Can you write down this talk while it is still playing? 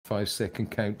5-second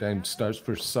countdown starts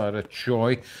for Sarah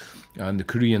Choi, and the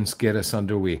Koreans get us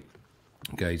underway.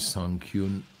 Guide Sang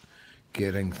Kyun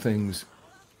getting things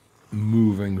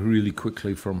moving really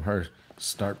quickly from her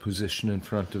start position in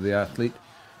front of the athlete.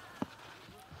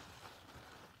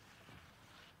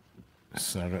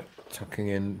 Sarah tucking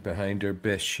in behind her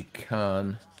best she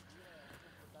can.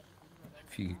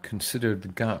 If you consider the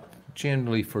gap,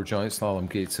 generally for giant slalom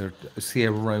gates are, say,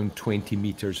 around 20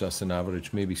 meters, that's an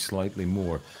average, maybe slightly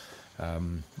more.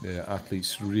 The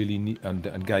athletes really need,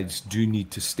 and guides do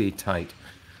need to stay tight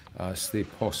as they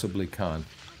possibly can.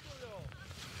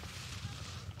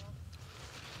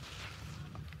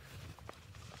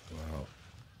 Well,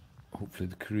 hopefully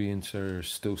the Koreans are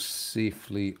still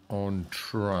safely on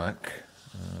track.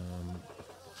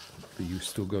 You've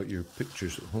still got your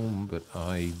pictures at home, but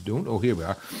I don't. Oh, here we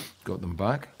are. Got them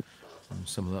back. And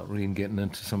some of that rain getting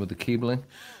into some of the cabling.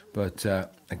 But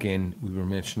again, we were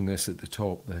mentioning this at the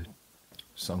top. The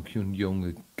Sang Kyun Young,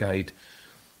 the guide,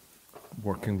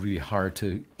 working really hard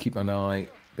to keep an eye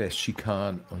best she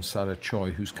can on Sarah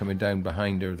Choi, who's coming down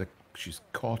behind her. She's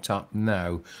caught up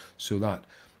now, so that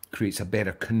creates a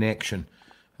better connection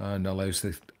and allows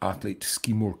the athlete to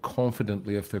ski more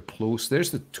confidently if they're close. There's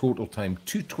the total time,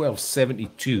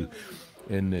 2:12.72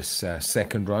 in this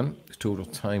second run. The total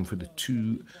time for the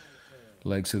two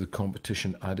legs of the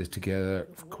competition added together,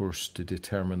 of course, to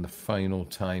determine the final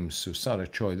time. So Sarah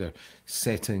Choi, they're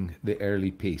setting the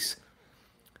early pace.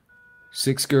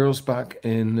 6 girls back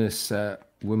in this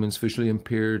women's visually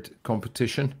impaired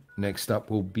competition. Next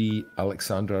up will be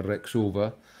Alexandra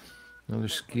Rexova, another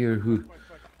skier who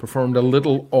performed a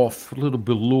little off, a little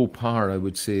below par, I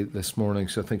would say, this morning.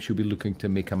 So I think she'll be looking to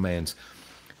make amends.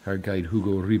 Her guide,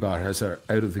 Hugo Ribar, has her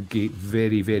out of the gate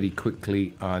very, very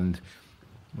quickly. And,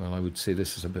 well, I would say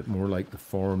this is a bit more like the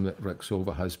form that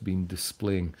Rexova has been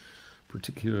displaying,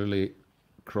 particularly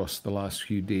across the last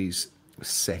few days.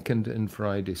 Second in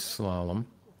Friday's slalom.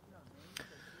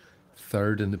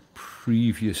 Third in the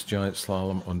previous giant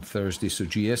slalom on Thursday. So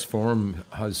GS form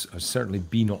has certainly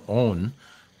been on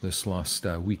this last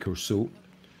week or so.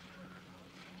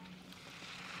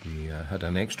 We had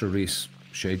an extra race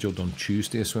scheduled on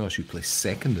Tuesday as well. She placed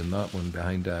second in that one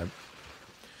behind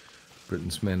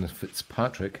Britain's Menna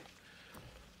Fitzpatrick.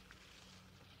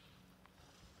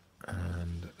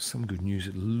 And some good news.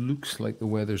 It looks like the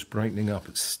weather's brightening up.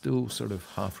 It's still sort of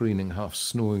half raining, half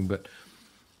snowing, but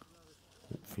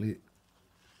hopefully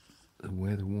the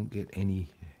weather won't get any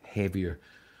heavier.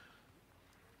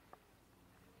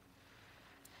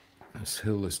 This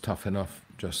hill is tough enough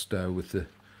just with the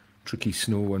tricky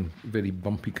snow and very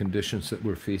bumpy conditions that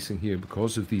we're facing here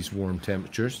because of these warm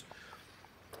temperatures.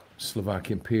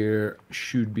 Slovakian pair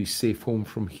should be safe home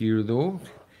from here though.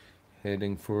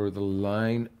 Heading for the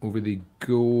line. Over they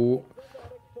go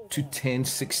to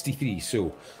 10.63.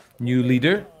 So, new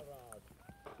leader.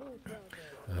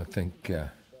 I think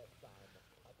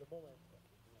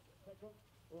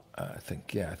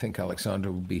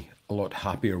Alexandra will be a lot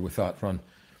happier with that run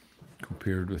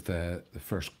compared with the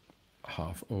first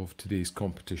half of today's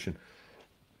competition.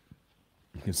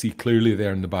 You can see clearly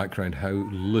there in the background how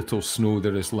little snow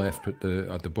there is left at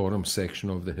the bottom section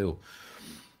of the hill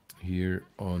here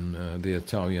on the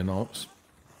Italian Alps.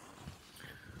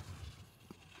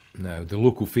 Now, the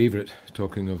local favourite,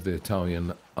 talking of the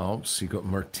Italian Alps, you got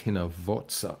Martina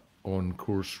Vozza on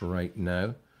course right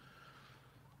now.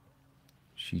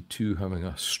 She too having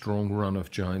a strong run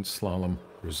of giant slalom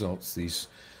results the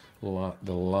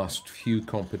last few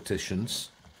competitions.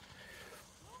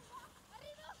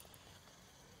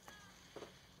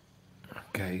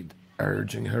 Guide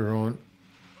urging her on.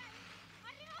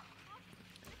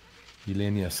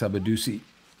 Yelenia Sabadusi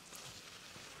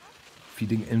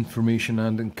feeding information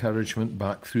and encouragement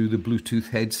back through the Bluetooth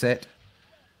headset.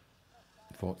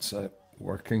 Vozza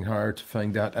working hard to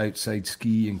find that outside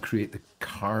ski and create the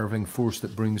carving force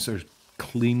that brings her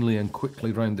cleanly and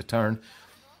quickly round the turn.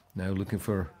 Now looking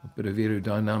for a bit of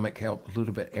aerodynamic help, a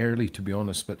little bit early to be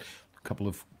honest, but a couple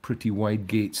of pretty wide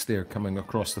gates there coming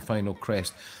across the final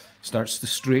crest. Starts to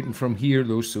straighten from here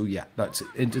though, so yeah, that's it.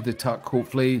 Into the tuck,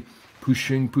 hopefully.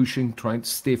 Pushing, trying to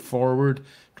stay forward,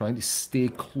 trying to stay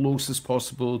close as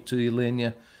possible to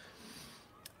Yelenia.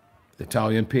 The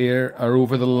Italian pair are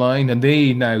over the line and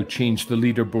they now change the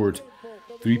leaderboard.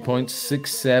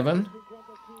 3.67.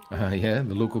 Yeah,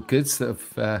 the local kids that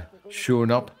have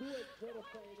shown up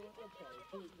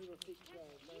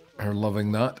are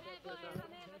loving that.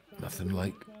 Nothing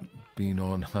like being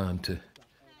on hand to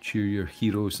cheer your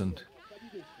heroes and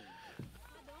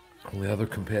all the other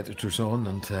competitors on.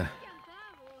 And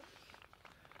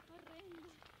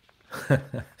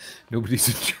Nobody's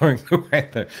enjoying the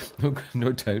weather.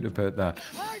 No doubt about that.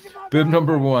 Bib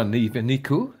number 1, Eva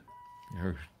Nico.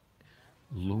 Her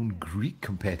lone Greek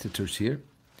competitors here.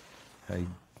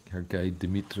 Her guide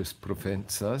Dimitris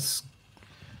Provensas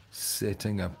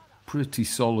setting a pretty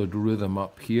solid rhythm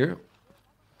up here.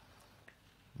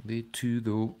 They two,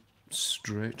 though,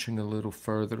 stretching a little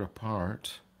further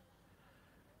apart.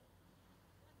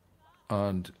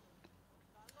 And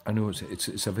I know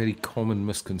it's a very common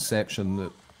misconception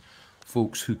that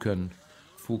folks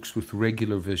with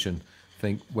regular vision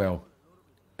think, well,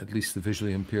 at least the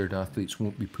visually impaired athletes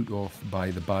won't be put off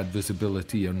by the bad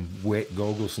visibility and wet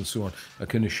goggles and so on. I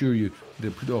can assure you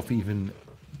they're put off even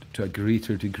to a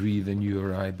greater degree than you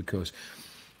or I, because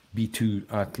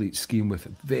B2 athletes skiing with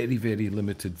very, very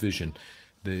limited vision,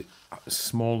 the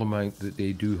small amount that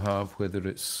they do have, whether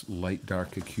it's light,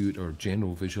 dark, acute or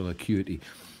general visual acuity,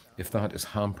 if that is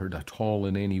hampered at all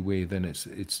in any way, then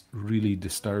it's really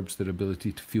disturbs their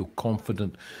ability to feel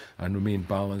confident and remain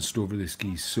balanced over the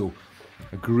skis. So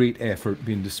a great effort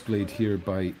being displayed here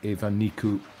by Eva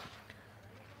Niku.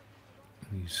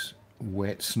 These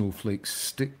wet snowflakes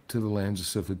stick to the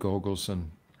lenses of the goggles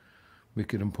and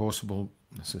make it impossible,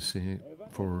 as I say,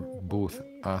 for both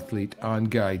athlete and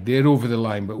guide. They're over the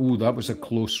line, but oh, that was a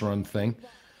close run thing.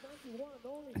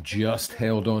 Just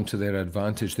held on to their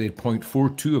advantage. They had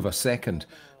 0.42 of a second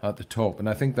at the top, and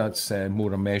I think that's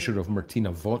more a measure of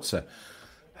Martina Votsa,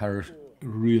 her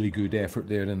really good effort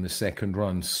there in the second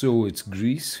run. So it's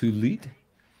Greece who lead,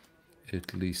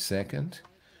 Italy second,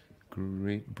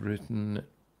 Great Britain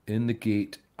in the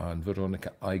gate, and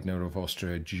Veronika Eigner of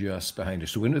Austria just behind her.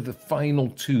 So into the final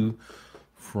two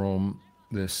from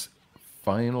this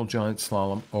final giant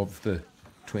slalom of the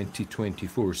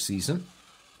 2024 season.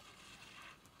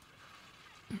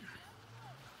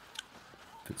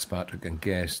 Fitzpatrick and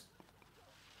Guest,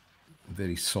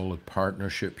 very solid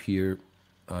partnership here,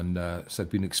 and as I've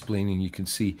been explaining, you can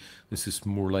see this is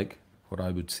more like what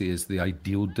I would say is the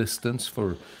ideal distance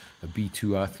for a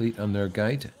B2 athlete and their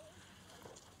guide.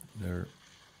 They're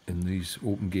in these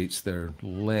open gates, they're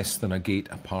less than a gate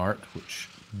apart, which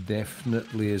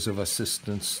definitely is of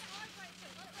assistance.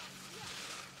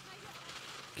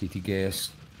 Katie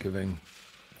Guest giving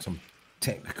some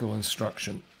technical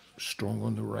instruction, strong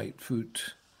on the right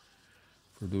foot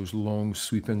for those long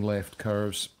sweeping left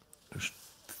curves. There's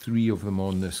 3 of them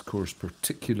on this course,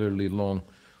 particularly long.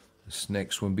 This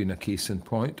next one being a case in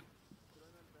point.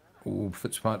 Oh,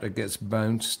 Fitzpatrick gets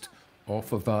bounced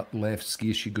off of that left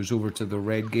ski. She goes over to the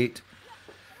red gate,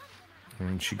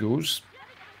 and she goes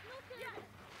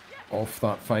off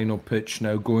that final pitch,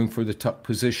 now going for the tuck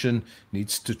position.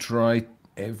 Needs to try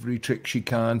every trick she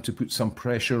can to put some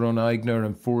pressure on Eigner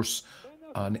and force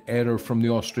an error from the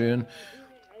Austrian.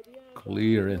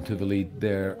 Clear into the lead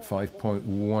there,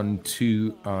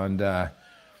 5.12, and I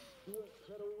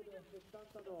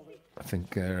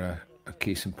think they're a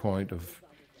case in point of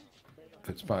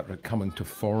Fitzpatrick coming to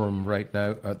form right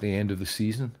now at the end of the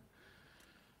season.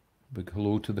 Big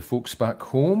hello to the folks back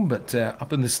home, but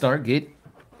up in the start gate,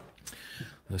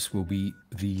 this will be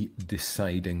the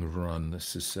deciding run.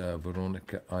 This is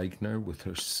Veronika Eigner with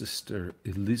her sister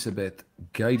Elisabeth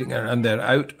guiding her, and they're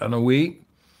out and away.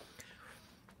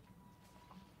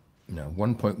 Now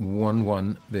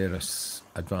 1.11 their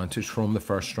advantage from the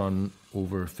first run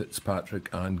over Fitzpatrick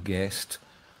and Guest.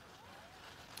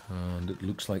 And it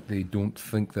looks like they don't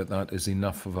think that that is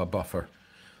enough of a buffer.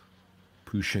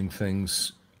 Pushing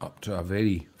things up to a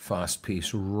very fast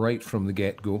pace right from the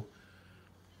get-go.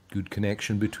 Good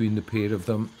connection between the pair of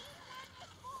them.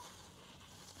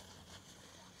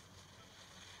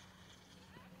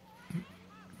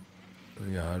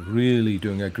 Yeah, really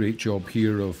doing a great job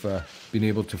here of being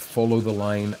able to follow the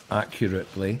line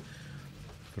accurately.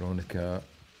 Veronika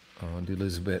and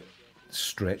Elisabeth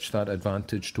stretch that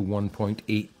advantage to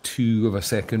 1.82 of a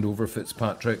second over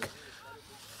Fitzpatrick.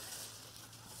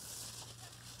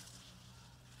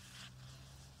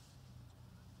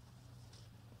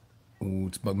 Oh,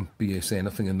 it's bumpy as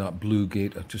anything in that blue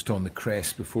gate, just on the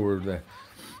crest before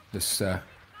this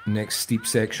next steep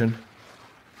section.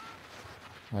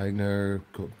 Eigner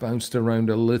got bounced around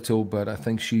a little, but I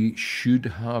think she should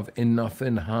have enough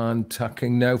in hand.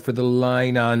 Tucking now for the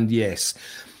line, and yes,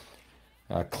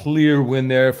 a clear win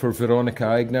there for Veronika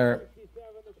Eigner.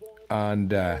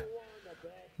 And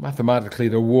mathematically,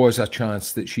 there was a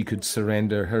chance that she could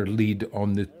surrender her lead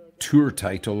on the tour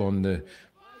title, on the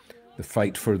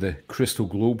fight for the Crystal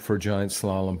Globe for Giant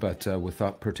Slalom, but with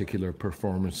that particular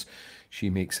performance, she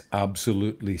makes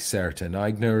absolutely certain.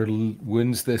 Eigner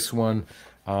wins this one,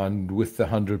 and with the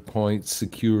 100 points,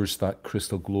 secures that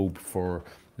Crystal Globe for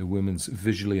the women's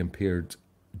visually impaired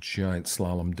giant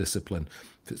slalom discipline.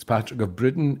 Fitzpatrick of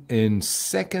Britain in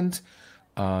second,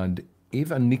 and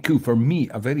Eva Niku, for me,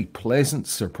 a very pleasant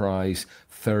surprise,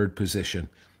 third position.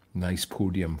 Nice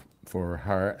podium for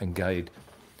her and guide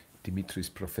Dimitris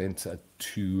Profensa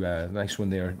to nice one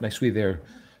there, nice way there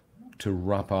to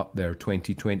wrap up their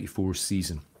 2024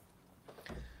 season.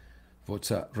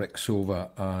 Votsa, Rexova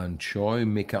and Choi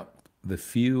make up the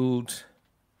field,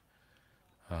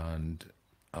 and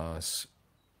as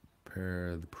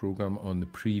per the program on the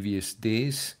previous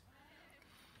days,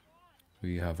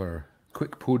 we have our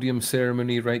quick podium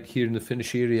ceremony right here in the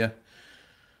finish area.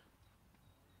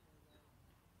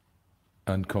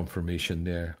 And confirmation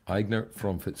there. Eigner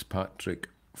from Fitzpatrick,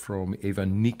 from Eva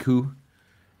Niku.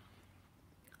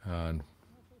 And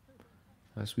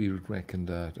as we reckoned,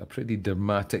 a pretty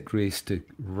dramatic race to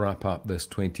wrap up this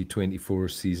 2024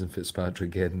 season.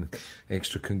 Fitzpatrick getting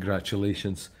extra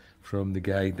congratulations from the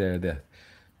guide there to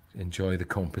enjoy the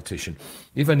competition.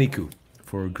 Eva Niku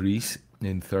for Greece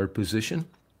in third position.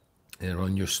 They're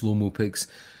on your slow-mo picks.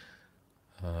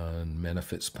 And Mena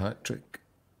Fitzpatrick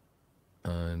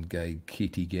and guide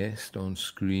Katie Guest on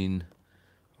screen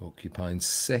occupying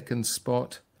second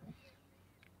spot.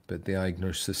 But the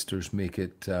Eigner sisters make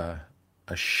it a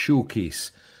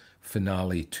showcase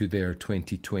finale to their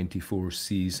 2024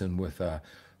 season with a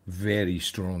very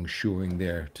strong showing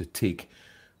there to take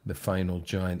the final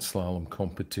giant slalom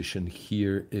competition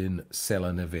here in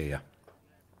Sella, Nevea.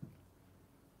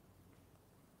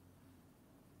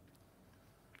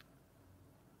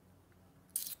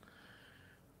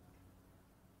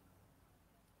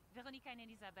 Veronica and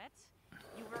Elizabeth,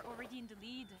 you were already in the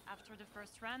lead after the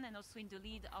first run and also in the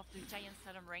lead of the giant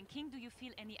slalom ranking. Do you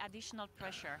feel any additional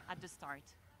pressure at the start?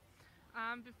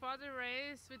 Before the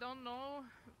race, we don't know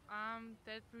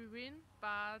that we win,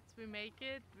 but we make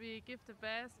it, we give the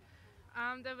best.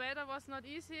 The weather was not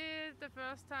easy the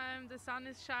first time. The sun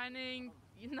is shining,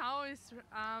 now it's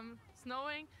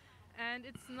snowing, and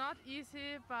it's not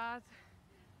easy, but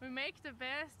we make the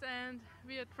best and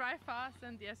we try fast,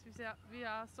 and yes, we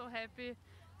are so happy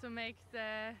to make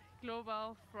the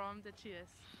global from the GS.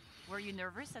 Were you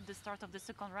nervous at the start of the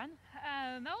second run?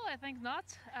 No, I think not.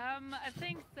 I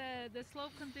think the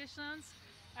slope conditions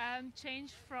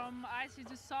changed from icy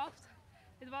to soft.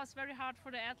 It was very hard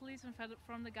for the athletes and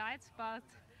from the guides, but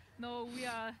no, we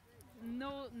are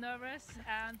no nervous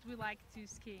and we like to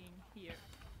skiing here.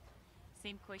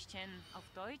 Same question auf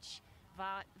Deutsch.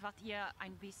 Wart ihr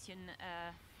ein bisschen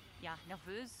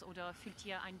nervös oder fühlt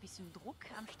ihr ein bisschen Druck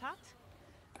am Start?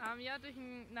 Ja,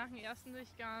 nach dem ersten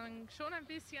Durchgang schon ein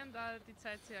bisschen, da die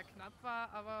Zeit sehr knapp war,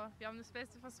 aber wir haben das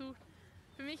Beste versucht.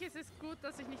 Für mich ist es gut,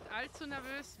 dass ich nicht allzu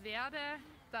nervös werde,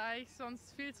 da ich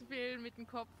sonst viel zu viel mit dem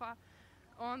Kopf war.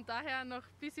 Und daher noch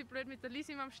ein bisschen blöd mit der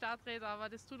Lisim am Startrad, aber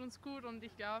das tut uns gut und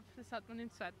ich glaube, das hat man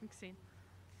im zweiten gesehen.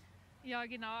 Ja,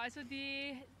 genau. Also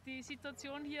die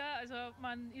Situation hier, also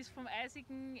man ist vom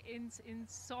Eisigen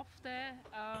ins Softe.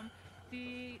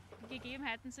 Die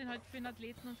Gegebenheiten sind halt für den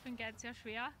Athleten und für den Guide sehr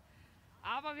schwer.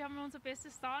 Aber wir haben unser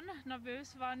Bestes getan.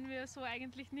 Nervös waren wir so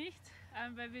eigentlich nicht,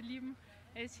 weil wir lieben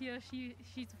es hier Ski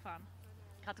zu fahren.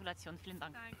 Gratulation, vielen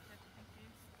Dank. Danke.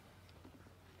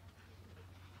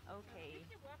 Okay.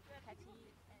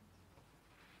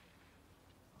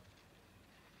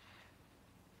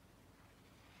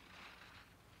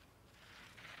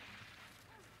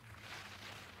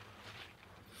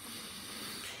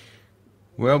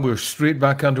 Well, we're straight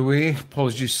back underway.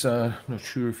 Apologies, not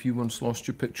sure if you once lost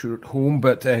your picture at home,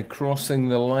 but crossing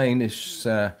the line is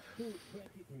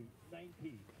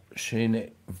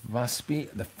Shane Vaspi,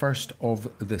 the first of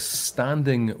the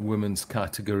standing women's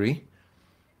category.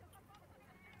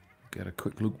 Get a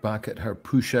quick look back at her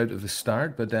push out of the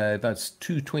start, but that's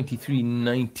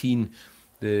 2:23.19,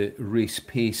 the race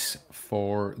pace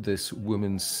for this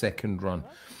women's second run.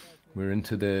 We're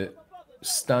into the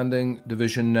standing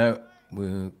division now.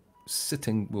 We'll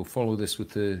follow this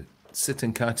with the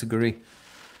sitting category,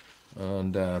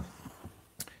 and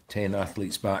 10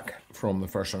 athletes back from the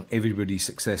first round. Everybody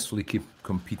successfully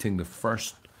competing the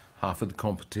first half of the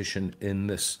competition in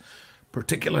this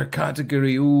particular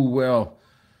category. Oh, well,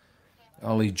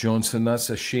 Ali Johnson, that's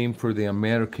a shame for the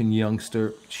American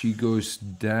youngster. She goes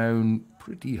down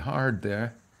pretty hard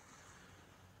there.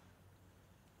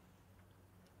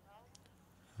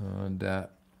 And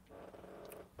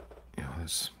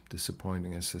it's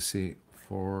disappointing, as I say,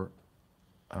 for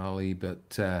Ali,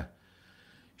 but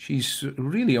she's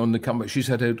really on the comeback. She's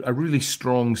had a really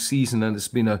strong season, and it's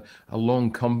been a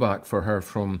long comeback for her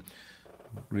from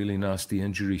really nasty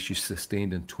injury she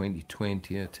sustained in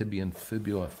 2020, a tibia and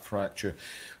fibula fracture,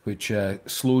 which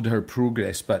slowed her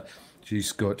progress. But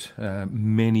She's got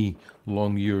many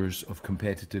long years of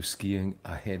competitive skiing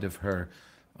ahead of her.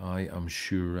 I am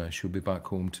sure she'll be back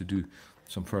home to do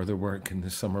some further work in the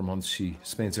summer months. She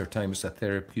spends her time as a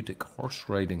therapeutic horse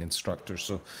riding instructor,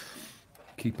 so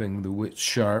keeping the wits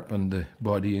sharp and the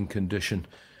body in condition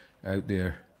out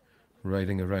there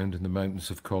riding around in the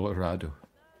mountains of Colorado.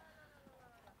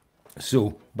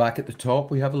 So back at the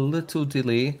top we have a little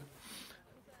delay.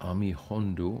 Ami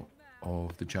Hondo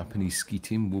of the Japanese ski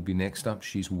team will be next up.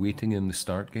 She's waiting in the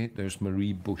start gate. There's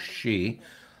Marie Boucher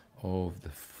of the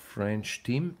French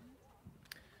team,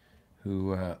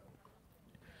 who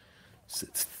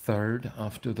sits third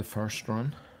after the first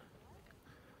run.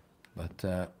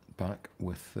 But back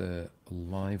with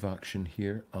live action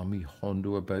here. Ami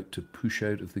Hondo about to push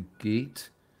out of the gate.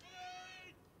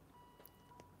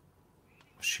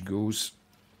 She goes.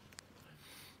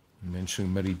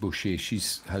 Mentioning Marie Boucher, she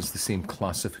has the same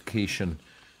classification,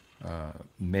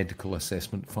 medical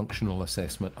assessment, functional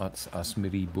assessment as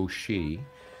Marie Boucher.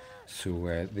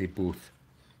 So they both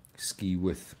ski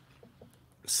with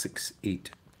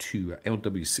 682,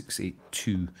 LW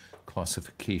 682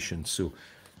 classification. So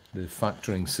the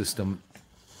factoring system,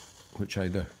 which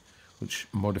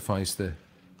modifies the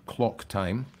clock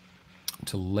time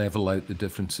to level out the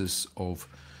differences of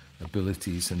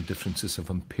abilities and differences of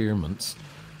impairments,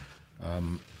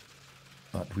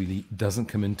 that really doesn't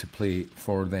come into play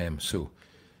for them. So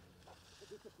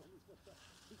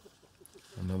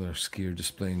another skier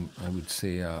displaying, I would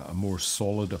say, a more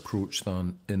solid approach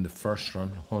than in the first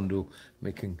run. Hondo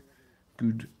making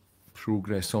good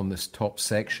progress on this top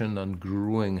section and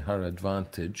growing her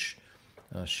advantage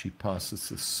as she passes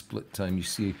the split time. You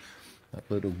see that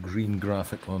little green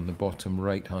graphic on the bottom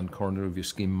right-hand corner of your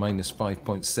screen, minus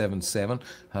 5.77.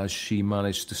 Has she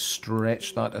managed to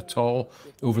stretch that at all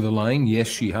over the line? Yes,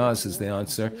 she has, is the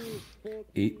answer.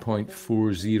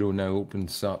 8.40 now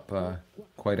opens up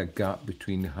quite a gap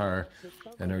between her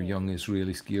and her young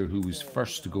Israeli skier who was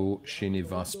first to go, Shane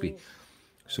Vaspi.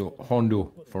 So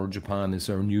Hondo for Japan is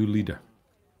our new leader.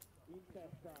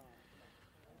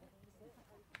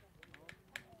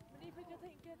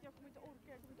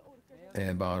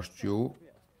 Barjo,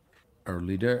 our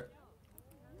leader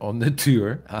on the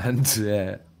tour, and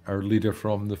our leader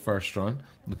from the first run,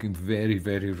 looking very,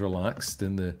 very relaxed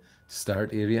in the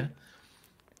start area.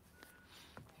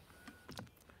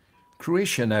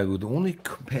 Croatia now, the only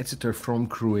competitor from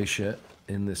Croatia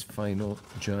in this final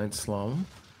giant slalom.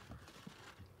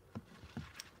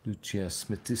 Lucia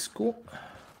Smitisko.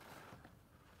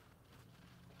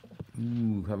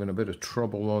 Having a bit of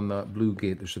trouble on that blue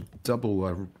gate. There's a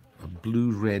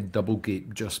blue-red double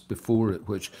gate just before it,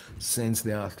 which sends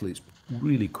the athletes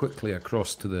really quickly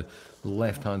across to the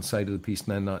left-hand side of the piste.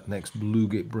 And then that next blue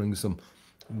gate brings them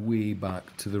way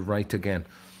back to the right again.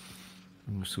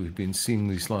 So we've been seeing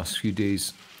these last few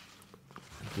days.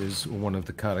 It is one of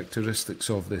the characteristics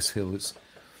of this hill. It's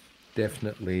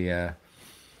definitely a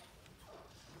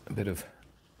bit of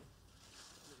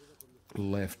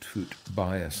left foot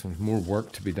bias. There's more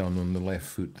work to be done on the left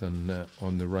foot than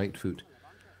on the right foot.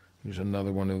 There's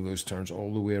another one of those turns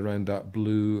all the way around that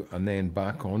blue and then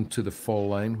back onto the fall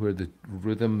line where the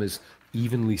rhythm is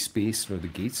evenly spaced, or the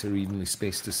gates are evenly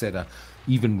spaced to set a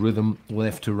even rhythm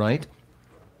left to right.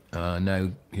 Now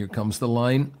here comes the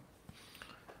line.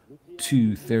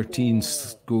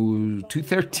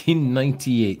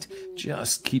 2:13.98.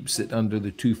 Just keeps it under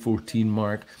the 2:14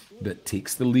 mark, but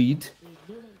takes the lead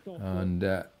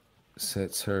and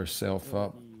sets herself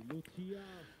up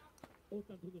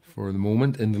for the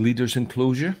moment in the leaders'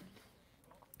 enclosure.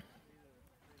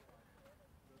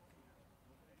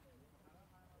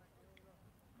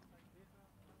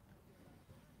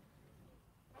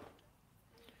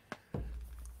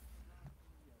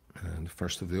 And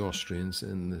first of the Austrians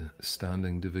in the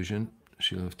standing division.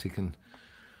 She'll have taken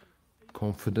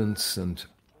confidence and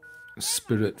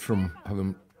spirit from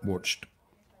having watched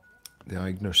the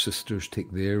Eigner sisters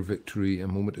take their victory a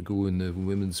moment ago in the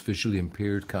women's visually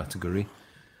impaired category.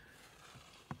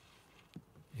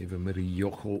 Eva Marie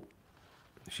Jochel,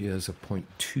 she has a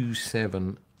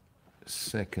 0.27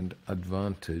 second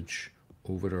advantage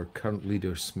over our current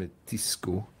leader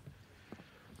Smitisko.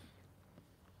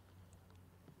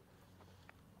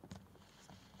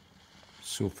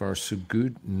 So far so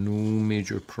good, no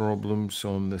major problems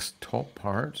on this top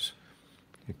part.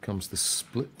 Here comes the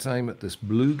split time at this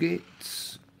blue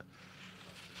gate.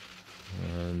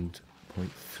 And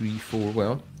 0.34,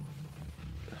 well,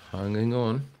 hanging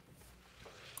on.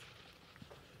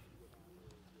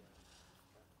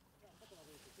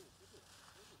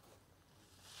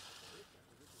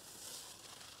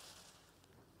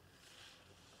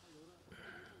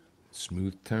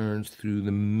 Smooth turns through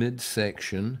the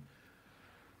midsection.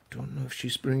 Don't know if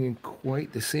she's bringing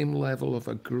quite the same level of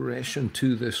aggression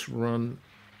to this run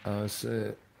as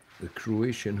the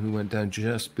Croatian who went down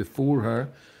just before her.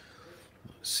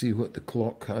 Let's see what the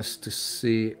clock has to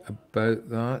say about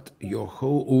that.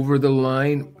 Yoho over the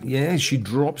line. Yeah, she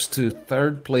drops to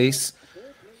third place.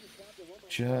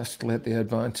 Just let the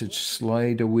advantage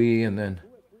slide away and then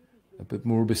a bit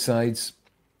more besides.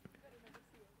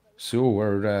 So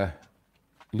our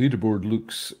leaderboard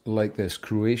looks like this.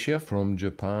 Croatia from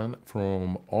Japan,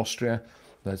 from Austria.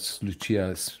 That's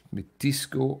Lucia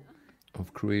Smitisko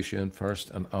of Croatia in first,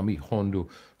 and Ami Hondo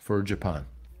for Japan.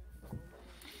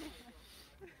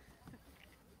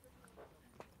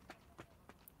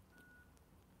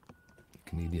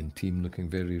 Canadian team looking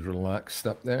very relaxed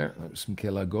up there. That was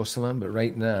Michaela Gosselin, but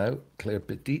right now Claire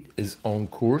Petit is on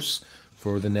course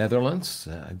for the Netherlands.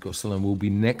 Gosselin will be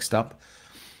next up.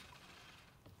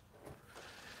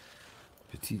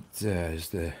 Petit is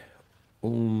the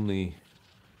only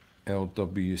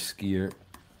LW skier,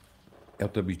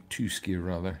 LW2 skier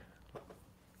rather,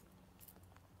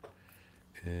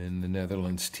 in the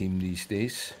Netherlands team these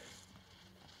days.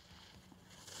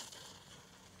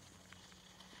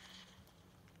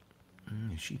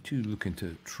 She too looking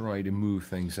to try to move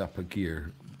things up a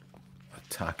gear,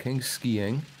 attacking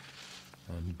skiing,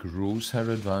 and grows her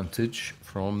advantage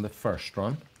from the first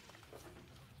run.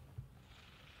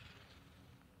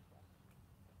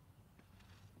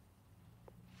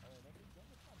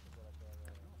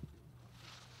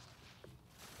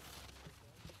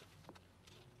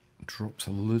 Drops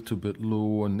a little bit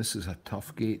low, and this is a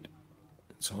tough gate.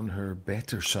 It's on her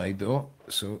better side though,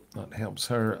 so that helps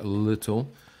her a little.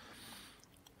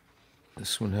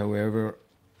 This one, however,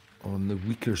 on the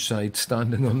weaker side,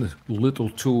 standing on the little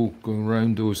toe, going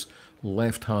around those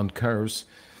left-hand curves.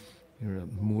 You're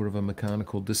at more of a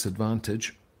mechanical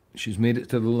disadvantage. She's made it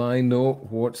to the line though.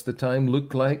 What's the time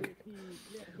look like?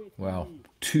 Well,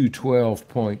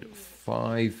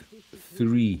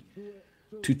 2:12.53.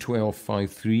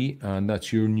 2:12.53, and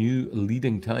that's your new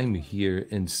leading time here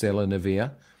in Sella,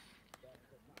 Nevea.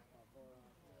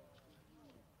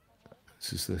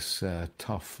 This is this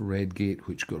tough red gate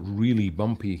which got really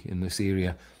bumpy in this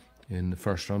area in the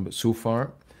first run, but so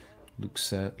far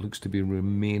looks to be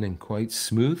remaining quite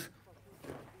smooth.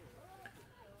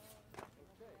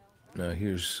 Now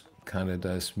here's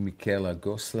Canada's Michaela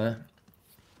Gosselin.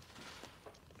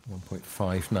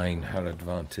 1.59 her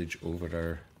advantage over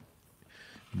her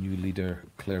new leader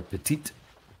Claire Petit.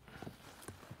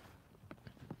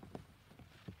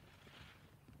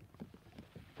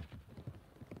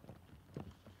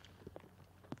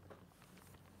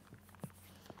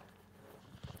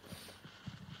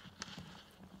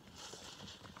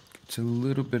 It's a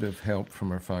little bit of help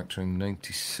from her factoring,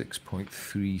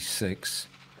 96.36.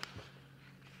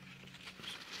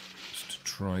 Just to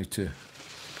try to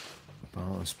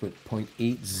balance, but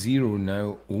 0.80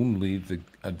 now only the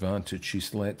advantage.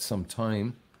 She's let some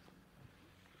time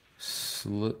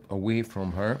slip away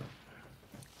from her.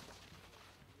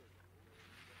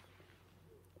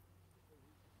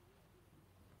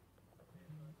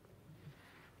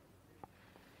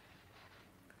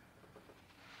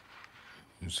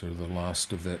 Sort of the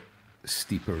last of the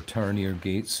steeper, turnier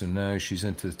gates. So now she's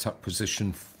into the tuck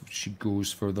position. She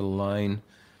goes for the line.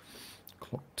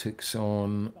 Clock ticks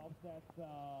on.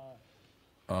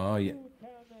 Ah, yeah.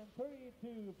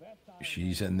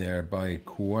 She's in there by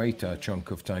quite a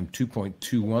chunk of time.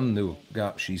 2.21 the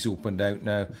gap she's opened out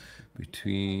now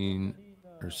between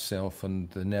herself and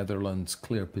the Netherlands'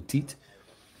 Claire Petit.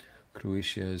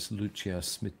 Croatia's Lucia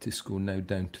Smitisko now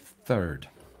down to third.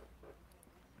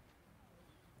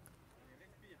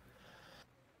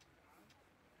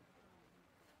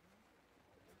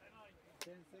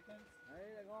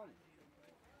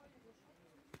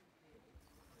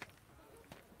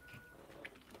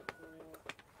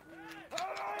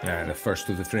 The first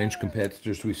of the French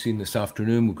competitors we've seen this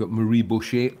afternoon. We've got Marie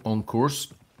Boucher on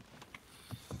course.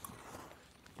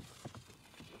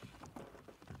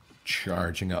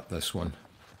 Charging up this one.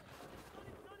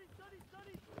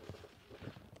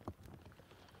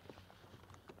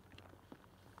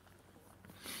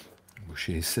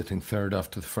 Boucher sitting third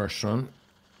after the first run.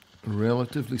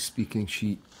 Relatively speaking,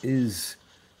 she is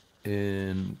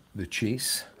in the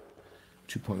chase.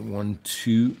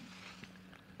 2.12.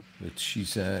 But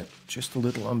she's just a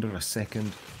little under a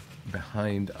second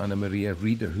behind Anna Maria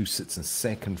Rieder, who sits in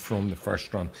second from the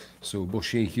first run. So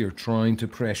Boucher here trying to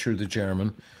pressure the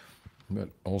German, but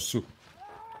also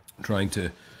trying to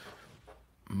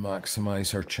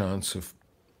maximize her chance of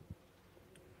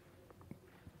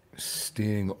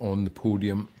staying on the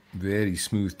podium Very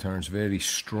smooth turns, very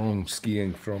strong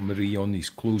skiing from Marie on these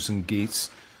closing gates.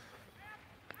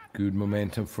 Good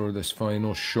momentum for this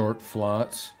final, short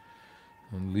flats.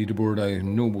 On leaderboard, I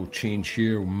know will change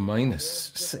here,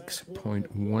 minus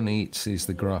 6.18 says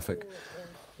the graphic.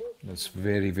 That's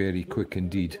very, very quick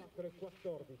indeed.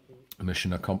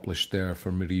 Mission accomplished there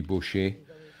for Marie Bochet,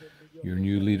 your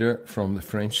new leader from the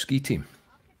French ski team.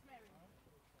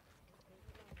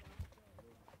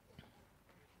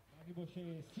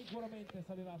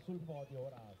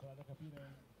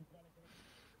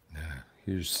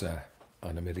 Here's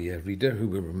Anna Maria Rieder, who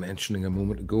we were mentioning a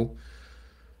moment ago.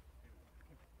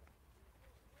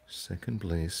 Second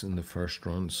place in the first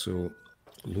run, so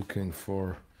looking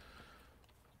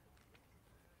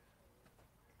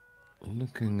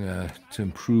to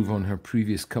improve on her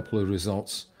previous couple of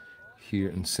results here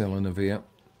in Sella Nevea.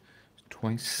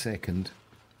 Twice second.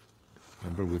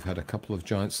 Remember, we've had a couple of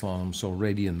giant slaloms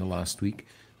already in the last week.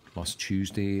 Last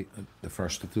Tuesday, the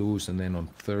first of those, and then on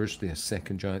Thursday, a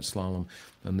second giant slalom.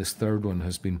 And this third one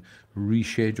has been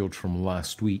rescheduled from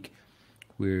last week,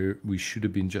 where we should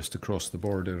have been just across the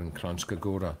border in Kranjska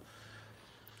Gora.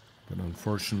 But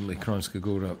unfortunately, Kranjska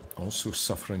Gora also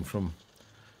suffering from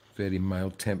very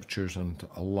mild temperatures and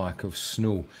a lack of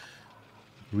snow.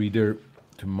 Reader,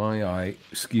 to my eye,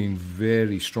 skiing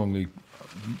very strongly,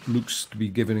 looks to be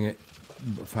giving it,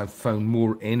 I've found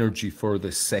more energy for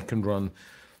the second run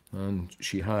than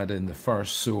she had in the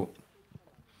first, so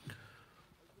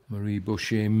Marie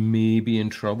Bochet may be in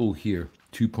trouble here.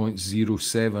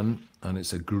 2.07, and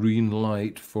it's a green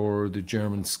light for the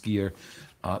German skier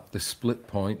at the split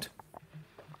point.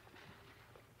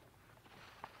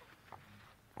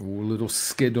 Oh, a little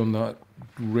skid on that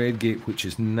red gate, which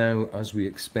is now, as we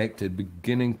expected,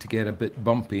 beginning to get a bit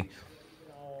bumpy.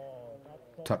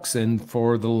 Tucks in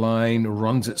for the line,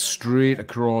 runs it straight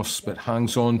across, but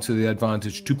hangs on to the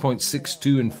advantage.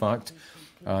 2.62 in fact,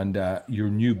 and your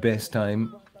new best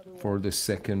time for the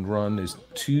second run is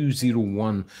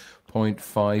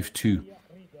 2:01.52.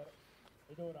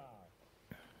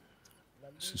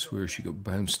 This is where she got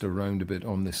bounced around a bit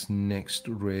on this next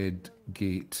red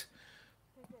gate.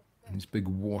 These big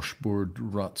washboard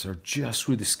ruts are just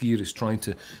where the skier is trying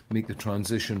to make the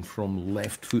transition from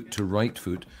left foot to right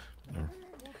foot.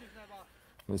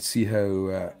 Let's see how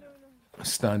a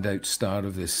standout star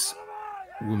of this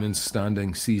women's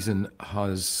standing season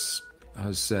has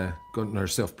gotten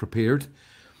herself prepared.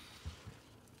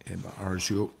 Ebba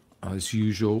Arjo, as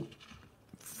usual,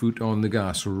 foot on the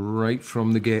gas right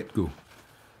from the get-go.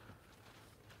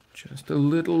 Just a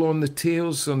little on the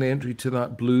tails on the entry to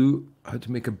that blue. Had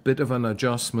to make a bit of an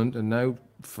adjustment, and now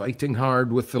fighting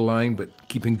hard with the line, but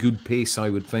keeping good pace, I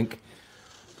would think.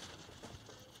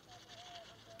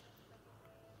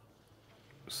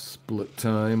 Split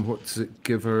time, what does it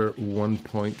give her?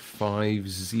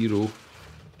 1.50.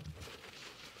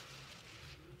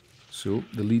 So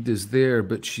the lead is there,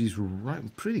 but she's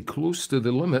right, pretty close to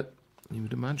the limit. You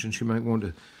would imagine she might want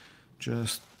to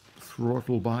just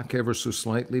throttle back ever so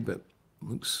slightly, but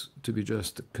looks to be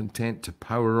just content to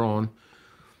power on.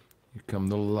 Here come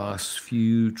the last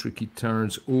few tricky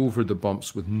turns over the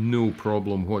bumps with no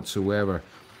problem whatsoever.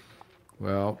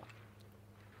 Well,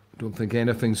 don't think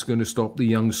anything's going to stop the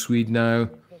young Swede now.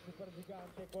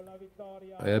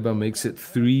 Ebba makes it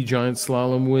 3 giant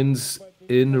slalom wins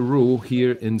in a row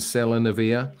here in Sella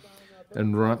Nevea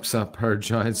and wraps up her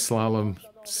giant slalom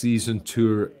season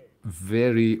tour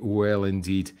very well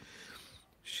indeed.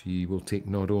 She will take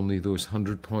not only those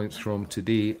 100 points from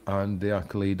today and the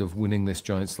accolade of winning this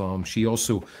giant slalom, she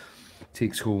also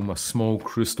takes home a small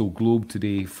crystal globe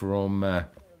today from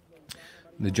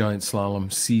the giant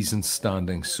slalom season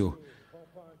standings. So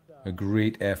a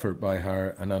great effort by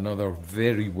her and another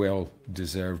very well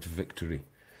deserved victory.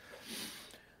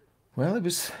 Well, it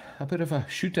was a bit of a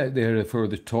shootout there for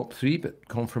the top 3, but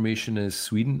confirmation is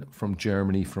Sweden, from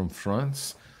Germany, from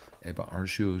France. Ebba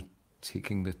Arjo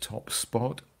taking the top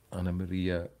spot. Anna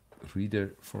Maria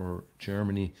Rieder for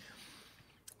Germany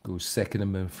goes second,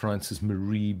 and France's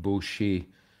Marie Bochet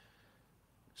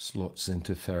slots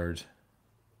into third.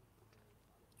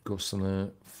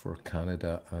 Gosselin for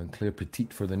Canada and Claire Petit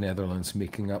for the Netherlands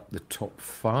making up the top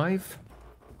 5.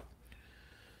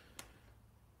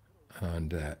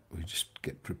 And we just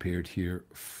get prepared here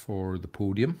for the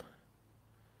podium.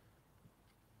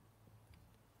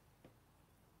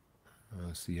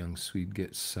 As the young Swede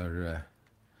gets her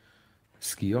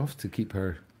ski off to keep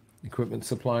her equipment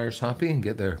suppliers happy and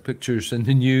get their pictures in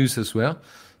the news as well.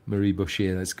 Marie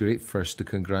Bochet, that's great. First to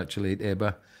congratulate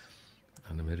Ebba.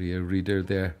 Anna Maria Rieder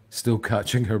there, still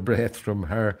catching her breath from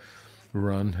her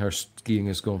run. Her skiing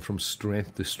has gone from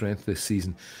strength to strength this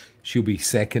season. She'll be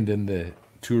second in the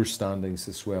tour standings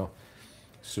as well.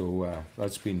 So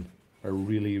that's been a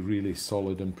really, really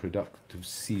solid and productive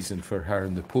season for her,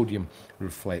 and the podium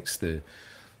reflects the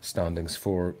standings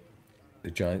for the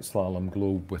Giant Slalom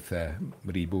Globe with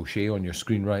Marie Boucher on your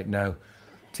screen right now,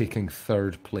 taking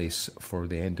third place for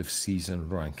the end of season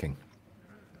ranking.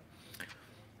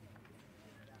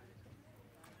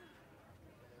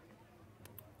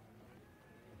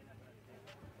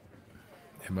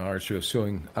 Marcia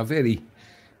showing a very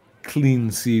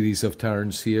clean series of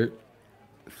turns here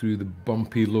through the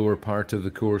bumpy lower part of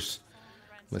the course.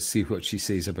 Let's see what she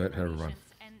says about her run.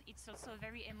 And it's also a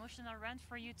very emotional run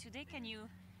for you today. Can you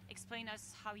explain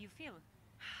us how you feel?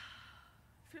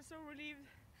 I feel so relieved.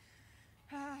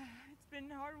 It's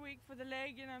been a hard week for the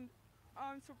leg, and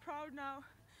I'm so proud now.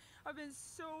 I've been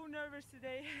so nervous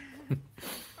today.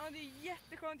 Ja, det är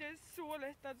jätteskönt, jag är så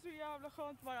lättad, så jävla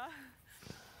skönt bara.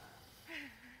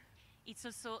 It's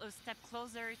also a step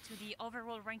closer to the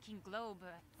overall ranking globe.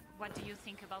 What do you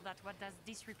think about that? What does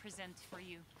this represent for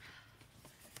you?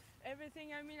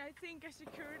 Everything. I mean, I think I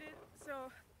secured it,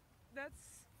 so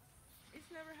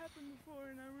it's never happened before,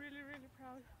 and I'm really, really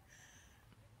proud.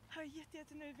 Jag är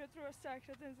jättenöjd, för jag tror jag har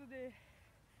säkrat den, så det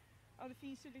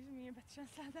finns ju liksom ingen bättre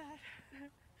känsla där.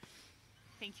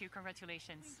 Thank you,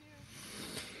 congratulations. Thank you.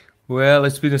 Well,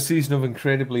 it's been a season of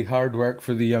incredibly hard work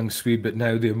for the young Swede, but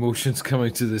now the emotions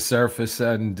coming to the surface,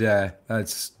 and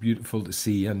that's beautiful to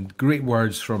see, and great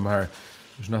words from her.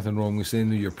 There's nothing wrong with saying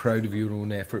that you're proud of your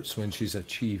own efforts when she's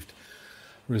achieved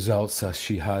results as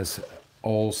she has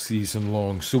all season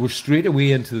long. So we're straight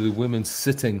away into the women's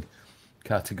sitting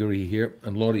category here,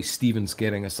 and Laurie Stevens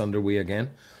getting us underway again.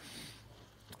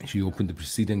 She opened the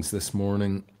proceedings this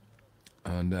morning,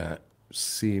 and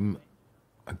same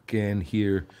again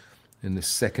here in the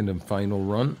second and final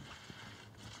run.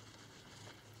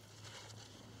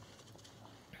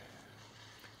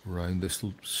 Around this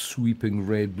sweeping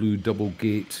red-blue double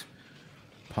gate,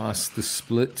 past the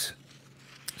split,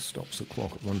 stops the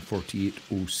clock at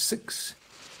 1:48.06.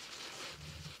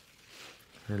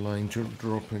 Her line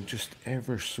dropping just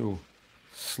ever so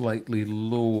slightly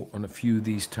low on a few of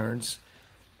these turns.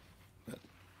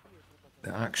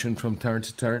 The action from turn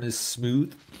to turn is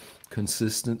smooth,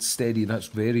 consistent, steady. That's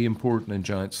very important in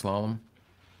giant slalom,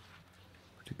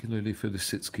 particularly for the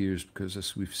sit skiers, because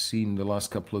as we've seen the last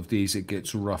couple of days, it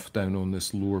gets rough down on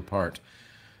this lower part.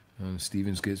 And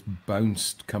Stevens gets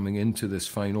bounced coming into this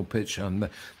final pitch, and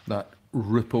that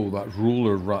ripple, that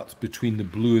roller rut between the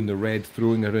blue and the red,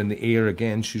 throwing her in the air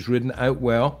again. She's ridden out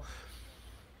well.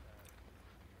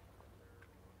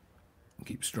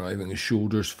 Keeps driving his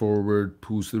shoulders forward,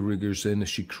 pulls the riggers in as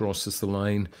she crosses the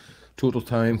line. Total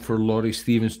time for Laurie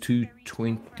Stevens,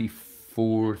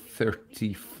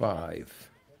 2:24.35.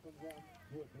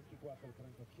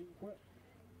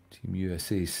 Team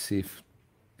USA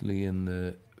safely in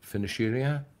the finish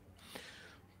area.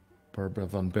 Barbara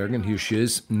van Bergen, here she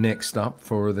is, next up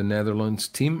for the Netherlands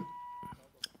team.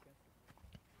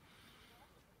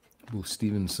 Both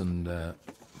Stevens and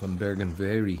van Bergen,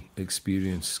 very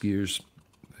experienced skiers.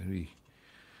 Very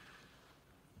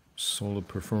solid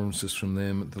performances from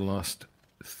them at the last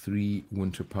 3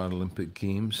 Winter Paralympic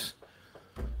Games.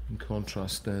 In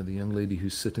contrast, the young lady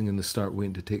who's sitting in the start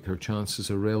waiting to take her chance is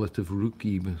a relative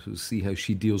rookie, but we'll see how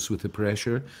she deals with the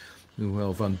pressure.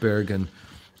 Well, van Bergen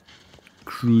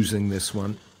cruising this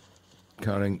one,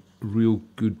 carrying real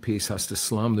good pace, has to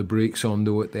slam the brakes on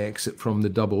though at the exit from the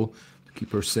double to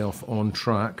keep herself on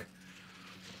track.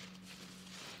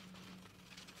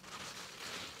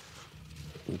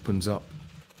 Opens up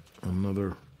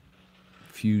another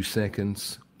few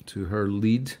seconds to her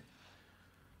lead.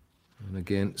 And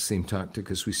again, same tactic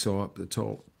as we saw up the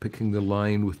top, picking the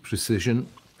line with precision,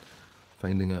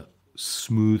 finding a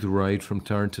smooth ride from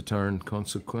turn to turn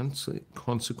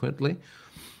consequently.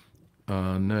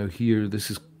 Now here,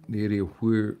 this is the area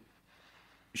where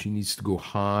she needs to go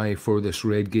high for this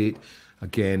red gate.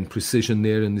 Again, precision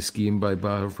there in the skiing by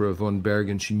Barbara van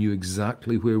Bergen. She knew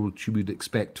exactly where she would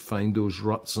expect to find those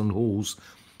ruts and holes.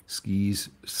 Skis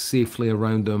safely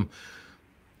around them,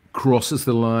 crosses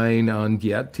the line, and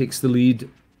yeah, takes the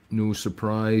lead. No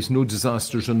surprise, no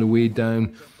disasters on the way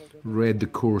down. Read the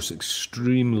course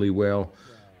extremely well.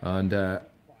 And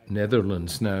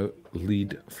Netherlands now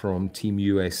lead from Team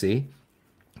USA.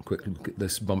 Quick look at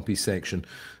this bumpy section.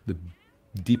 The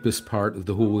deepest part of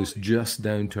the hole is just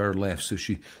down to her left, so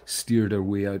she steered her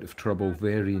way out of trouble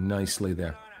very nicely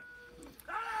there.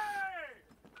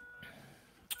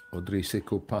 Audrey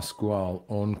Seco Pascual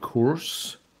on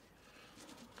course.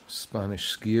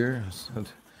 Spanish skier has had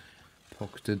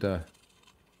pocketed a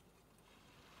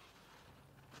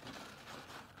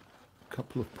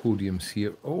couple of podiums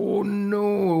here. Oh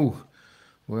no!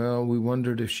 Well, we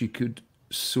wondered if she could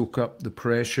soak up the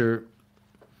pressure.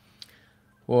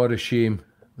 What a shame.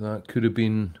 That could have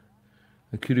been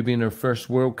her first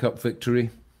World Cup victory.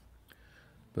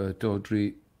 But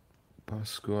Audrey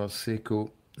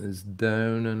Pascual-Seco is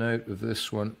down and out of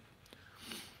this one.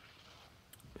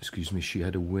 Excuse me, she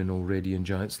had a win already in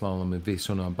giant slalom and based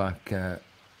on her back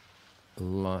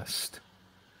last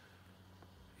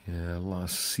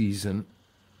season.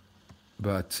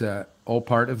 But all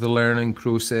part of the learning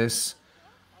process.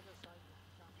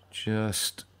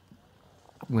 Just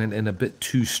went in a bit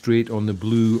too straight on the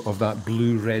blue of that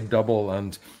blue-red double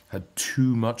and had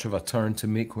too much of a turn to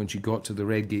make when she got to the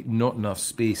red gate. Not enough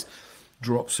space.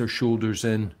 Drops her shoulders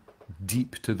in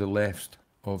deep to the left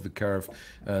of the curve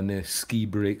and the ski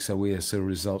breaks away as a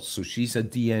result. So she's a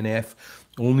DNF,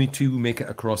 only to make it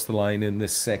across the line in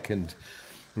this second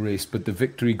race. But the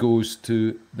victory goes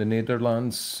to the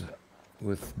Netherlands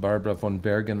with Barbara van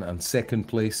Bergen, and second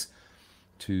place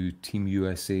to Team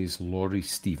USA's Laurie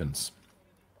Stevens.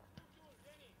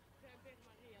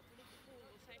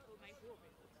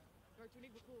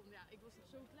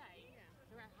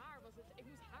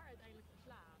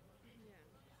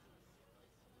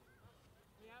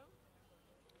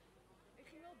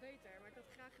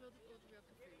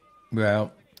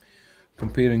 Well,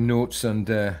 comparing notes and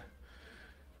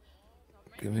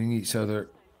giving each other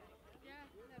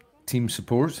team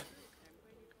support.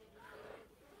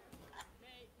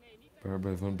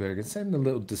 Barbara van Bergen sounding a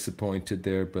little disappointed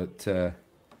there, but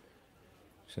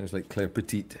sounds like Claire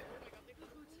Petit.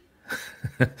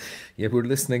 Yeah, we're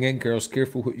listening in, girls.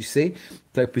 Careful what you say.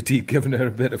 Claire Petit giving her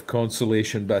a bit of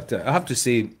consolation, but I have to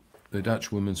say the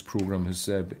Dutch women's programme has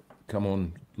come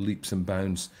on leaps and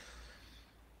bounds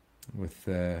with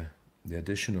the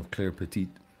addition of Claire Petit.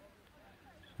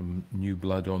 Some new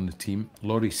blood on the team.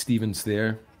 Laurie Stevens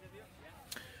there,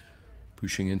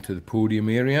 pushing into the podium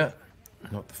area.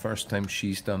 Not the first time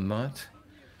she's done that.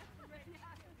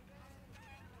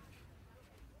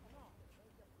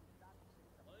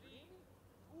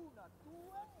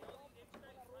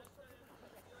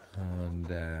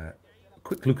 And a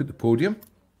quick look at the podium.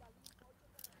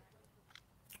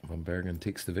 Van Bergen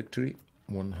takes the victory.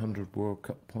 100 World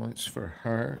Cup points for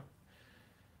her.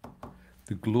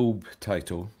 The Globe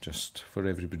title, just for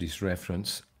everybody's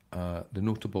reference, the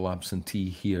notable absentee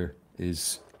here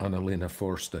is Annalena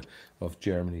Forster of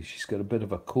Germany. She's got a bit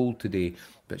of a cold today,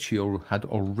 but she had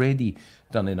already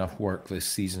done enough work this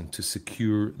season to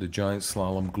secure the giant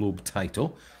slalom Globe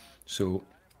title. So,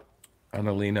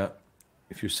 Annalena,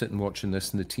 if you're sitting watching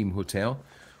this in the team hotel,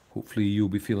 hopefully you'll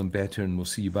be feeling better and we'll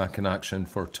see you back in action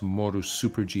for tomorrow's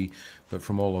Super G. But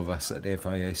from all of us at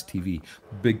FIS TV,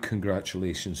 big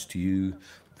congratulations to you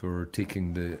for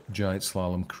taking the giant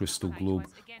slalom Crystal Globe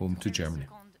home to Germany.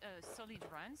 Solid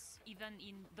runs, even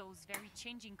in those very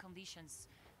changing conditions.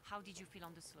 How did you feel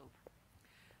on the slope?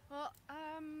 Well,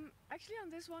 actually on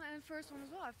this one and first one as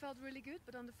well, I felt really good.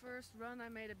 But on the first run, I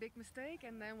made a big mistake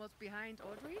and then was behind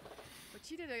Audrey. But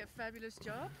she did a fabulous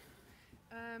job.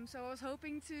 So I was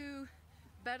hoping to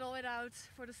battle it out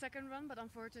for the second run, but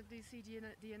unfortunately she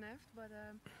DNF'd. But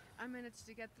I managed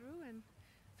to get through and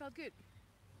felt good.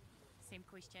 Same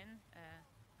question,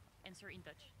 answer in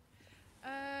Dutch.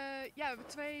 Ja,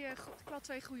 we hebben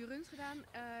twee goede runs gedaan.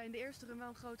 In de eerste run wel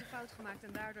een grote fout gemaakt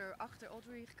en daardoor achter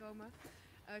Audrey gekomen.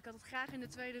 Ik had het graag in de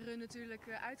tweede run natuurlijk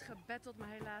uitgebatteld,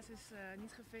 maar helaas is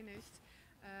niet gefinished.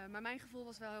 Maar mijn gevoel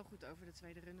was wel heel goed over de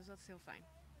tweede run, dus dat is heel fijn.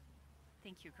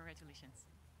 Thank you, congratulations.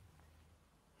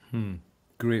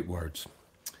 Great words.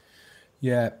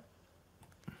 Yeah.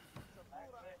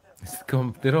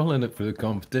 They're all in it for the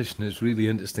competition. It's really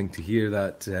interesting to hear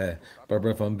that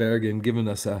Barbara van Bergen giving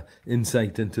us an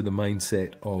insight into the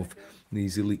mindset of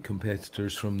these elite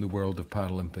competitors from the world of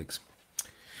Paralympics.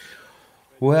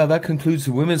 Well, that concludes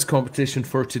the women's competition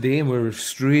for today, and we're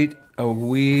straight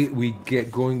away. We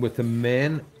get going with the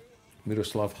men.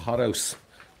 Miroslav Haraus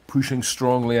pushing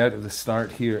strongly out of the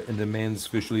start here in the men's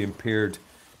visually impaired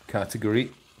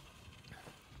category.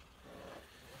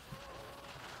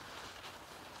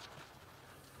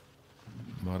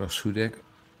 Maros Hudek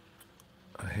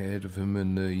ahead of him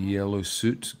in the yellow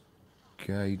suit,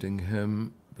 guiding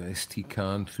him best he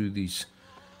can through these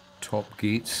top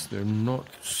gates. They're not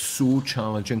so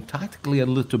challenging, tactically a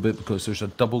little bit, because there's a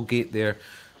double gate there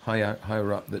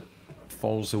higher up that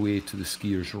falls away to the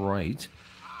skier's right.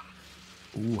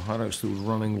 Oh, Haraus though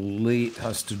running late,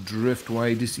 has to drift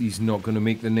wide. He's not going to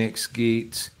make the next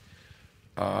gate.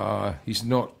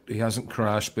 He hasn't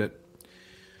crashed, but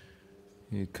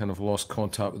He kind of lost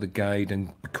contact with the guide,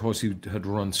 and because he had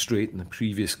run straight in the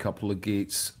previous couple of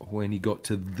gates, when he got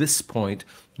to this point,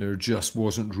 there just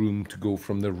wasn't room to go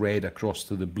from the red across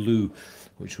to the blue,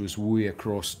 which was way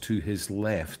across to his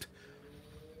left.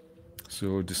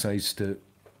 So decides to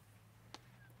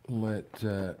let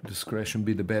discretion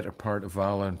be the better part of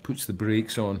valor and puts the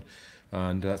brakes on,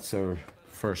 and that's our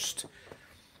first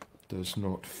does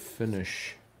not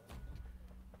finish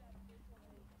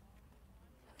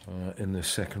in the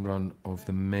second run of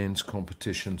the men's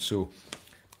competition. So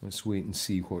let's wait and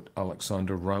see what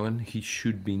Alexander Rowan, he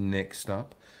should be next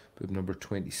up. But number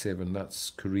 27, that's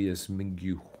Korea's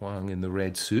Mingyu Hwang in the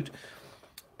red suit.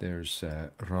 There's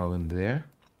Rowan there.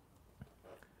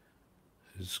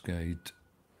 His guide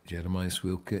Jeremiah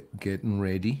Swilke getting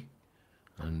ready.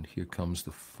 And here comes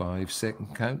the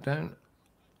 5-second countdown.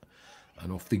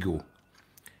 And off they go.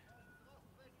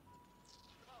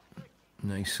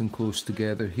 Nice and close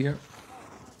together here.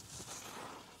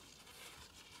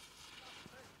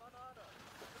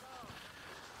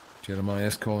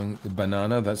 Jeremiah's calling it the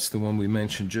banana. That's the one we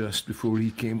mentioned just before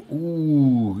he came.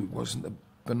 Oh, it wasn't the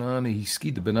banana. He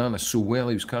skied the banana so well.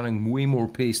 He was carrying way more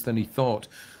pace than he thought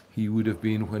he would have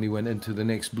been when he went into the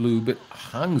next blue, but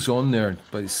hangs on there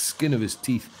by the skin of his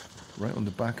teeth, right on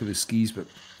the back of his skis, but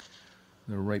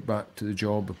they're right back to the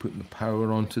job of putting the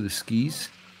power onto the skis.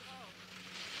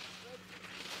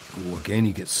 Oh, again,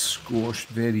 he gets squashed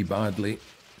very badly.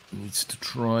 Needs to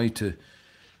try to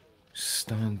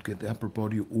get the upper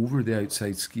body over the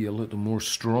outside ski a little more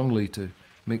strongly to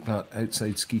make that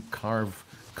outside ski carve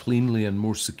cleanly and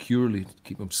more securely to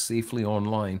keep him safely on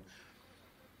line.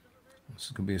 This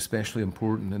is going to be especially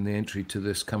important in the entry to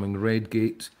this coming red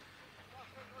gate.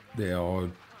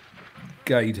 The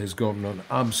guide has gotten on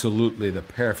absolutely the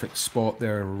perfect spot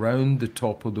there around the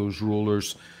top of those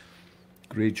rollers.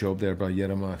 Great job there by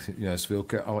Jeremiah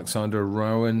Svilke. Alexander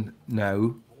Rowan,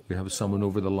 now we have someone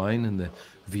over the line in the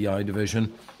VI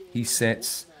division. He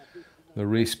sets the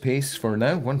race pace for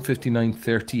now,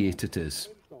 1:59.38 it is.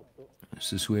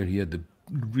 This is where he had the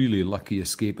really lucky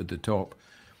escape at the top.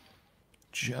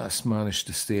 Just managed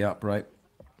to stay upright.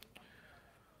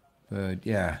 But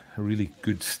yeah, a really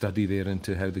good study there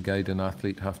into how the guide and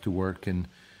athlete have to work in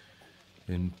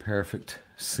perfect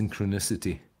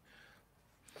synchronicity.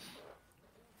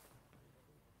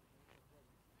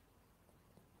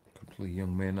 Couple of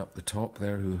young men up the top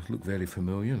there who look very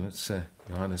familiar. That's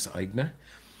Johannes Eigner.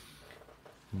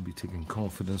 He'll be taking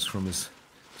confidence from his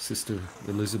sister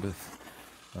Elizabeth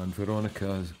and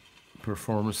Veronica's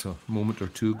performance a moment or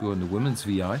two ago in the women's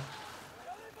VI.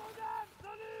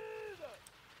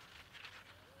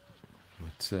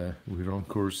 But we're on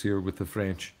course here with the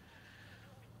French.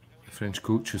 The French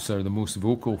coaches are the most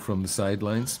vocal from the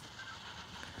sidelines.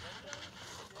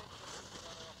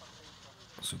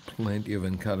 So plenty of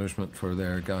encouragement for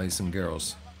their guys and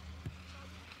girls.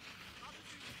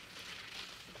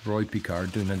 Roy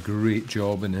Picard doing a great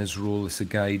job in his role as a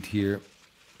guide here.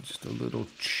 Just a little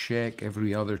check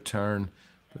every other turn.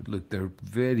 But look, they're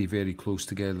very, very close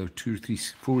together. 2, 3,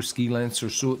 4 ski lengths or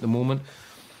so at the moment.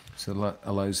 So that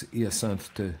allows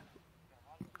Hyacinthe to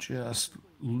just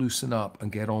loosen up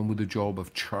and get on with the job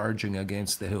of charging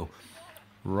against the hill.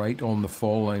 Right on the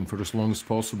fall line for as long as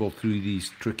possible through these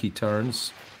tricky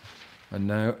turns. And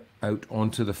now out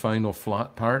onto the final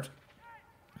flat part.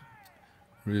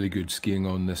 Really good skiing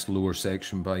on this lower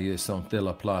section by Hyacinthe de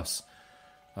la Place.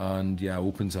 And yeah,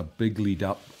 opens a big lead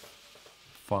up.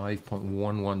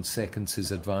 5.11 seconds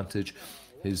his advantage.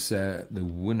 His the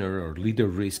winner or leader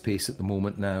race pace at the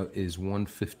moment now is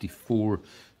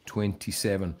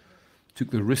 1:54.27. Took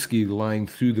the risky line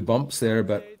through the bumps there,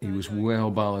 but he was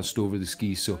well balanced over the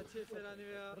skis, so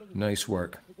nice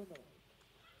work.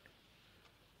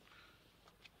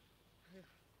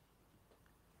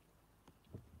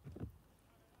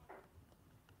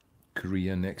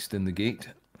 Korea next in the gate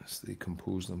as they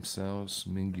compose themselves.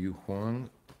 Mingyu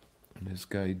Hwang and his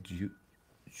guide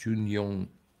Junyong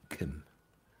Kim.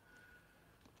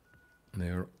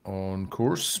 They're on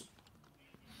course.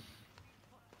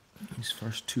 These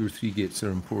first 2 or 3 gates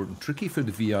are important. Tricky for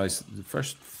the VIs. The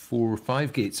first 4 or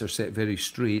 5 gates are set very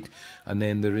straight, and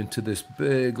then they're into this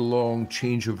big, long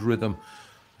change of rhythm.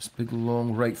 This big,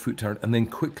 long right foot turn, and then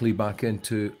quickly back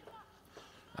into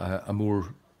a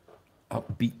more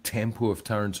upbeat tempo of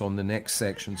turns on the next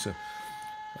section. So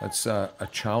that's a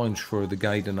challenge for the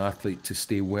guide and athlete to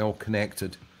stay well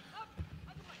connected.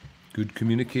 Good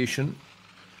communication.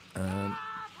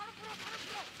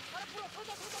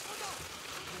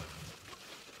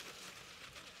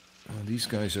 These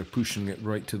guys are pushing it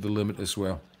right to the limit as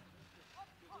well.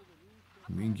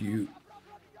 Mingyu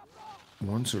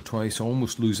once or twice,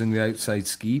 almost losing the outside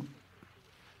ski.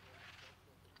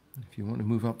 If you want to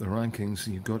move up the rankings,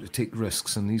 you've got to take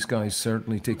risks, and these guys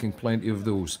certainly taking plenty of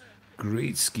those.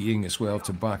 Great skiing as well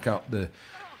to back up the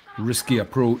risky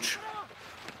approach.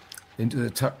 Into the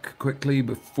tuck quickly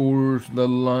before the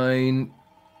line.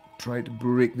 Try to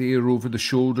break the air over the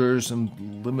shoulders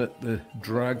and limit the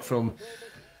drag from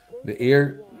the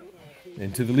air.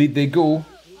 Into the lead they go.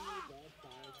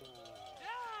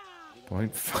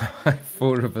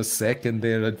 0.54 of a second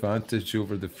there advantage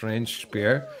over the French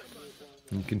pair.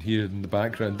 You can hear in the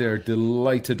background they're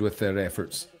delighted with their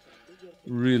efforts.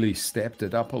 Really stepped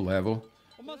it up a level.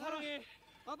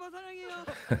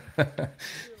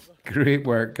 Great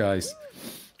work, guys.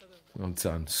 Well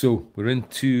done. So we're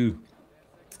into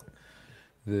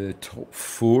the top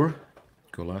four.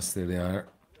 Golas, there they are.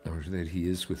 Or there he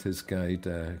is with his guide,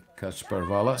 Kaspar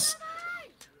Vallas.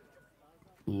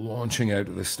 Launching out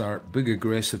at the start. Big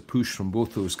aggressive push from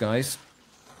both those guys.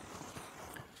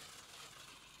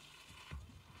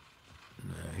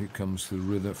 Here comes the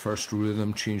rhythm, first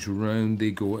rhythm, change around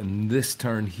they go, and this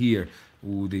turn here,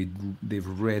 oh, they've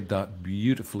read that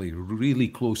beautifully, really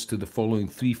close to the following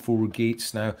 3-4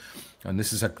 gates now, and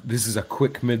this is a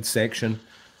quick midsection.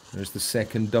 There's the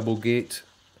second double gate,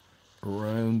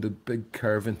 around the big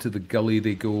curve into the gully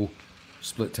they go.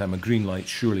 Split time, a green light,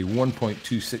 surely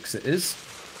 1.26 it is.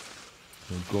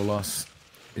 Golas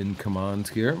in command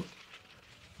here.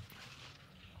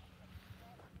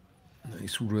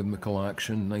 Nice rhythmical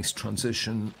action, nice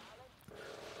transition.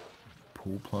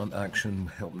 Pole plant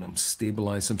action, helping him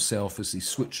stabilize himself as he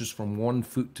switches from one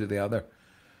foot to the other.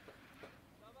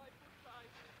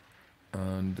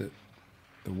 And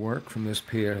the work from this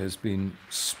pair has been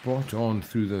spot on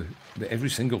through every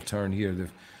single turn here.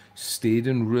 They've stayed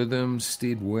in rhythm,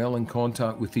 stayed well in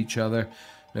contact with each other.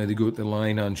 Now they go at the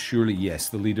line, and surely, yes,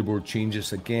 the leaderboard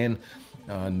changes again,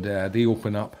 and they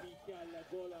open up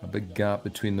a big gap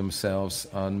between themselves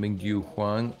and Mingyu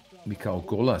Huang. Mikhail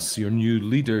Golas, your new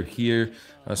leader here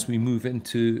as we move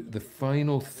into the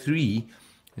final three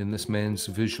in this men's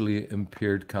visually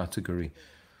impaired category.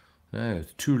 Now,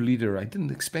 tour leader, I didn't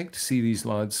expect to see these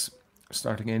lads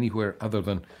starting anywhere other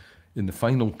than in the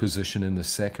final position in the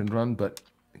second run, but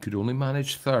could only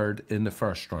manage third in the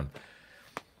first run.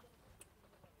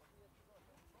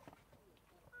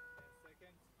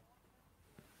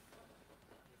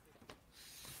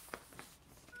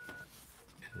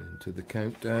 To the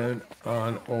countdown,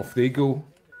 and off they go.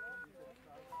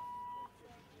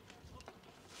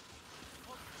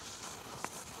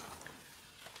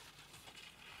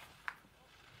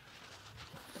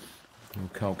 No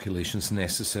calculations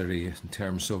necessary in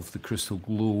terms of the crystal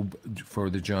globe for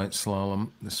the giant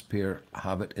slalom. This pair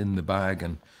have it in the bag,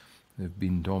 and they've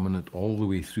been dominant all the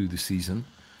way through the season.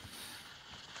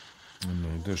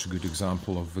 And there's a good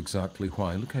example of exactly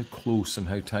why. Look how close and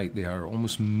how tight they are,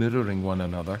 almost mirroring one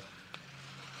another.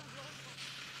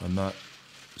 And that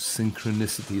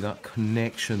synchronicity, that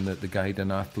connection that the guide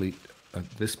and athlete,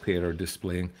 this pair are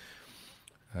displaying,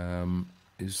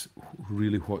 is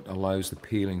really what allows the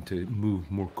pairing to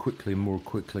move more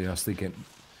quickly as they get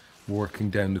working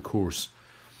down the course.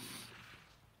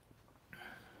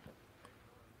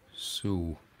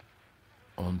 So,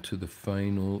 on to the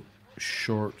final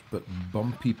short but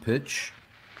bumpy pitch.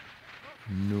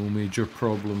 No major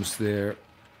problems there.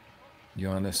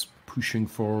 Johannes pushing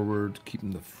forward,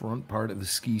 keeping the front part of the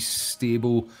ski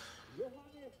stable.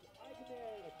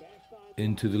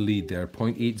 Into the lead there,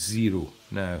 0.80.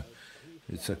 Now,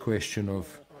 it's a question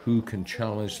of who can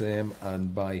challenge them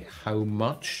and by how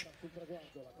much.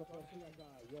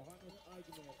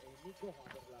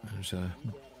 There's a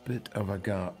bit of a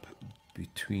gap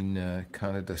between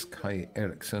Canada's Kai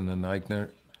Eriksson and Eigner.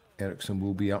 Eriksson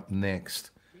will be up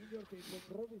next.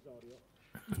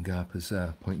 The gap is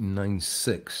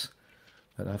 0.96.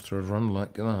 But after a run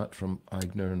like that from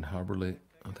Eigner and Haberle,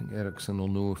 I think Eriksson will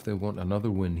know if they want another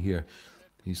win here.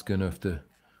 He's going to have to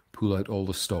pull out all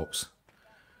the stops.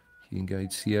 He and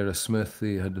guide Sierra Smith,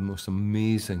 they had the most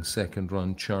amazing second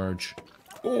run charge.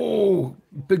 Oh,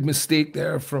 big mistake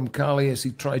there from Kali as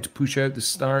he tried to push out the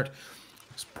start.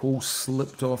 His pole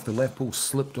slipped off, the left pole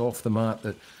slipped off the mat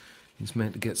that he's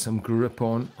meant to get some grip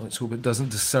on. Let's hope it doesn't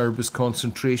disturb his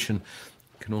concentration.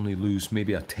 Can only lose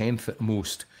maybe a tenth at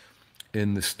most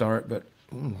in the start, but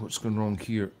what's going wrong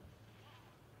here?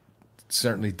 It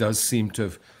certainly does seem to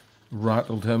have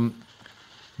rattled him.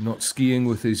 Not skiing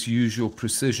with his usual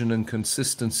precision and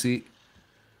consistency.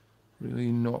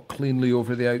 Really not cleanly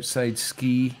over the outside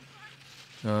ski.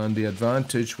 And the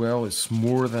advantage, well, it's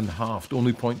more than halved.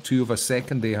 Only 0.2 of a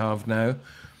second they have now.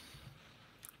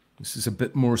 This is a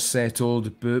bit more settled,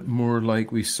 a bit more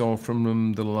like we saw from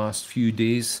them the last few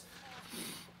days.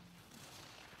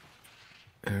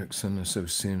 Ericsson, as I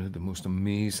was saying, had the most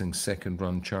amazing second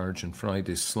run charge in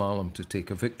Friday's slalom to take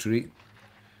a victory.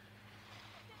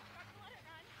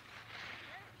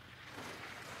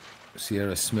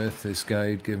 Sierra Smith, his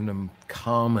guide, giving him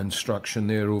calm instruction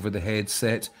there over the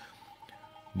headset.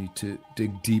 Need to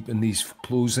dig deep in these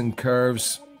closing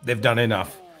curves. They've done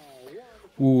enough.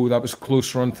 Oh, that was a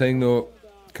close run thing though.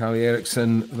 Kari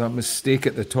Eriksson, that mistake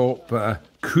at the top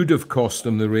could have cost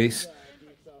him the race.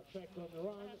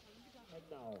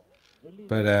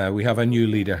 But we have a new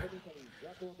leader.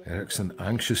 Eriksson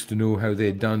anxious to know how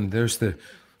they'd done. There's the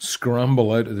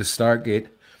scramble out of the start gate.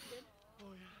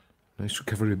 Nice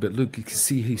recovery, but look, you can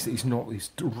see he's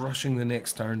rushing the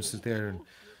next turns there and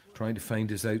trying to find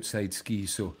his outside ski.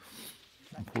 So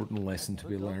important lesson to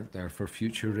be learnt there for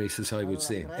future races, I would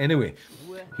say. Anyway,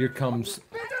 here comes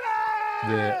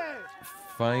the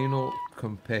final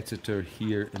competitor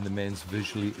here in the men's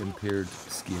visually impaired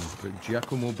skiing. But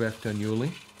Giacomo Bertagnoli.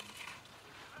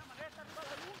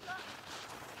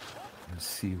 Let's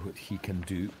see what he can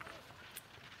do.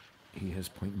 He has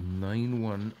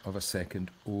 0.91 of a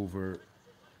second over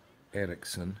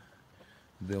Eriksson.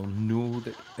 They'll know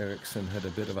that Eriksson had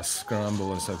a bit of a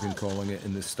scramble, as I've been calling it,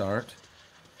 in the start.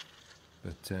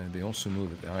 But they also know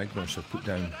that the Aigners have put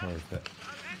down, or that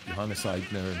Johannes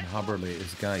Aigner and Haberle,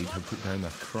 his guide, have put down a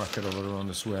cracker of a run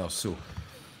as well. So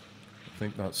I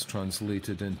think that's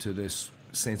translated into this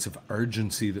sense of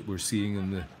urgency that we're seeing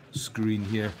on the screen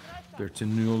here.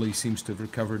 Bertagnoli seems to have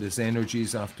recovered his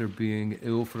energies after being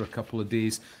ill for a couple of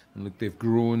days. And look, they've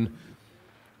grown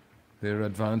their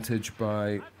advantage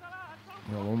by,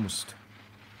 well, almost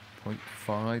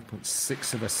 0.5,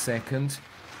 0.6 of a second.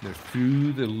 They're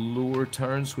through the lower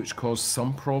turns, which caused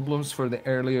some problems for the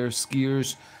earlier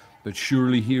skiers. But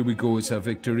surely here we go, it's a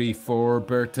victory for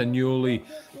Bertagnoli.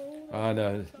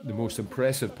 And the most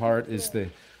impressive part is the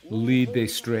lead they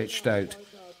stretched out.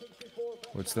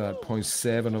 What's that,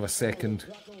 0.7 of a second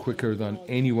quicker than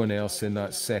anyone else in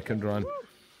that second run.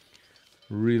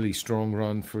 Really strong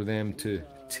run for them to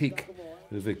take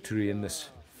the victory in this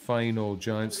final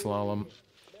giant slalom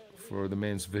for the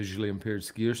men's visually impaired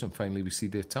skiers. And finally we see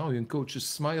the Italian coach is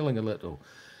smiling a little.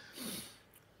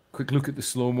 Quick look at the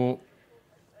slow-mo.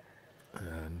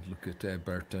 And look at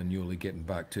Bertagnoli getting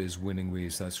back to his winning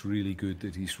ways. That's really good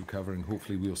that he's recovering.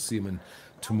 Hopefully we'll see him in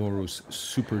tomorrow's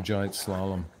super giant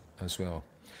slalom as well.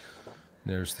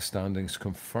 There's the standings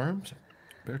confirmed.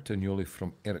 Bertagnoli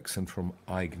from Eriksson from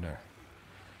Aigner.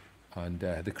 And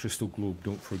the Crystal Globe,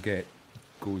 don't forget,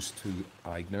 goes to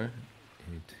Aigner.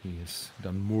 And he has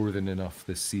done more than enough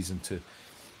this season to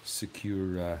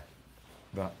secure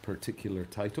that particular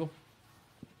title.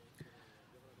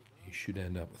 He should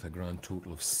end up with a grand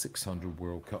total of 600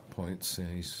 World Cup points.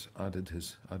 He's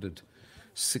added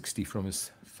 60 from his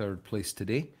third place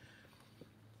today.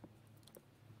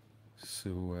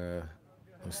 So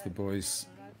as the boys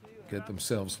get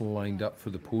themselves lined up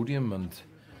for the podium and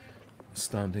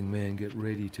standing men get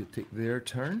ready to take their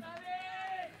turn,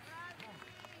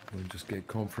 we'll just get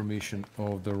confirmation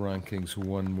of the rankings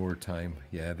one more time.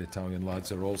 Yeah, the Italian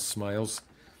lads are all smiles.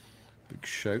 Big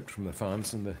shout from the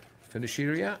fans in the finish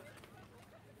area.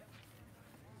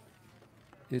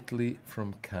 Italy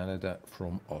from Canada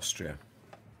from Austria.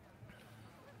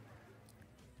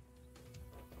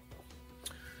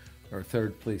 Our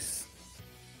third place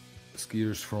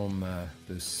skiers from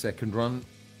the second run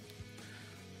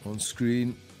on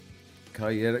screen.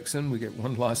 Kai Eriksson, we get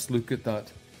one last look at that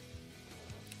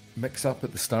mix up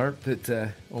at the start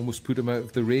that almost put him out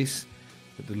of the race.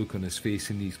 But the look on his face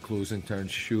in these closing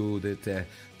turns show that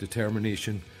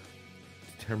determination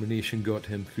got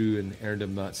him through and earned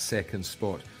him that second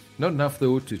spot. Not enough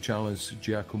though to challenge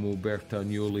Giacomo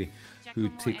Bertagnoli, who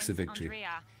takes the victory.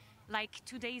 Andrea, like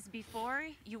 2 days before,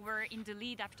 you were in the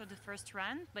lead after the first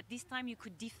run, but this time you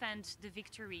could defend the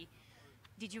victory.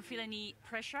 Did you feel any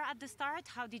pressure at the start?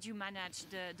 How did you manage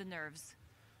the nerves?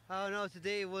 Oh no,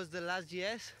 today was the last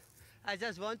GS. I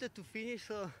just wanted to finish,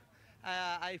 so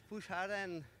I pushed hard,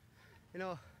 and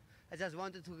I just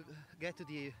wanted to get to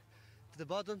the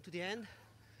bottom, to the end.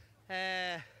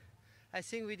 I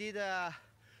think we did a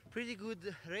pretty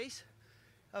good race.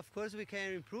 Of course we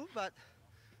can improve, but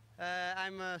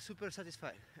I'm super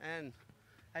satisfied, and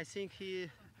I think he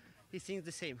thinks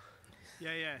the same.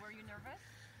 Yeah. Were you nervous?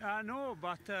 No,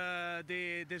 but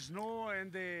the snow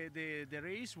and the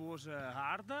race was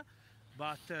hard,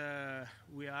 but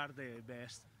we are the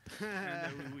best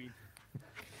and we win.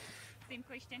 Same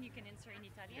question, you can answer in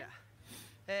Italian.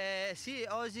 Yeah. Sì,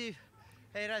 oggi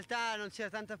in realtà non c'era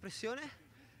tanta pressione,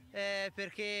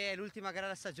 perché è l'ultima gara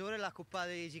della stagione, la Coppa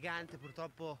dei Giganti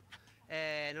purtroppo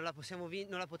non la potevamo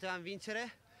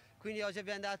vincere, quindi oggi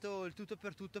abbiamo dato il tutto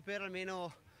per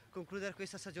almeno concludere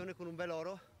questa stagione con un bel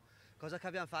oro, cosa che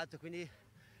abbiamo fatto, quindi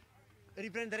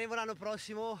riprenderemo l'anno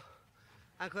prossimo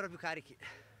ancora più carichi.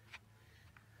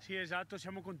 Sì, esatto,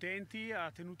 siamo contenti, ha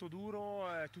tenuto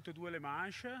duro tutte e due le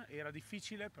manche, era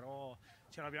difficile però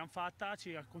ce l'abbiamo fatta,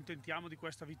 ci accontentiamo di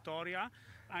questa vittoria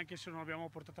anche se non abbiamo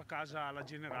portato a casa la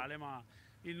generale, ma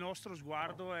il nostro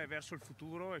sguardo è verso il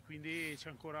futuro e quindi c'è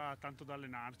ancora tanto da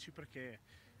allenarci perché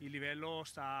il livello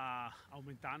sta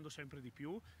aumentando sempre di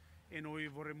più e noi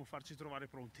vorremmo farci trovare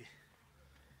pronti.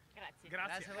 Grazie.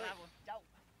 Grazie. Bravo.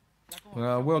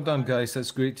 Ciao. Well done, guys.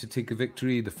 That's great to take a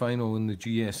victory, the final in the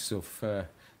GS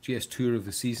Tour of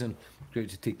the season. Great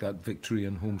to take that victory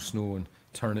on home snow and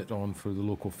turn it on for the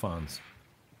local fans.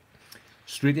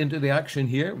 Straight into the action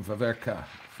here, Vaverka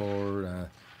for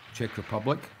Czech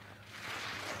Republic.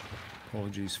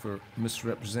 Apologies for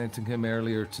misrepresenting him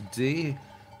earlier today.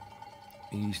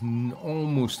 He's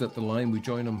almost at the line. We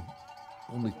join him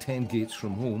only 10 gates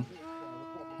from home.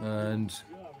 And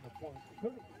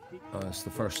as the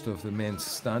first of the men's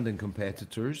standing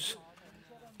competitors,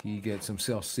 he gets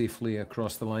himself safely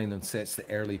across the line and sets the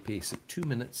early pace at 2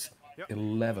 minutes,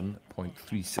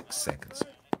 11.36 seconds.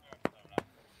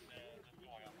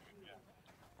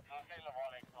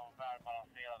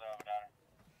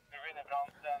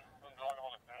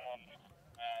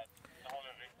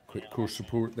 Quick course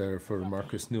support there for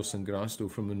Marcus Nilsson Grasto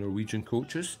from the Norwegian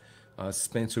coaches as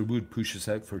Spencer Wood pushes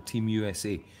out for Team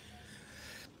USA.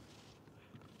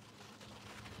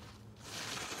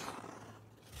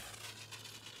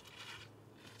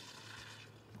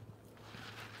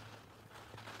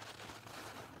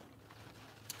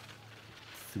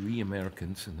 Three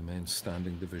Americans in the men's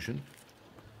standing division.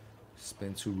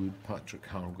 Spencer Wood, Patrick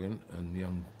Hargan and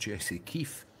young Jesse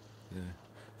Keefe, the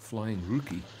flying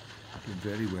rookie, doing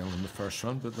very well in the first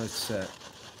run, but let's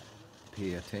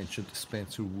pay attention to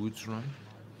Spencer Wood's run.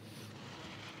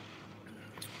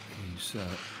 He's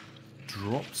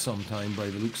dropped some time by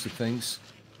the looks of things.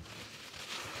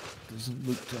 Doesn't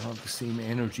look to have the same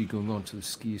energy going on to the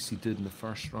ski as he did in the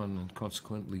first run, and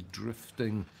consequently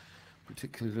drifting,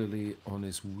 particularly on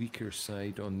his weaker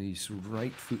side on these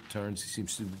right foot turns. He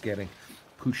seems to be getting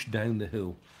pushed down the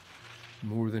hill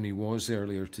more than he was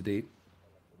earlier today.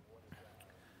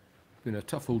 Been a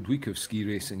tough old week of ski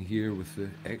racing here with the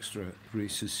extra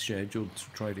races scheduled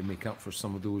to try to make up for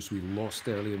some of those we lost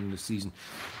earlier in the season.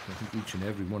 I think each and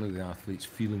every one of the athletes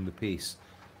feeling the pace.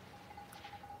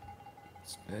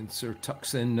 Spencer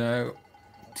tucks in now.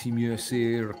 Team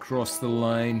USA are across the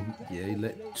line. Yeah, he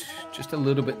let just a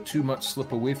little bit too much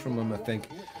slip away from him, I think,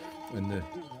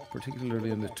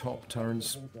 particularly in the top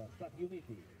turns.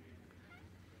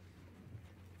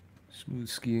 Smooth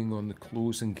skiing on the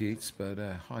closing gates, but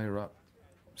higher up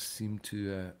seemed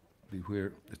to be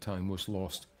where the time was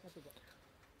lost.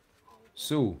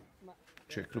 So,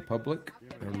 Czech Republic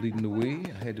are leading the way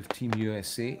ahead of Team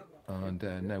USA, and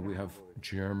now we have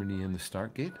Germany in the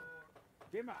start gate.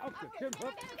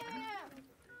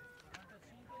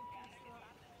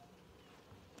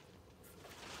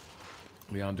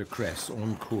 Leander Kress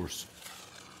on course.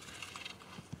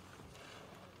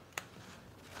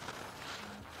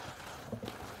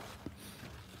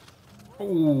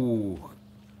 Oh,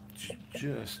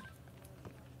 just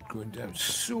going down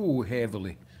so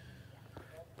heavily.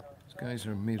 These guys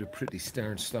are made of pretty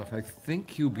stern stuff. I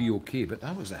think he'll be okay, but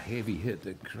that was a heavy hit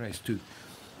that Kress took.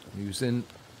 He was in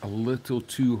a little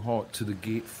too hot to the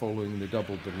gate following the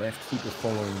double, the left footer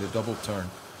following the double turn.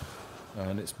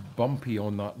 And it's bumpy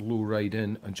on that low ride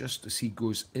in, and just as he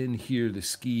goes in here, the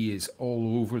ski is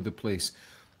all over the place.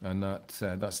 And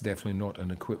that's definitely not an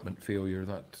equipment failure.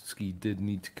 That ski did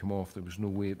need to come off. There was no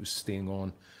way it was staying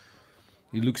on.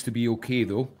 He looks to be okay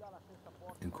though.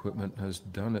 Equipment has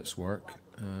done its work,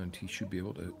 and he should be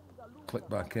able to click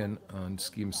back in and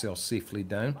ski himself safely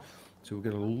down. So we'll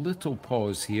get a little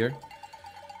pause here.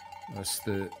 That's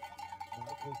the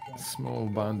small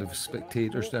band of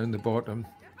spectators down the bottom.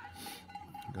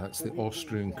 That's the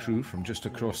Austrian crew from just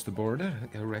across the border.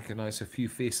 I recognise a few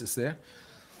faces there.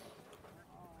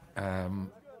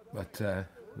 But the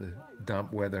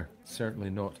damp weather certainly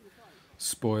not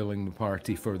spoiling the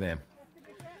party for them.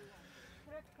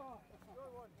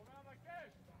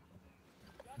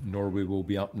 Norway will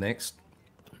be up next.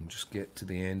 And just get to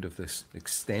the end of this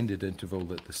extended interval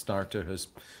that the starter has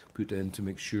put in to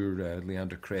make sure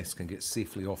Leander Kress can get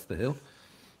safely off the hill.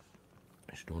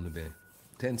 It should only be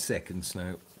 10 seconds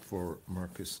now for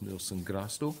Marcus Nilsson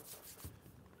Grasto.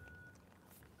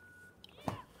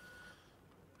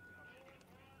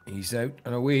 He's out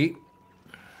and away.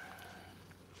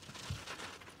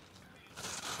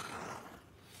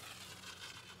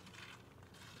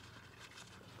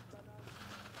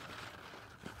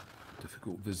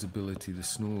 Difficult visibility. The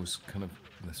snow is kind of,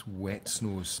 this wet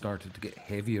snow has started to get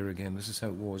heavier again. This is how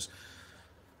it was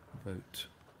about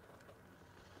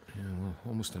well,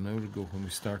 almost an hour ago when we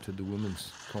started the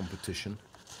women's competition.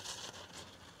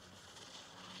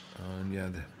 And yeah,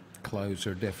 the clouds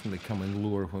are definitely coming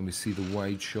lower when we see the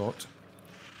wide shot.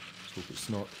 Let's hope it's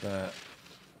not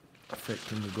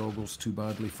affecting the goggles too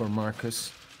badly for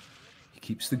Marcus. He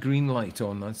keeps the green light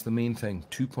on, that's the main thing.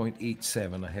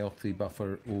 2.87, a healthy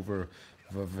buffer over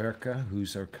Vaverka,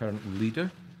 who's our current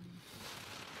leader.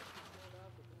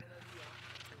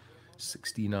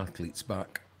 16 athletes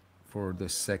back for the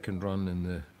second run in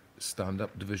the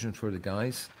stand-up division for the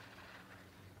guys.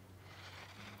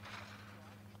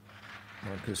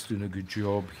 Marcus doing a good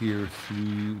job here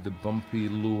through the bumpy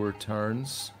lower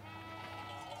turns.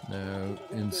 Now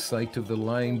in sight of the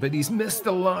line, but he's missed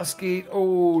the last gate.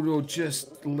 Oh no,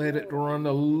 just let it run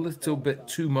a little bit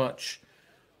too much.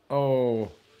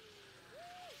 Oh,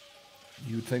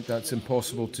 you would think that's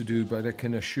impossible to do, but I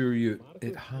can assure you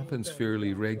it happens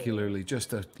fairly regularly.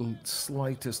 Just a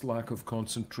slightest lack of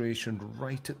concentration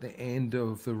right at the end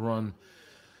of the run.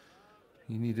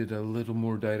 He needed a little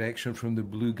more direction from the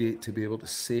blue gate to be able to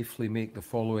safely make the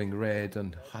following red,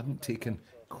 and hadn't taken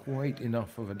quite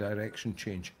enough of a direction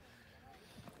change.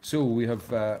 So we have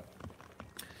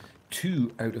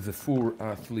 2 out of the 4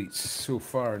 athletes so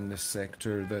far in this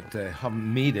sector that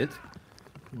haven't made it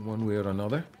in one way or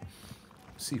another.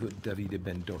 See what Davide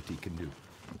Bendotti can do.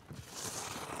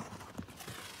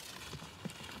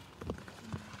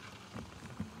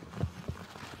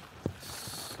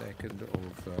 Second of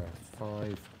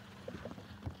 5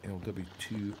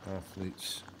 LW2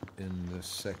 athletes in the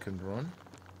second run.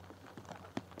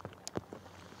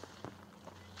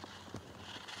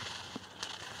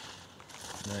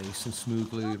 Nice and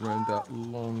smoothly around that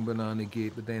long banana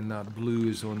gate, but then that blue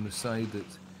is on the side that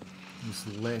is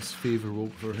less favourable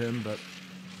for him, but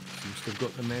seems to have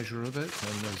got the measure of it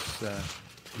and has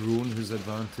grown his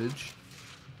advantage.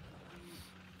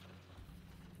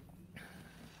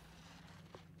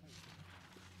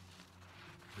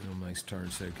 Nice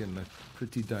turns there, getting a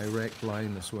pretty direct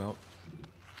line as well.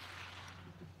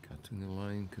 Cutting the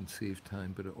line can save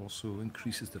time, but it also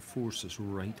increases the forces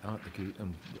right at the gate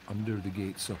and under the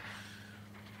gate, so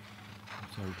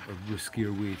it's a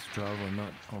riskier way to travel, and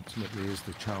that ultimately is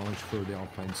the challenge for the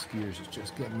Alpine skiers. It's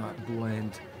just getting that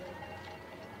blend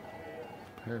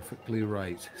perfectly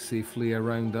right, safely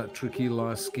around that tricky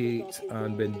last gate,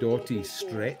 and Bendotti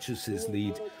stretches his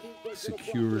lead,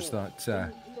 secures that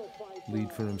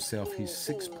lead for himself. He's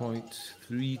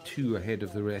 6.32 ahead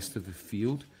of the rest of the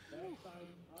field.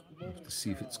 We'll have to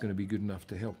see if it's going to be good enough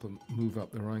to help him move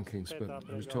up the rankings, but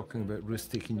I was talking about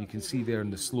risk-taking. You can see there in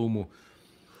the slow-mo,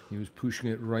 he was pushing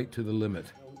it right to the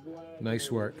limit.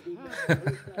 Nice work.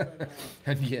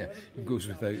 And yeah, it goes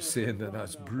without saying that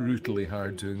that's brutally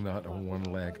hard doing that on one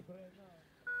leg.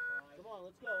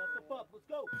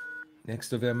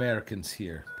 Next of the Americans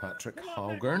here, Patrick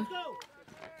Halgern,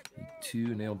 2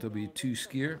 an LW2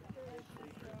 skier.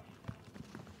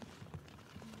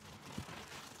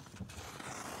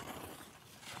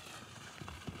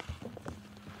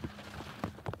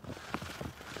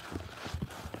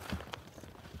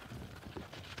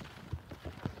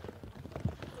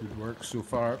 Good work so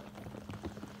far.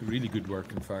 Really good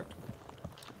work, in fact.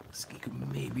 Ski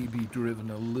could maybe be driven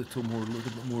a little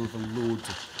bit more of a load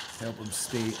to help him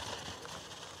stay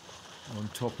on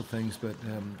top of things, but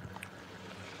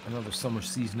another summer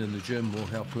season in the gym will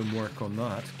help him work on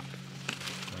that.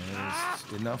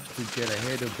 It's enough to get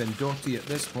ahead of Bendotti at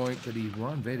this point, but he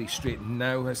ran very straight.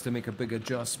 Now has to make a big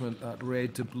adjustment, that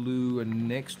red to blue and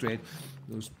next red.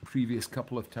 Those previous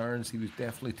couple of turns, he was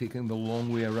definitely taking the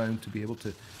long way around to be able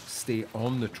to stay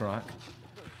on the track.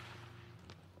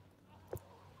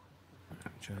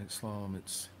 Giant slalom,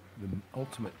 it's the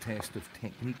ultimate test of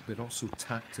technique, but also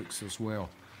tactics as well.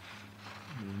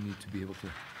 You need to be able to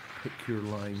pick your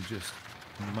line, just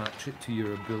match it to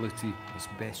your ability as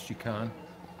best you can.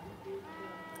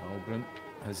 Algren,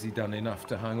 has he done enough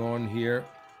to hang on here?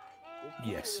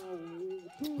 Yes.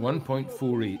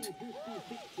 1.48.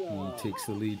 He takes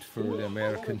the lead for the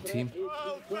American team.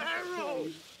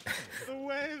 The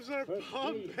waves are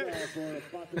pumping.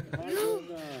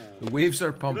 The waves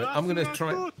are pumping. I'm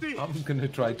gonna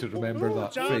try to remember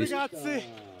that phrase.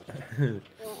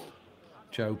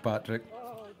 Ciao, Patrick.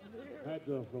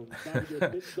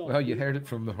 Well, you heard it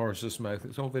from the horse's mouth.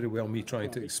 It's all very well me trying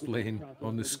to explain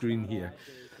on the screen here.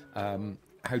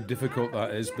 how difficult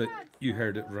that is, but you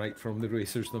heard it right from the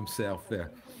racers themselves there.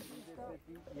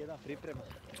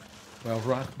 Well,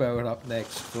 Rachbauer up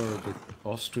next for the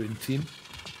Austrian team.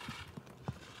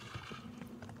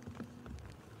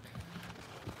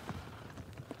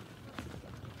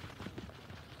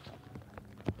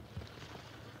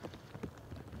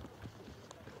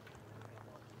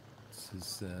 This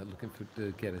is looking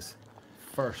to get his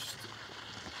first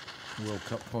World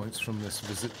Cup points from this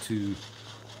visit to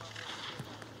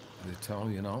the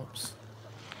Italian Alps.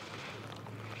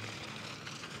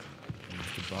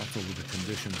 To battle with the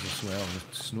conditions as well.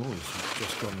 The snow has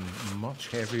just gotten much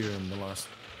heavier in the last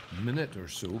minute or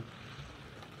so.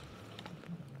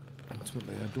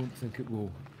 Ultimately, I don't think it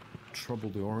will trouble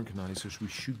the organisers. We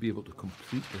should be able to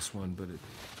complete this one, but it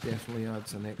definitely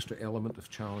adds an extra element of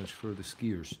challenge for the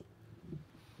skiers.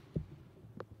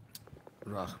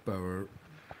 Rachbauer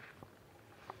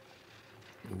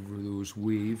over those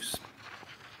waves.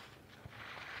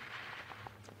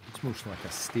 It's most like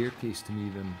a staircase to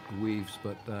me than waves,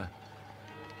 but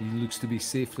he looks to be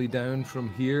safely down from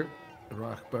here.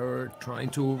 Rachbauer trying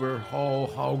to overhaul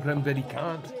Hallgren, but he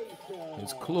can't.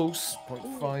 It's close,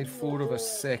 0.54 of a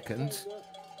second.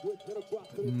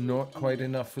 Not quite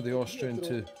enough for the Austrian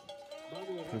to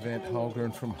prevent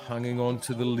Hallgren from hanging on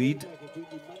to the lead.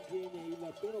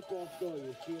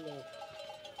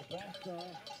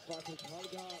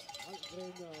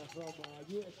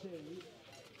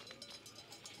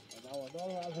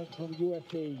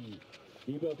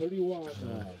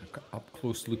 Up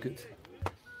close look at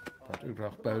Patrick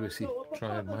Rachbauer as he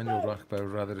Manuel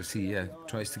Rachbauer rather, as he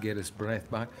tries to get his breath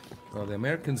back. Well, the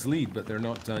Americans lead, but they're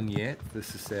not done yet.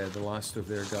 This is the last of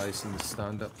their guys in the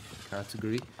stand-up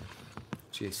category.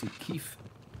 Jesse Keefe.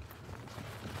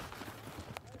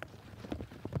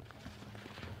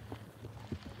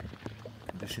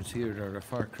 Conditions here are a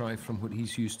far cry from what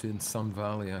he's used to in Sun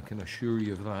Valley, I can assure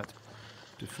you of that.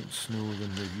 Different snow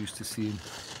than they're used to seeing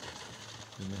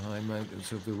in the high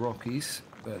mountains of the Rockies,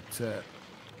 but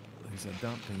he's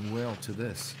adapting well to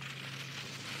this.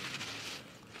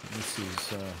 This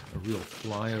is a real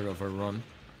flyer of a run.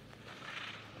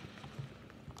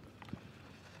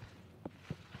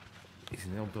 He's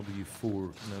an LW4.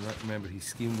 Now, remember, he's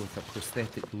skiing with a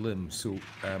prosthetic limb, so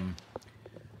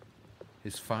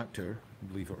his factor,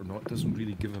 believe it or not, doesn't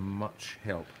really give him much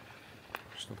help.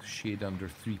 Just a shade under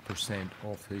 3%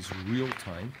 of his real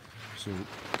time, so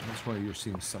that's why you're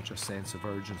seeing such a sense of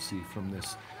urgency from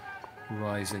this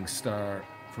rising star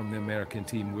from the American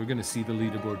team. We're going to see the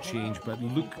leaderboard change, but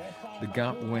look, the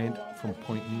gap went from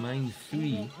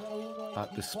 0.93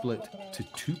 at the split to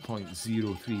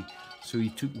 2.03, so he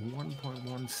took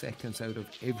 1.1 seconds out of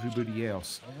everybody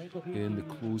else in the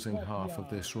closing half of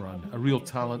this run. A real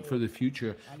talent for the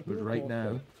future, but right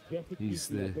now he's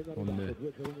on the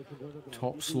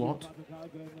top slot.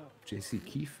 Jesse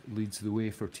Keefe leads the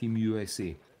way for Team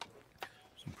USA.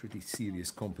 Some pretty serious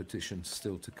competition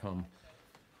still to come,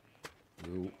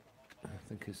 though I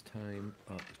think his time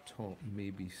at the top may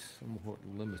be somewhat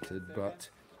limited, but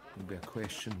it'll be a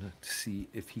question to see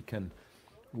if he can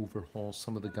overhaul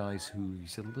some of the guys who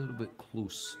he's a little bit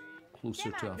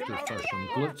closer to after the first one.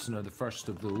 Glitzner, the first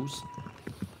of those,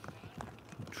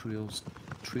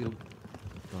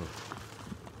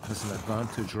 has an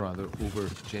advantage rather over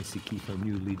Jesse Keefe, our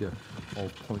new leader,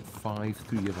 of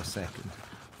 0.53 of a second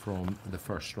from the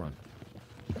first run.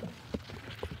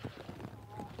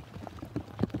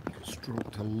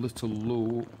 Stroked a little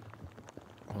low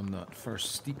on that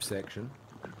first steep section.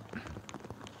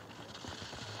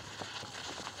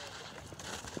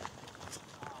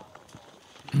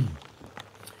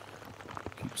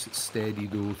 Keeps it steady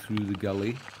though through the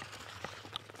gully.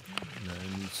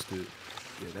 Now needs to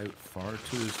get out far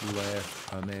to his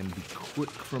left and then be quick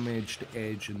from edge to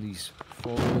edge in these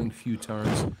following few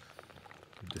turns.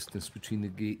 The distance between the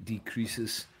gate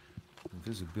decreases, the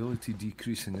visibility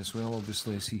decreasing as well,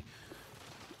 obviously, as he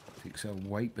takes a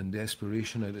wipe in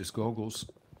desperation out his goggles.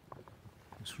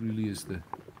 This really is the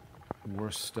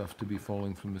worst stuff to be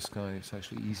falling from the sky. It's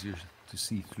actually easier to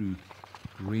see through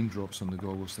raindrops on the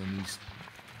goggles than these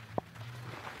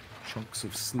chunks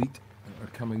of sleet that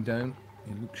are coming down.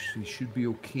 He should be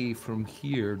okay from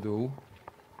here though.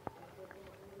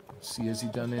 Let's see, has he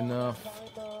done enough?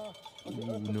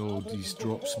 Oh, no, these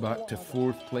drops back to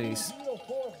 4th place.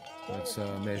 That's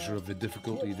a measure of the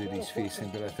difficulty that he's facing,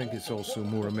 but I think it's also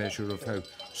more a measure of how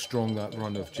strong that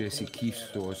run of Jesse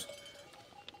Keefe was.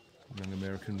 Young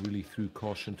American really threw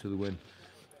caution to the wind.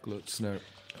 Glitzner,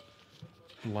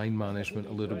 line management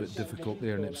a little bit difficult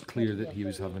there, and it was clear that he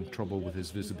was having trouble with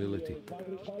his visibility.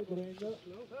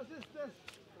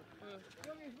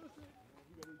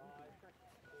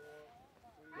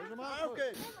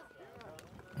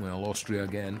 Well, Austria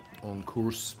again on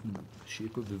course,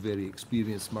 shape of the very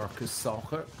experienced Markus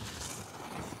Salcher.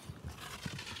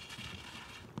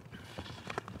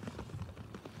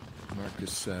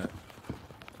 Marcus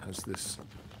has this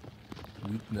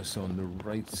weakness on the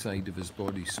right side of his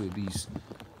body, so these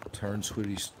turns where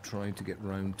he's trying to get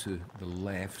round to the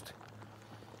left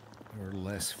are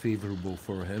less favourable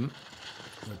for him.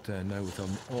 But now with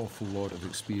an awful lot of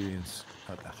experience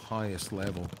at the highest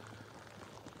level,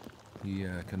 he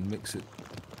can mix it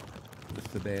with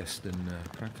the best in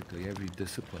practically every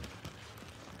discipline.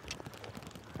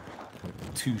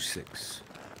 2-6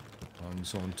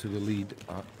 hangs on to the lead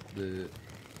at the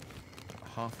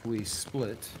halfway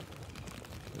split.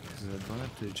 But his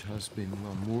advantage has been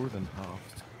more than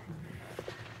halved.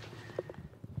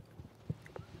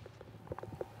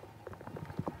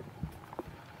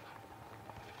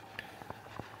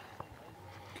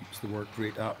 Keeps the work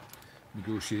rate up,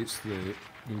 negotiates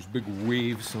those big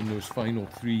waves on those final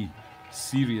 3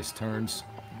 serious turns.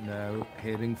 Now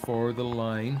heading for the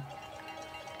line.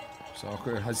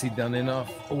 Salcher, has he done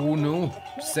enough? Oh no,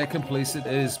 second place it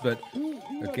is, but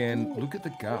again, look at the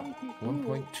gap,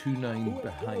 1.29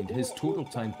 behind. His total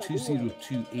time,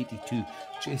 2:02.82.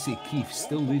 Jesse Keefe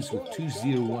still leads with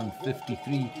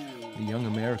 2:01.53. The young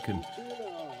American.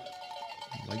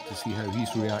 I'd like to see how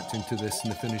he's reacting to this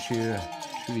in the finish here.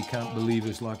 Sure, he can't believe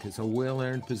his luck. It's a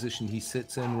well-earned position he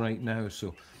sits in right now,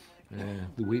 so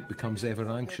the wait becomes ever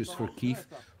anxious for Keefe.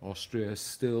 Austria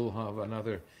still have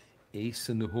another ace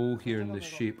in the hole here in the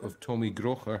shape of Tommy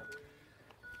Grocher.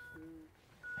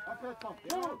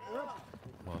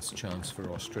 Last chance for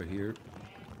Austria here.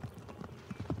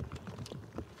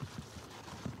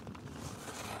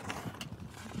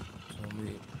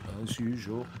 Tommy, as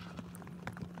usual,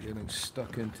 getting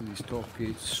stuck into these top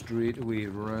gates straight away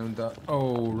around that,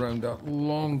 around that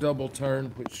long double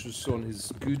turn, which was on his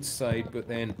good side, but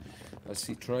then as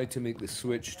he tried to make the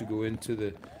switch to go into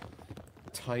the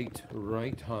tight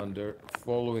right-hander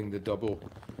following the double,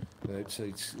 the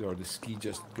outside, or the ski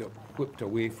just got whipped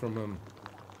away from him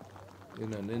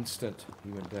in an instant.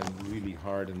 He went down really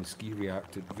hard and the ski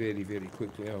reacted very, very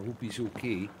quickly. I hope he's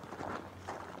okay.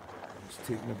 He's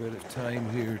taking a bit of time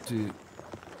here to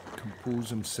compose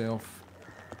himself.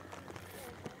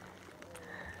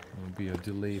 There'll be a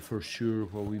delay for sure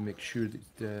while we make sure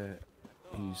that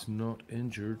he's not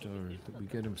injured, or that we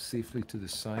get him safely to the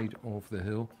side of the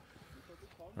hill.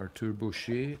 Arthur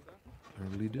Boucher, our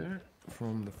leader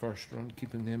from the first run,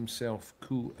 keeping himself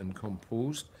cool and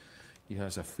composed. He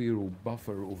has a fair old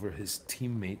buffer over his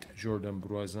teammate Jordan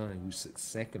Broisin, who sits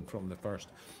second from the first.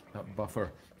 That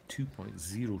buffer,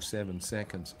 2.07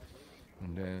 seconds.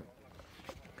 And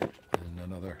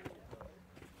another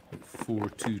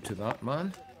 4-2 to that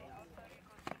man,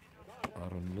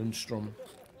 Aaron Lindstrom.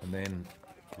 And then,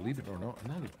 believe it or not,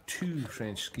 another 2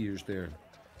 French skiers there.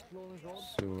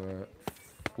 So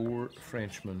 4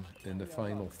 Frenchmen in the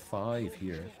final 5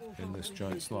 here in this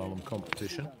giant slalom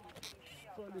competition.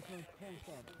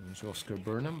 There's Oscar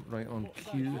Burnham right on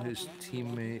cue. His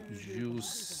teammate Jules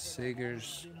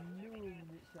Segers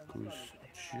goes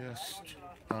just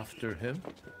after him.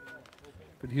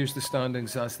 But here's the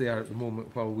standings as they are at the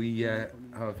moment, while we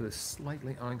have a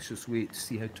slightly anxious wait to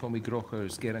see how Tommy Grocher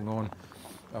is getting on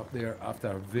up there after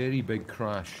a very big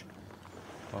crash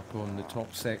up on the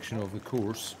top section of the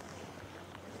course.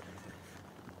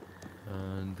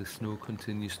 And the snow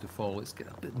continues to fall. It's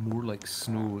getting a bit more like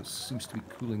snow. It seems to be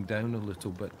cooling down a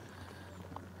little, but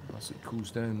as it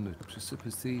cools down, the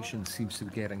precipitation seems to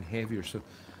be getting heavier. So,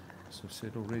 as I've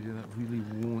said already, that really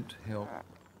won't help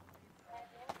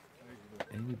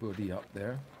anybody up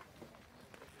there.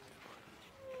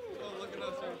 Oh, look at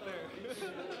us right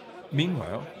there.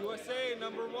 Meanwhile, USA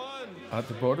 #1 at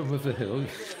the bottom of the hill,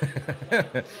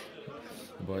 the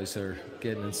boys are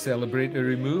getting in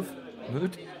celebratory mood.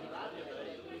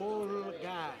 Full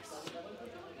gas.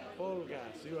 Full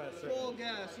gas, USA. Full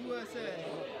gas, USA.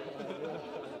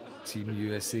 Team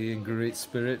USA in great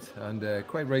spirit, and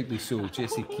quite rightly so.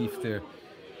 Jesse Keefe there,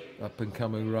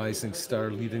 up-and-coming rising star,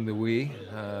 leading the way.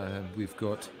 We've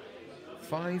got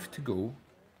 5 to go,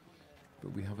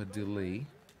 but we have a delay.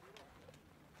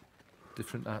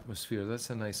 Different atmosphere. That's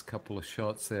a nice couple of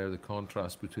shots there, the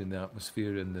contrast between the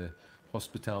atmosphere in the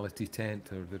hospitality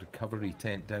tent or the recovery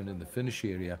tent down in the finish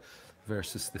area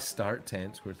versus the start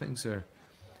tent, where things are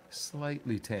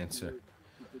slightly tenser.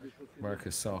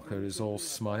 Markus Salcher is all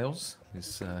smiles.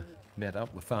 He's met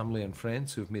up with family and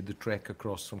friends who have made the trek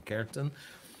across from Kärnten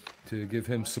to give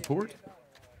him support.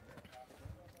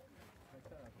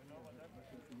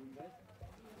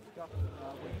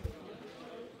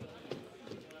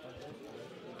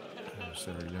 There's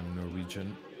our young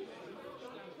Norwegian,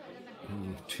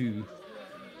 who too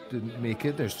didn't make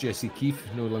it. There's Jesse Keefe.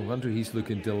 No wonder he's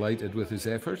looking delighted with his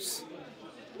efforts.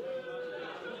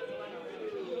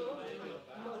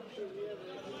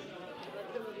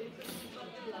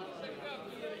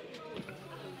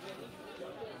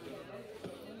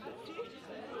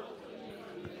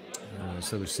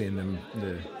 As I was saying,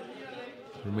 the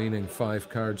remaining 5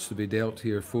 cards to be dealt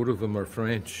here, 4 of them are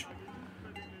French.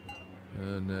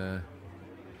 And the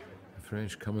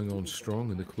French coming on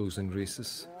strong in the closing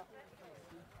races.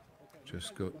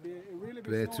 Just got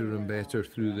better and better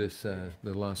through this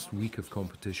the last week of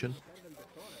competition.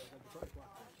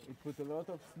 It put a lot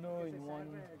of snow in one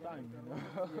time, you know.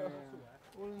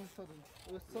 All of a sudden,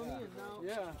 it was sunny and now.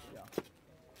 Yeah.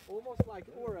 Almost like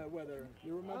Aura weather.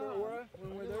 You remember Aura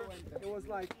when we were there? It was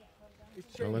like.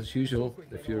 Well, as usual,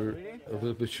 if you're a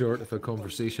little bit short of a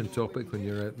conversation topic when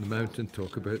you're out in the mountain,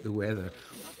 talk about the weather.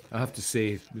 I have to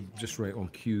say, just right on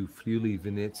cue, Friuli,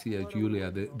 Venezia, Giulia,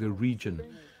 the region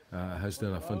has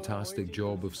done a fantastic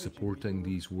job of supporting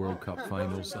these World Cup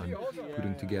finals and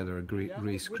putting together a great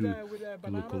race crew.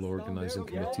 The local organising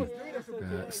committee,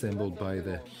 assembled by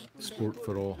the Sport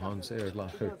for All Hans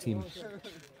Erlacher team,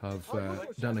 have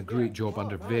done a great job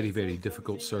under very, very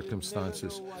difficult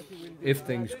circumstances. If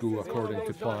things go according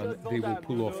to plan, they will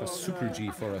pull off a Super G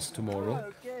for us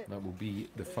tomorrow. That will be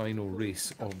the final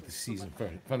race of the season,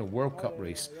 final World Cup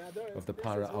race of the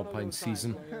Para-Alpine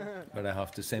season. But I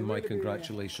have to send my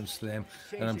congratulations to them,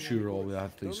 and I'm sure all the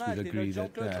athletes would agree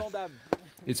that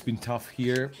it's been tough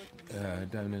here,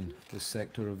 down in this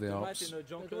sector of the Alps.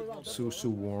 So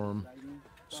warm,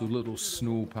 so little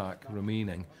snowpack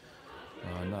remaining.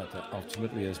 And that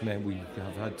ultimately has meant we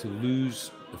have had to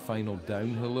lose the final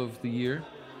downhill of the year.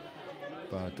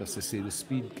 But as I say, the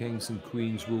Speed Kings and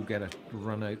Queens will get a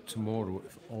run out tomorrow,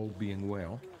 if all being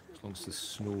well, as long as the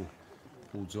snow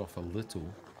holds off a little.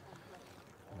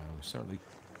 We'll certainly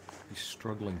be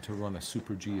struggling to run a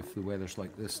Super G if the weather's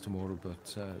like this tomorrow,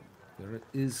 but there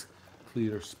is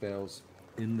clearer spells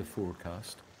in the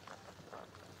forecast.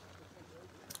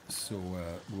 So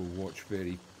we'll watch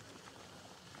very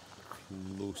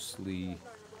closely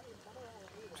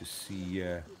to see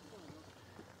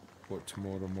what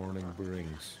tomorrow morning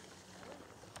brings.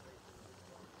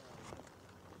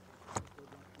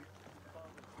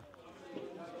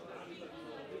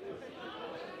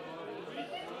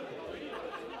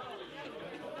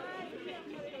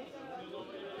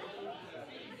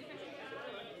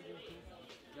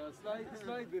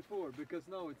 Slide before, because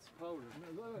now it's powder.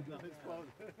 No, it's powder.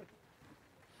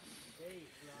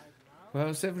 Well,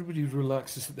 as everybody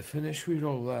relaxes at the finish, we're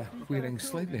all waiting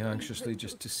slightly anxiously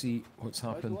just to see what's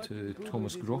happened to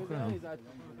Thomas Grocher.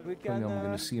 I think I'm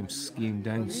going to see him skiing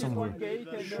down somewhere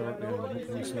shortly. I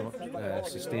hope he's not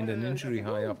sustained an injury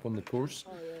high up on the course.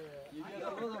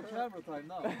 Camera time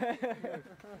now.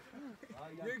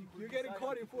 You're getting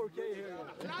caught in 4K here.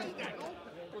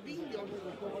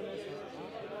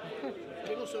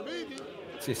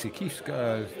 Jesse Keefe's got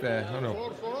oh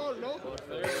no.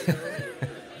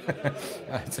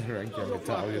 That's a right young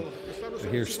Italian. The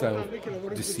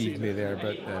hairstyle deceived me there,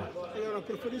 but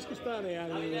preferisco stare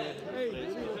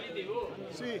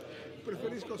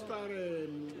preferisco stare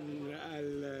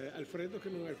al freddo che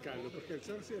non al caldo, perché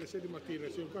alzarsi alle 6 di mattina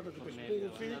si incontra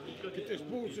che ti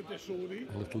spuzzi, ti sudi.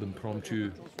 A little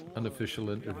impromptu, unofficial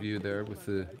interview there with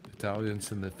the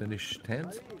Italians in the Finnish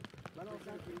tent.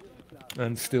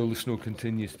 And still the snow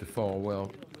continues to fall.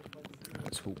 Well,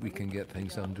 let's hope we can get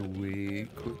things underway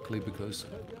quickly, because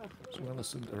as well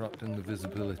as interrupting the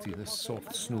visibility, this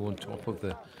soft snow on top of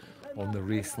on the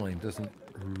race line doesn't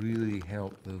really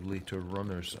help the later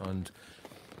runners, and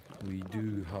we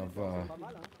do have a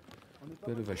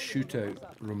bit of a shootout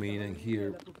remaining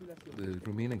here. The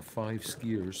remaining 5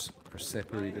 skiers are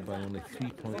separated by only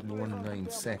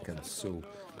 3.19 seconds, so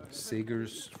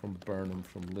Sagers from Burnham,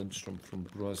 from Lindstrom, from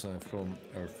Brozin, from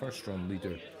our first run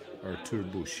leader, Arthur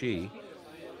Boucher.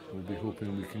 We'll be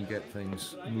hoping we can get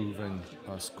things moving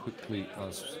as quickly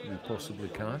as we possibly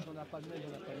can.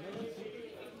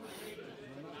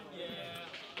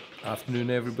 Afternoon,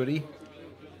 everybody.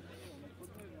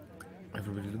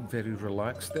 Everybody looking very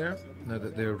relaxed there, now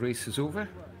that their race is over.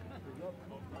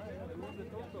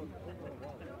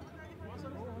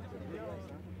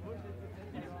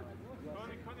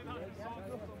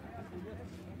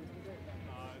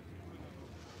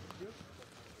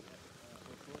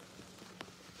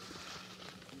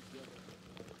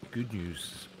 Good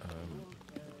news,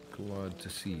 glad to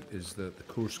see, is that the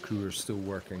course crew are still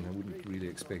working. I wouldn't really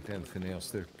expect anything else.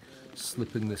 They're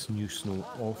slipping this new snow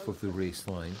off of the race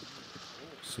line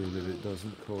so that it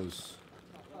doesn't cause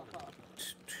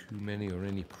too many or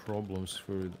any problems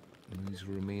for these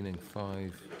remaining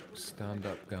 5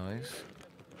 stand-up guys.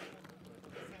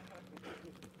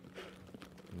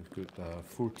 We've got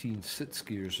 14 sit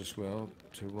skiers as well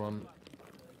to run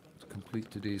to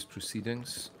complete today's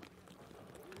proceedings.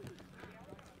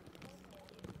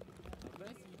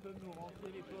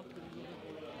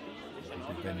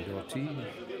 Bendotti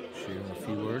sharing a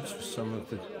few words with some of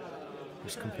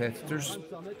his competitors.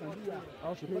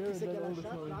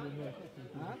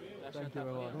 Donc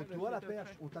toi la perche,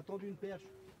 on t'a tendu une perche.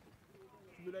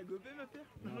 Tu veux la gober ma perche?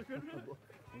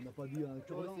 On n'a pas dit un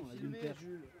cure-dent, on a dit une perche.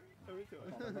 Ah oui, c'est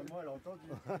vrai. Maman elle a entendu.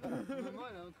 Maman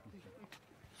elle a entendu.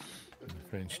 The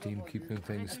French team keeping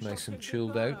things nice and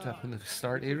chilled out up in the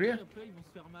start area.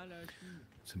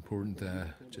 It's important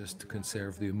just to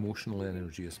conserve the emotional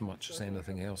energy as much as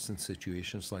anything else in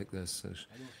situations like this.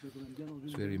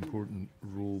 It's a very important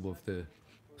role of the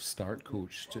start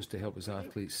coach just to help his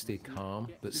athletes stay calm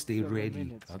but stay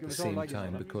ready at the same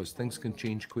time, because things can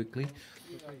change quickly.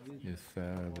 If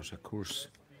there's a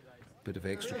bit of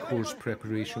extra course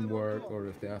preparation work, or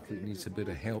if the athlete needs a bit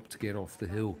of help to get off the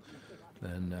hill,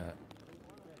 then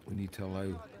we need to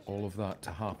allow all of that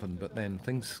to happen. But then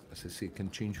things, as I say,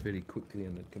 can change very quickly,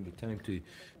 and it can be time to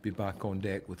be back on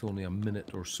deck with only a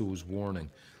minute or so's warning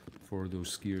for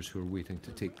those skiers who are waiting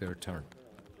to take their turn.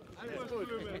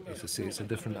 As I say, it's a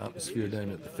different atmosphere down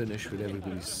at the finish, where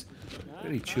everybody's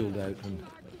very chilled out and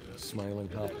smiling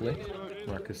happily.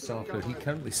 Marcus Sattler, he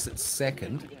currently sits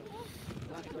second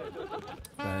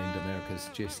behind America's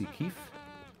Jesse Keefe.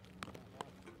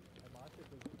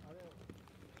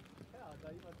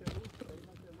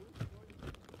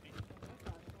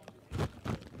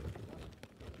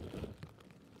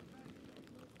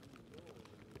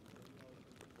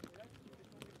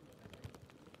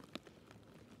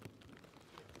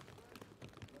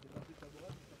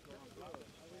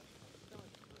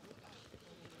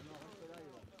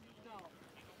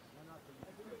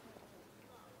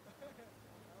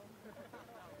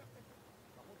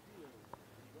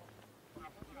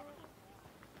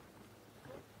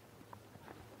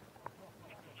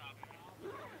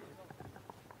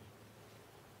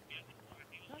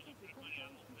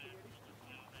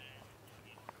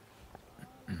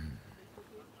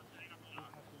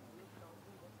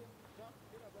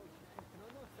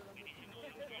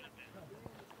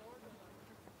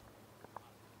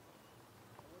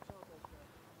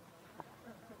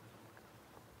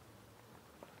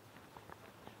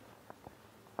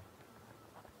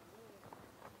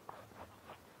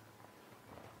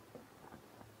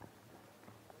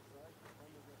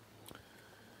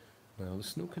 Well, the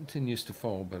snow continues to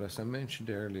fall, but as I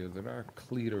mentioned earlier, there are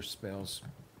clearer spells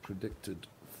predicted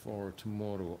for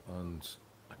tomorrow, and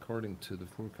according to the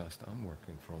forecast I'm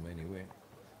working from anyway,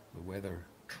 the weather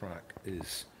track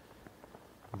is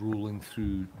rolling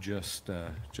through just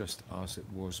as it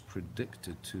was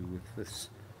predicted to, with this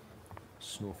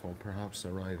snowfall perhaps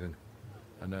arriving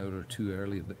an hour or two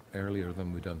earlier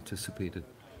than we'd anticipated.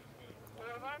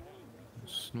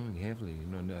 It's snowing heavily, you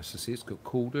know, and as I say, it's got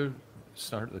colder.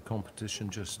 Started the competition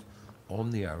just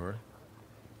on the hour,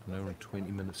 an hour and 20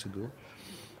 minutes ago.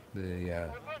 It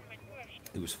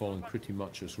was falling pretty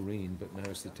much as rain, but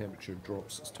now as the temperature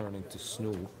drops, it's turning to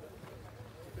snow.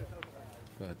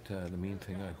 But the main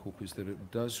thing I hope is that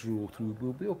it does roll through.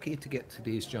 We'll be okay to get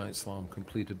today's Giant Slalom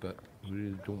completed, but we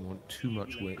really don't want too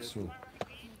much wet snow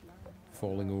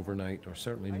falling overnight, or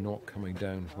certainly not coming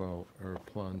down while our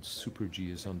planned Super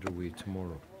G is underway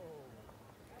tomorrow.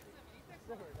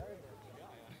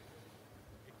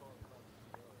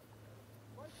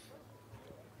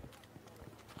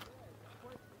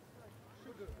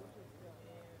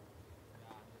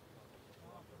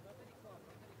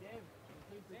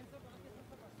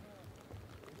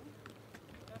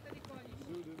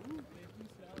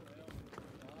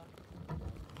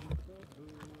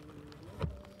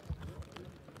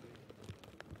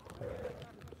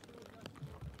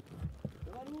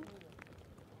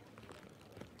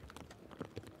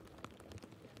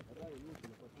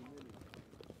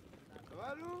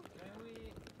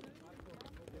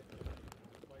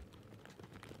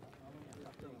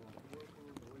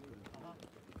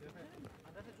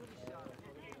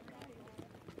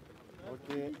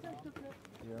 Ok.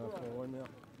 Il y a un runner.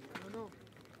 Non,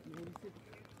 ils vont lisser.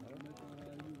 Non, ils vont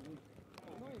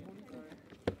lisser.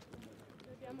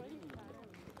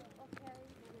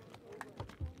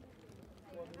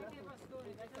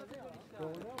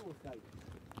 Corona ou side?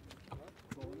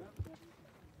 Corona?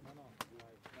 Non.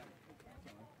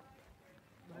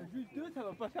 Bah, juste deux, ça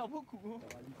va pas faire beaucoup. Hein.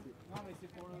 Ça va lisser. Non, mais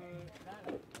c'est pour le. Là,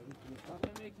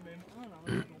 le mec, même un, là.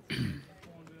 Quand ils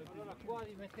font le Allora qua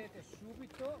vi mettete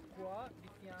subito qua di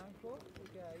fianco,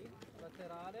 ok?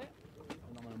 Laterale.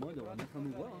 Normalement, il devrait mettre un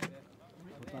nouveau.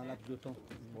 Faut un laps de temps.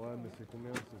 Ouais, mais c'est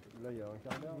combien? Là, il y a un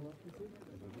quart d'heure, non? Je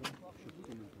sais plus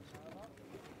combien de temps.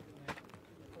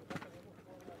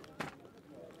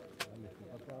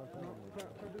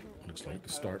 Looks like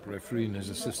the start referee and his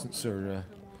assistants are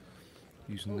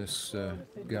using this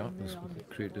gap has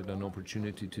created an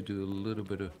opportunity to do a little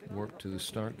bit of work to the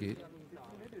start gate.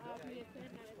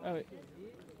 Ah oui.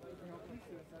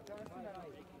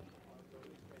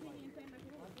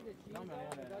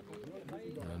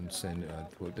 And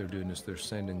what they're doing is they're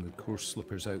sending the course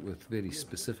slippers out with very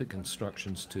specific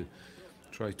instructions to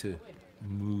try to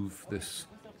move this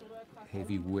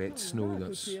heavy wet snow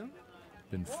that's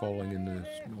been falling in the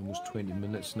almost 20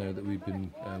 minutes now that we've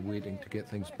been waiting to get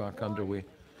things back underway.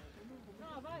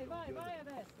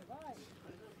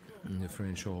 And the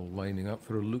French all lining up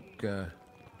for a look.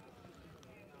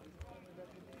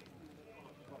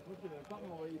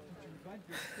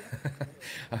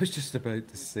 I was just about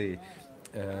to say,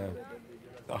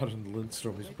 Aron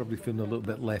Lindstrom is probably feeling a little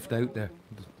bit left out there.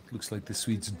 It looks like the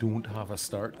Swedes don't have a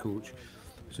start coach,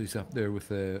 so he's up there with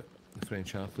the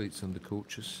French athletes and the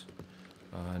coaches.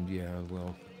 And yeah,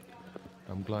 well,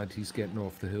 I'm glad he's getting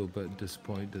off the hill, but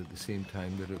disappointed at the same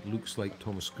time that it looks like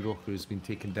Thomas Grocher has been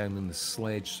taken down in the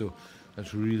sledge, so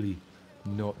that's really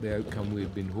not the outcome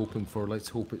we've been hoping for. Let's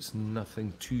hope it's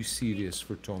nothing too serious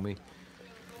for Tommy.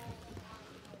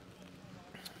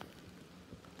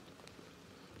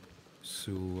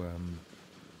 So,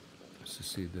 as I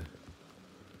say, the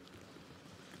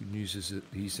good news is that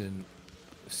he's in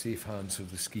safe hands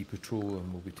of the ski patrol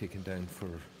and will be taken down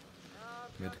for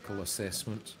medical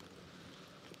assessment.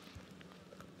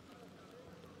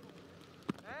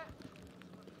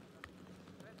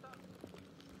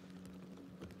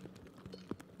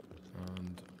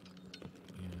 And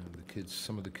the kids,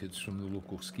 some of the kids from the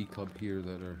local ski club here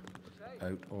that are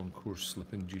out on course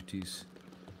slipping duties.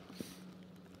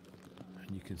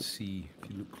 And you can see, if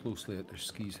you look closely at their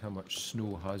skis, how much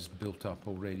snow has built up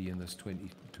already in this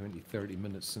 30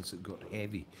 minutes since it got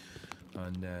heavy.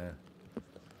 And it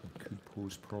could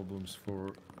pose problems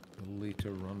for the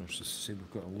later runners. As I say,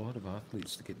 we've got a lot of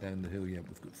athletes to get down the hill yet.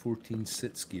 We've got 14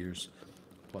 sit skiers,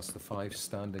 plus the 5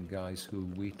 standing guys who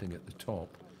are waiting at the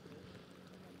top.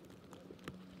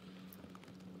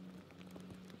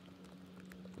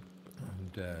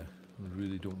 And we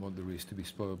really don't want the race to be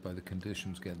spoiled by the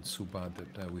conditions getting so bad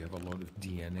that we have a lot of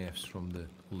DNFs from the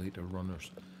later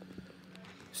runners.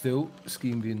 Still,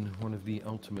 skiing being one of the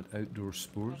ultimate outdoor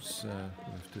sports, we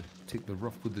have to take the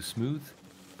rough with the smooth.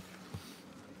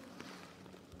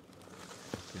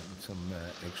 Getting some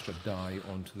extra dye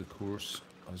onto the course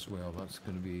as well. That's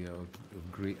going to be of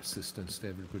great assistance to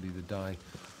everybody. The dye,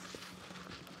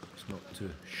 it's not to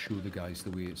show the guys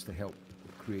the way, it's to help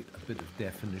create a bit of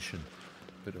definition,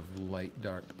 a bit of light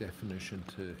dark definition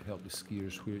to help the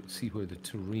skiers see where the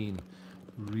terrain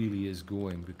really is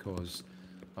going, because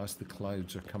as the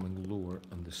clouds are coming lower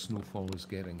and the snowfall is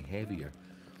getting heavier,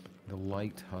 the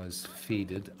light has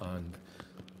faded and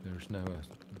there's now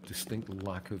a distinct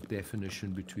lack of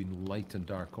definition between light and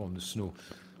dark on the snow,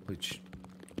 which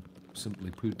simply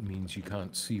put means you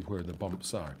can't see where the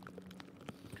bumps are.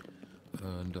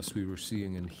 And as we were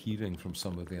seeing and hearing from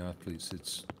some of the athletes,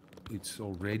 it's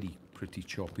already pretty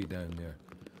choppy down there.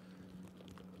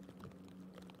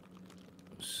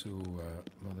 So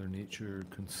Mother Nature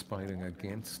conspiring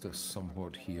against us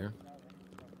somewhat here,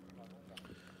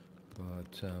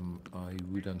 but I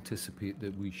would anticipate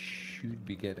that we should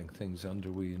be getting things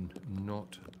underway in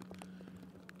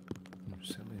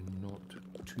certainly not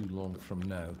too long from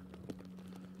now.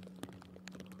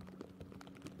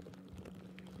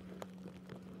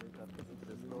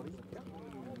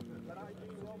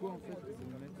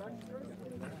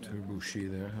 Turboucher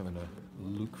there having a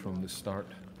look from the start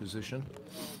position.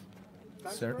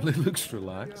 Certainly looks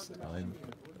relaxed.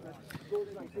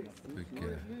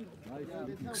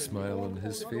 Big smile on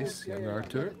his face, young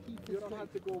Arthur. You don't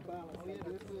have to go balance like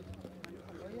this.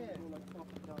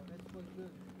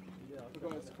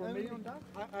 Because for me,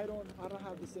 I don't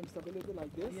have the same stability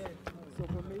like this. So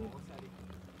for me,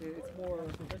 it's more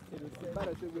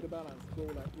better to with a balance, go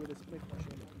like with a split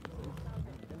machine.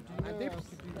 And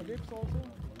dips also.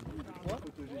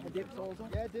 What? Dips also?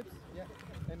 Yeah, dips. Yeah.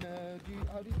 And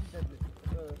how do you do that?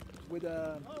 With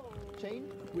a chain?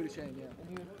 With a chain, yeah.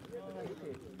 And you,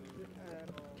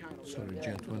 Sorry,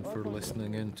 gentlemen, for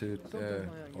listening in to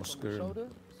Oscar and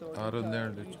Aaron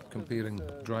there, comparing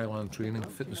dryland training,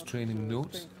 fitness training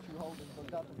notes.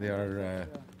 Their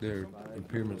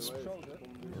impairments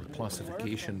or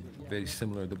classification very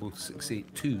similar. They're both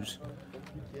 682s.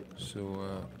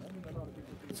 So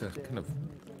it's a kind of,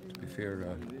 to be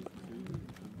fair,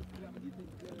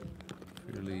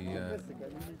 fairly a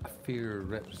fair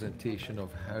representation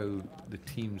of how the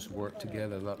teams work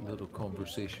together. That little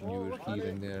conversation you were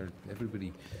hearing there,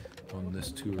 everybody on this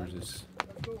tour is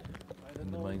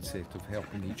in the mindset of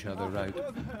helping each other out.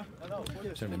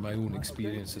 Certainly my own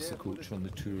experience as a coach on the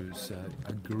tour is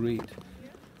a great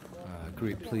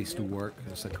place to work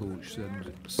as a coach,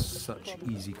 and such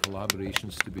easy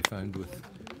collaborations to be found with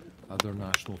other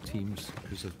national teams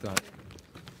because of that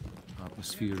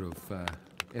atmosphere of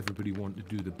everybody wanting to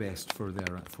do the best for the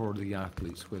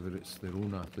athletes, whether it's their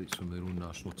own athletes from their own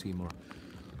national team or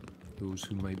those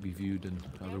who might be viewed in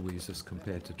other ways as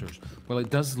competitors. Well, it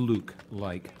does look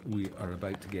like we are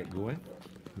about to get going.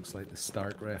 Looks like the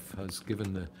start ref has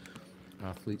given the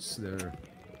athletes their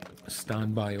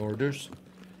standby orders.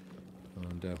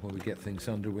 And when we get things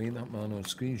underway, that man on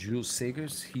screen, Jules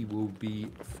Segers, he will be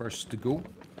first to go.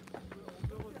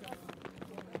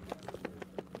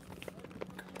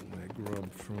 Leg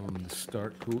rub from the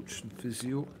start coach and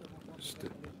physio, just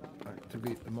to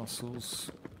activate the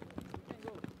muscles,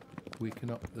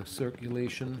 waking up the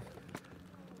circulation.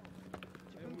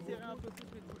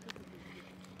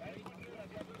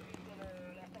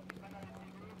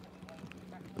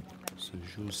 So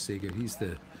Jules Seger, he's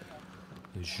the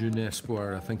jeune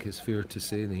espoir, I think it's fair to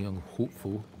say, the young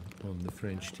hopeful on the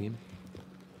French team.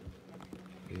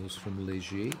 Hails from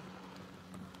Léger.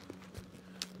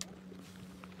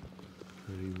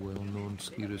 Very well-known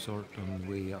ski resort on the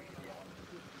way up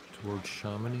towards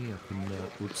Chamonix, up in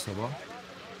Haute-Savoie.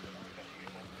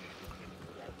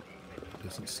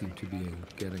 Doesn't seem to be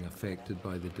getting affected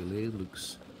by the delay.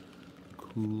 Looks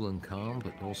cool and calm,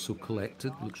 but also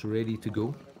collected. Looks ready to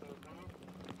go.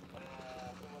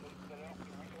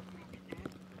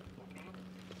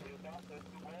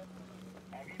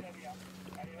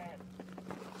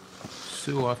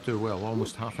 So after, well,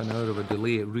 almost half an hour of a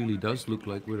delay, it really does look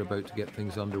like we're about to get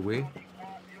things underway.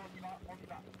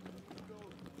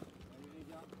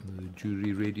 The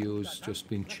jury radio's just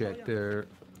been checked there.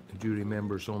 The jury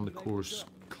members on the course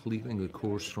clearing the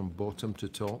course from bottom to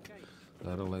top.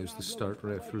 That allows the start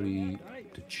referee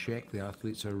to check the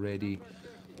athletes are ready,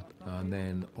 and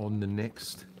then on the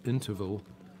next interval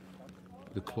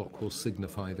the clock will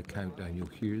signify the countdown. You'll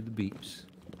hear the beeps.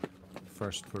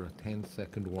 First for a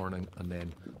 10-second warning, and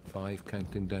then 5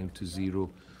 counting down to 0.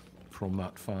 From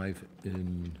that 5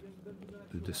 in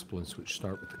the disciplines which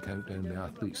start with the countdown, the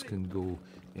athletes can go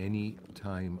any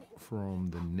time from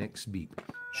the next beep.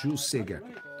 Jules Seger.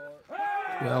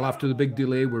 Well, after the big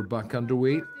delay, we're back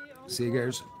underway.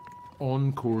 Seger's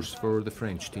on course for the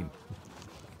French team.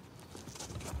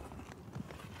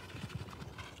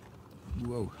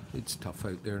 Whoa, it's tough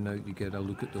out there now. You get a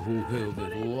look at the whole hill.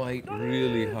 The light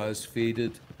really has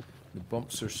faded. The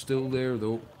bumps are still there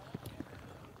though.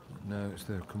 Now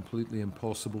they're completely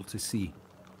impossible to see.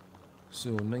 So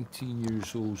 19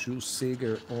 years old Jules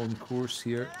Seger on course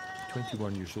here.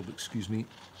 21 years old, excuse me.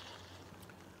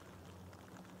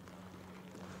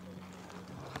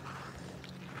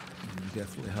 He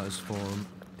definitely has form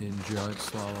in giant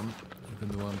slalom,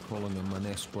 even though I'm calling him an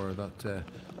espoir. That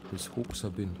his hopes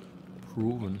have been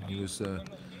proven. He was a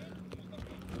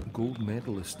gold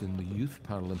medalist in the Youth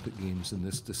Paralympic Games in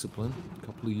this discipline a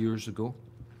couple of years ago.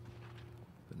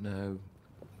 But now,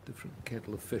 different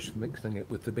kettle of fish, mixing it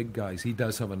with the big guys. He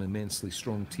does have an immensely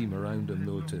strong team around him,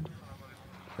 though, to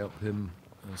help him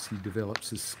as he develops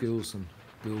his skills and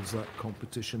builds that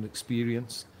competition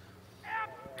experience.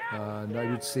 And I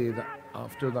would say that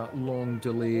after that long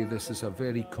delay, this is a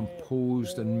very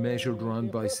composed and measured run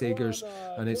by Segers,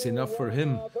 and it's enough for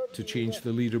him to change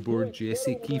the leaderboard.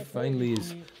 Jesse Keefe finally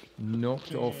is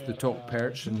knocked off the top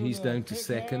perch, and he's down to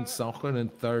second, Sacher in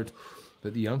third.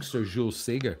 But the youngster Jules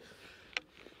Seger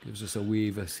gives us a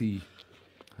wave as he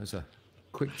has a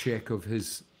quick check of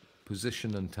his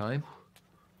position and time.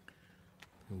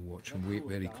 We'll watch him wait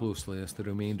very closely as the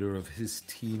remainder of his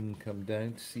team come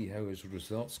down to see how his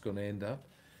results going to end up.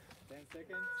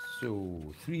 So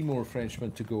 3 more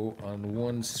Frenchmen to go and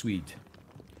 1 Swede.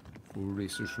 4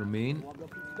 racers remain.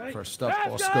 First up,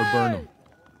 Oscar Burnham.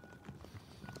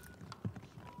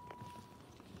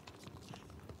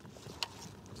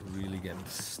 Really getting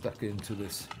stuck into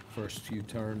this first few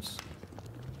turns.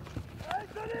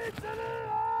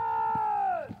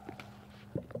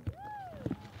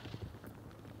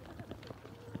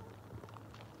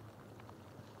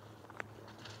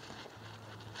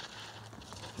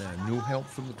 Now, no help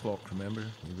from the clock, remember?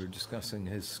 We were discussing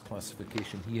his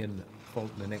classification. He and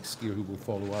Fulton, the next skier who will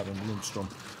follow Adam Lundstrom,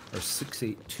 are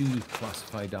 6'8"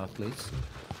 classified athletes.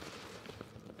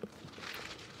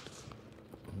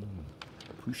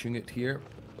 pushing it here,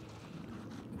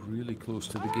 really close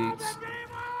to the gates,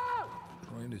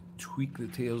 trying to tweak the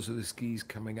tails of the skis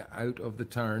coming out of the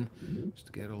turn just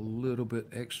to get a little bit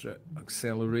extra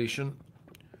acceleration.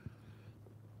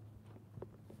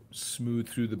 Smooth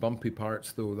through the bumpy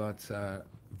parts though, that's a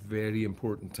very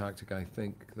important tactic. I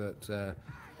think that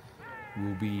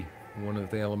will be one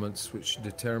of the elements which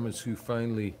determines who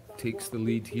finally takes the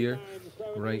lead here.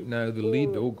 Right now the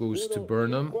lead though goes to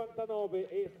Burnham. I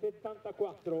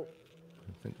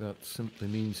think that simply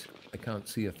means I can't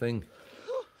see a thing.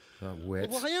 That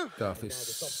wet stuff,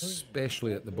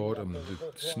 especially at the bottom.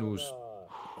 The snow's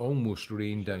almost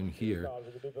rain down here.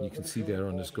 You can see there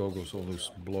on his goggles all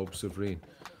those blobs of rain,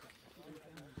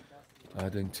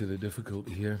 adding to the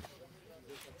difficulty here.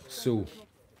 So,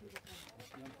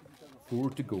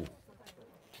 4 to go.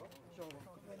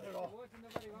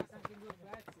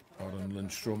 Aron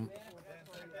Lindstrom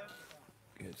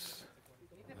gets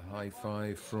a high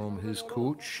five from his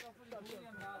coach.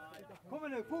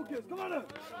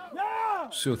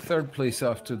 So 3rd place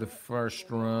after the first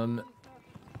run,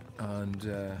 and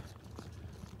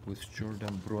with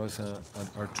Jordan Broisa and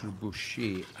Arthur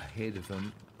Boucher ahead of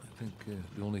him. I think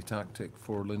the only tactic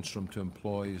for Lindstrom to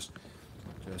employ is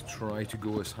just try to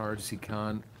go as hard as he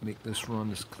can, make this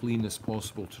run as clean as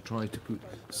possible to try to put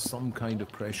some kind of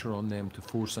pressure on them to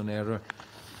force an error.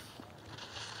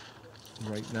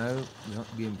 Right now,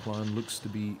 that game plan looks to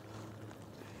be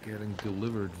getting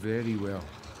delivered very well.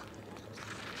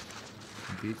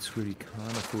 Gates where he can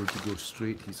afford to go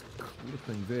straight, he's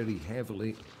clipping very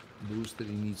heavily. Knows that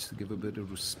he needs to give a bit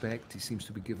of respect. He seems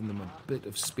to be giving them a bit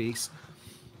of space.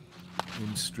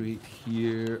 In straight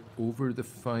here, over the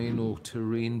final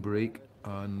terrain break,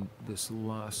 and this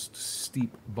last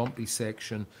steep bumpy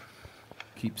section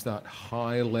keeps that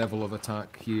high level of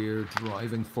attack here,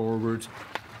 driving forward.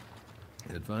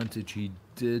 The advantage he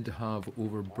did have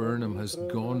over Burnham has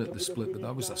gone at the split, but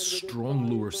that was a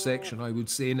strong lower section, I would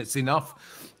say, and it's enough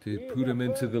to put him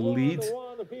into the lead.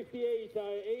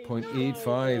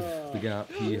 0.85 the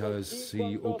gap he has.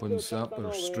 He opens up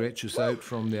or stretches out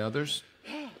from the others.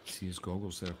 See his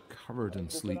goggles, they're covered in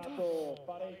sleet.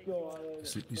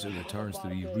 These are the turns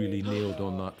that he really nailed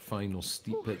on that final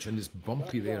steep pitch, and it's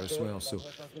bumpy there as well, so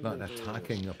that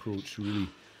attacking approach really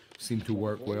seemed to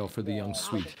work well for the young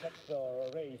Swede.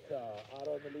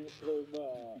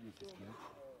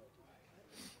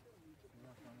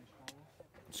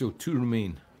 So 2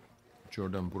 remain.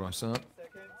 Jordan Bourassa.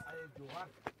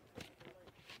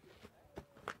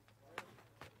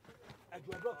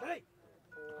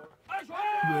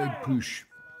 Big push.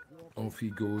 Off he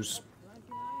goes.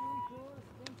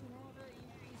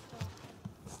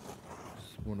 It's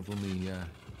one of only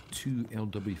 2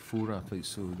 LW4 athletes,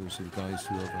 so those are the guys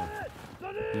who have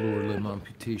a lower limb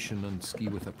amputation and ski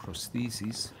with a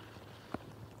prosthesis.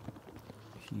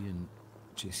 He and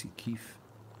Jesse Keefe,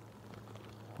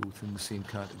 both in the same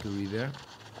category there.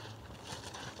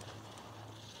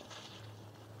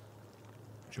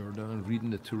 Jordan reading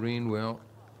the terrain well,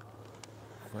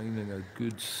 finding a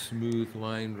good smooth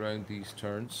line round these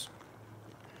turns.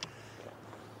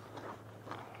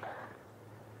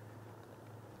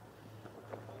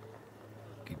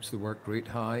 Keeps the work rate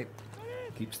high,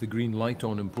 keeps the green light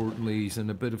on importantly. He's in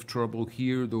a bit of trouble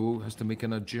here though, has to make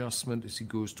an adjustment as he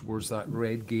goes towards that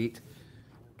red gate.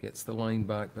 Gets the line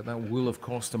back, but that will have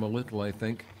cost him a little, I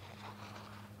think.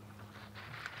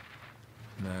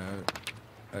 Now,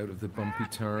 out of the bumpy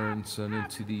turns and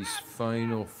into these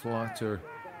final flatter,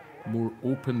 more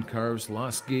open curves.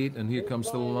 Last gate, and here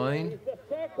comes the line.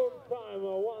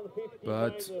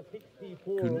 But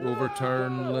couldn't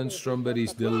overturn Lindstrom, but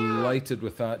he's delighted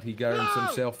with that. He guarantees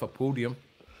himself a podium.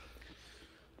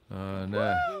 And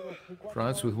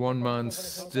France, with 1 man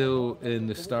still in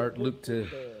the start, looked to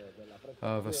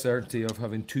have a certainty of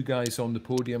having 2 guys on the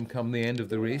podium come the end of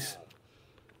the race.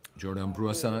 Jordan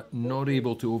Bourassa not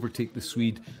able to overtake the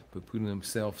Swede, but putting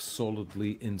himself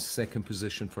solidly in 2nd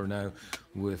position for now,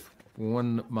 with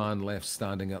 1 man left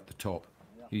standing at the top.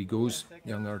 Here he goes,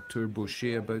 young Arthur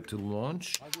Boucher about to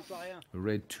launch. The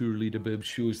red tour leader bib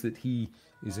shows that he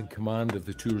is in command of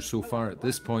the tour so far at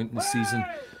this point in the season,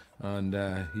 and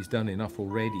he's done enough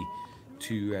already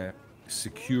to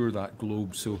secure that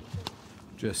globe, so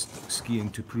just skiing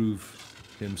to prove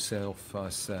himself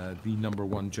as the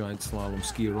 #1 giant slalom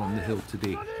skier on the hill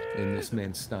today in this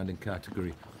men's standing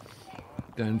category.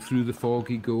 Down through the fog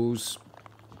he goes.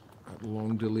 That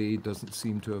long delay doesn't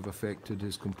seem to have affected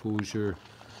his composure.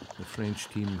 The French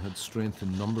team had strength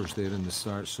in numbers there in the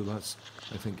start, so that's,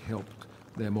 I think, helped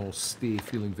them all stay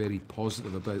feeling very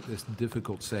positive about this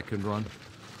difficult 2nd run.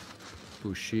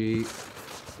 Boucher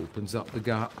opens up the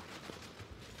gap.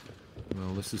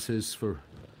 Well, this is his for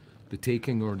the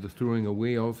taking or the throwing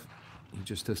away of. He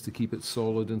just has to keep it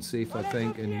solid and safe, I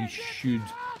think, and he should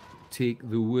take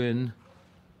the win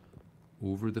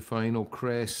over the final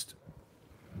crest.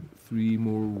 3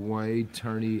 more wide,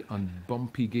 turny and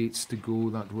bumpy gates to go.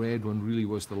 That red one really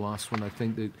was the last one, I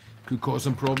think, that could cause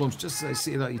him problems. Just as I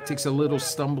say that, he takes a little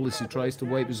stumble as he tries to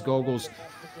wipe his goggles.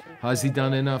 Has he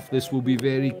done enough? This will be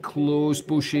very close.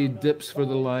 Boucher dips for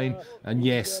the line. And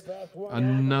yes,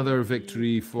 another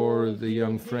victory for the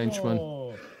young Frenchman.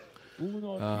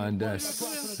 And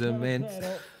cement.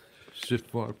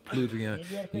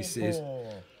 He says,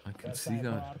 I can see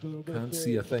that. Can't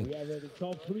see a thing.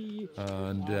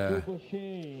 And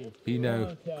he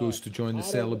now goes to join the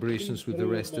celebrations with the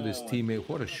rest of his teammate.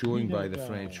 What a showing by the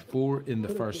French. 4 in the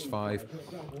first 5.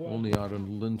 Only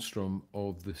Aron Lindström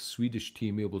of the Swedish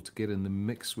team able to get in the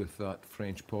mix with that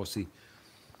French posse.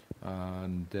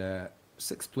 And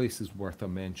 6th place is worth a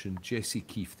mention. Jesse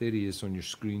Keefe, there he is on your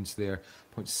screens there.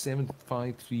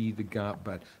 0.753 the gap,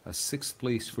 but a 6th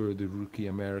place for the rookie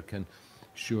American,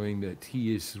 showing that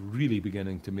he is really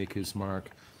beginning to make his mark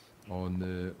on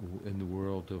in the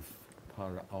world of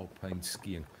para-alpine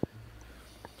skiing.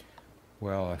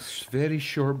 Well, a very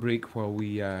short break while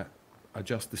we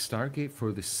adjust the start gate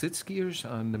for the sit skiers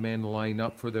and the men line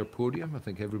up for their podium. I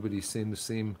think everybody's saying the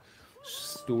same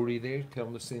story there,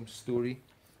 telling the same story.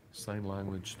 Sign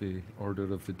language, the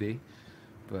order of the day.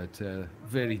 But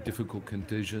very difficult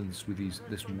conditions with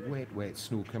this wet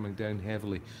snow coming down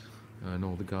heavily, and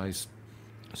all the guys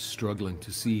struggling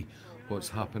to see what's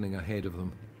happening ahead of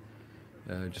them.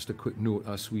 Just a quick note,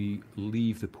 as we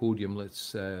leave the podium,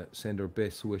 let's send our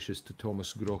best wishes to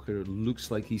Thomas Grocher. It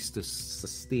looks like he's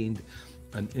sustained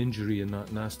an injury in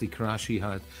that nasty crash he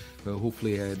had.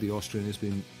 Hopefully the Austrian has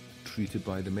been treated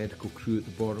by the medical crew at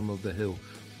the bottom of the hill,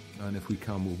 and if we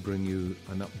can, we'll bring you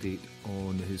an update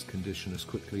on his condition as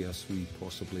quickly as we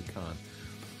possibly can.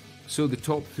 So the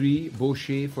top 3,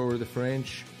 Boucher for the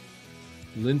French,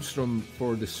 Lindström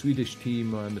for the Swedish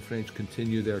team, and the French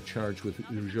continue their charge with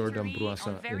Jordan Broissin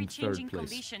in 3rd place. Very changing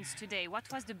conditions today. What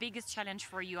was the biggest challenge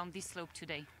for you on this slope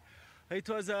today? It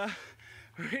was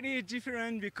really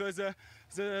different because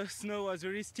the snow was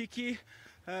very sticky.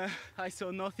 I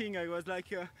saw nothing. I was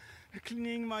like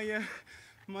cleaning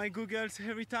my goggles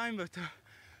every time, but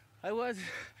I was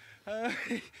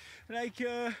like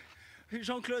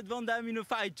Jean-Claude Van Damme in a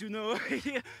fight, you know.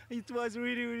 It was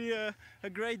really a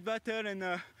great battle, and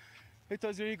it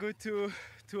was really good to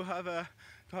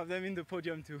have them in the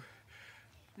podium too.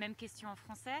 Même question en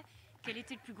français. Quel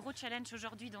était le plus gros challenge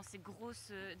aujourd'hui dans ces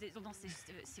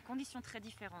conditions très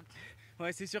différentes?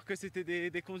 Ouais, c'est sûr que c'était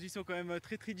des conditions quand même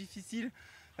très difficiles.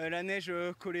 La neige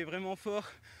collait vraiment fort.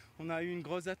 On a eu une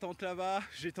grosse attente là-bas.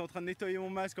 J'étais en train de nettoyer mon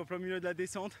masque en plein milieu de la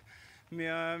descente. Mais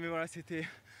voilà, c'était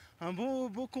un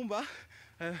beau combat.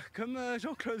 Comme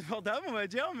Jean-Claude Van Damme, on va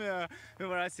dire. Mais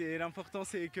voilà, l'important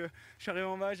c'est que je suis arrivé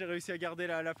en bas, j'ai réussi à garder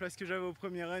la place que j'avais au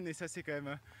premier run. Et ça, c'est quand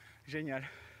même génial.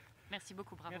 Merci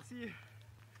beaucoup, bravo. Merci.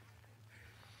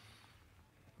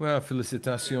 Well,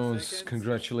 felicitations,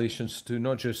 congratulations to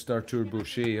not just Arthur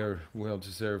Boucher, our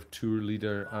well-deserved tour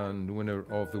leader and winner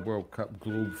of the World Cup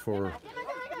Globe for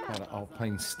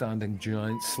Alpine Standing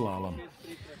Giant Slalom.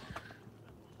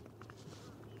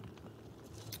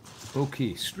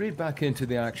 Okay, straight back into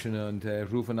the action, and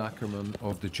Rowan Ackermann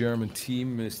of the German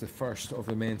team is the first of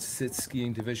the men's sit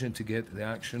skiing division to get the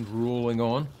action rolling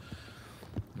on.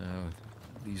 Now,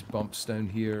 these bumps down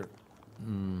here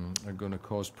are going to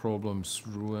cause problems.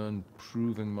 Rowan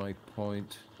proving my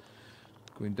point.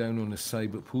 Going down on the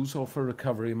side, but pulls off a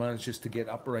recovery, manages to get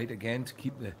upright again to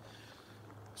keep the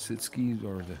sit ski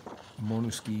or the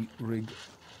monoski rig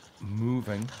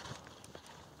moving.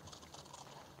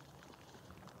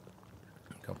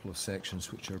 A couple of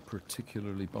sections which are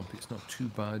particularly bumpy. It's not too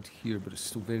bad here, but it's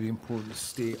still very important to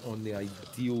stay on the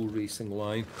ideal racing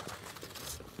line.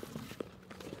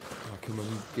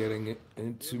 Ackermann getting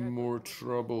into more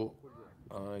trouble.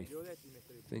 I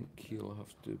think he'll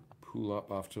have to pull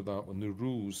up after that one. The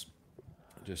rules,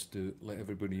 just to let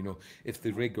everybody know, if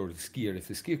the rig or the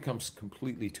skier comes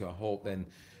completely to a halt, then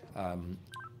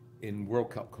in World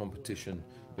Cup competition,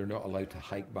 they're not allowed to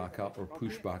hike back up or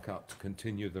push back up to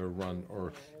continue their run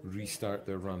or restart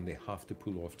their run. They have to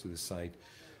pull off to the side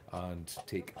and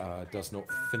take does not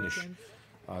finish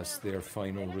as their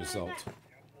final result.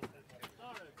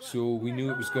 So we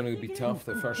knew it was going to be tough.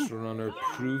 The first runner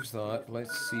proves that.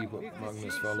 Let's see what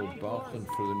Magnus Valo Balken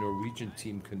for the Norwegian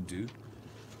team can do.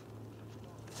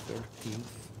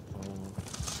 13th of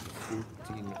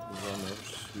 14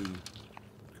 runners who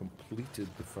completed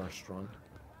the first run.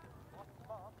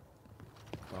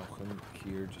 Balchan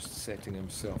here just setting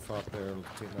himself up there,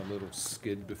 taking a little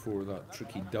skid before that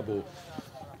tricky double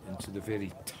into the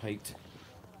very tight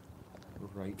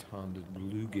right-handed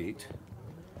blue gate.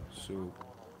 So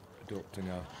adopting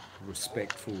a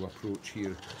respectful approach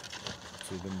here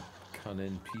to the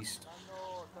Canin piste.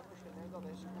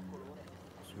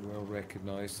 It's well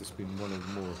recognised. It's been one of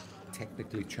the more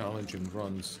technically challenging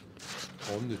runs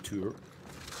on the tour.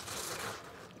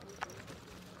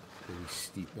 Very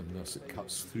steep, and thus it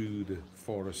cuts through the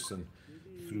forests and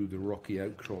through the rocky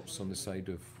outcrops on the side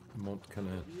of Mont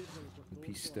Canin. The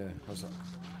piste has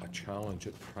a challenge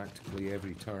at practically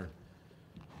every turn.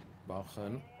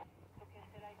 Balchan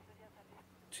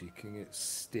taking it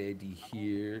steady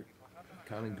here.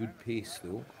 Carrying good pace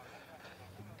though.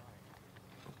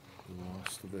 The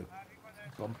last of the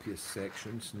bumpiest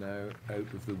sections now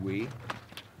out of the way.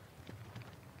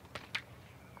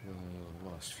 The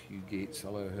last few gates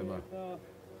allow him a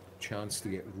chance to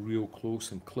get real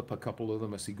close and clip a couple of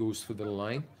them as he goes for the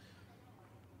line.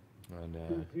 And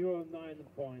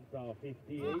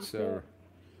it's our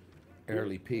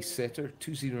early pace setter,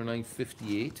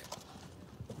 2:09.58.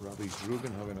 Ravi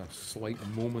Drogan having a slight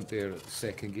moment there at the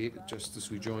second gate, just as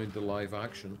we joined the live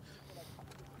action.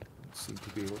 Seemed to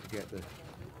be able to get the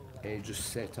edges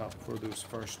set up for those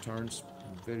first turns.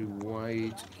 Very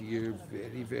wide here,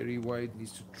 very, very wide.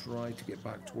 Needs to try to get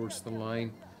back towards the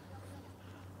line.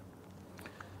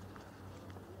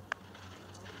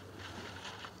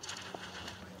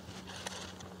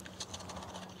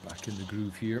 Back in the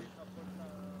groove here.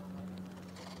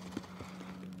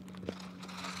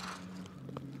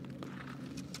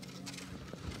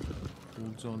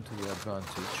 Holds on to the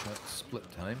advantage at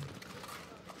split time.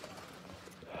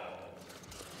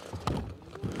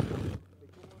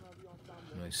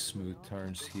 Nice smooth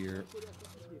turns here,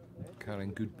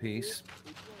 carrying good pace.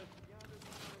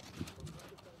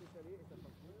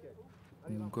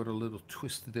 And got a little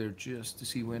twist there just as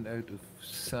he went out of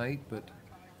sight, but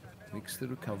makes the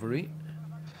recovery.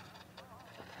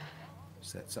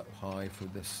 Sets up high for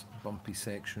this bumpy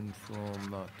section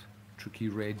from that tricky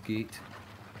red gate.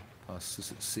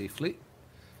 Passes it safely.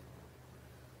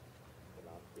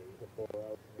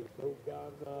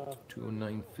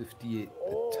 2:09.58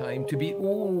 the time to be.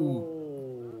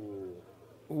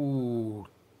 Oh,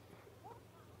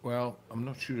 well, I'm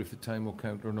not sure if the time will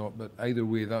count or not, but either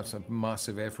way, that's a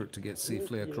massive effort to get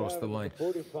safely across the line.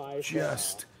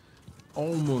 Just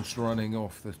almost running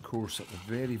off the course at the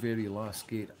very, very last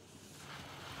gate.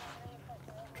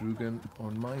 Drogan,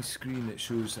 on my screen it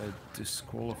shows a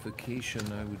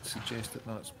disqualification. I would suggest that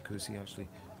that's because he actually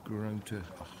ground to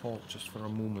a halt just for a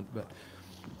moment. But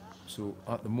so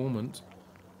at the moment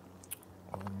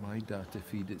on my data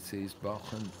feed it says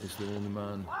Balchan is the only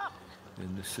man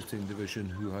in the sitting division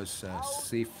who has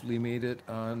safely made it,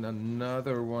 and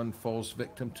another one falls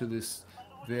victim to this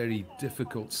very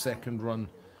difficult second run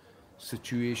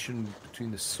situation between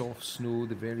the soft snow,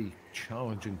 the very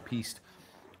challenging piste,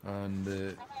 and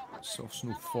the soft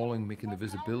snow falling, making the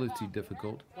visibility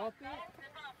difficult.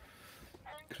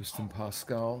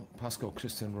 Pascal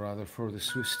Christian rather, for the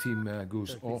Swiss team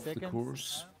goes off the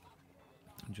course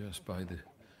just by the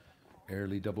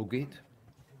early double gate.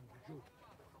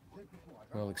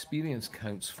 Well, experience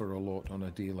counts for a lot on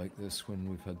a day like this when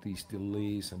we've had these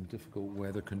delays and difficult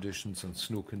weather conditions and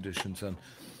snow conditions, and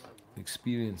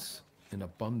experience in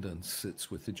abundance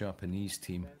sits with the Japanese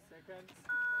team.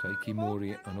 Taiki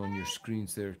Mori, and on your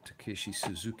screens there, Takeshi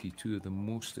Suzuki, two of the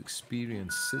most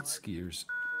experienced sit skiers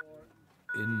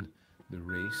in the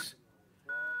race.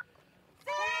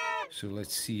 So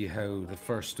let's see how the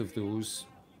first of those,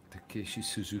 Takeshi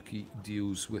Suzuki,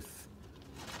 deals with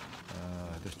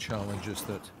the challenges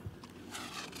that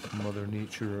Mother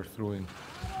Nature are throwing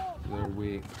their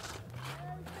way.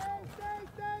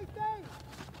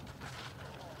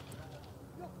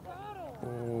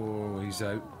 Oh, he's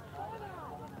out.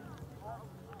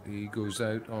 He goes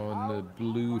out on the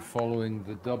blue following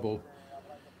the double.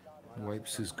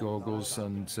 Wipes his goggles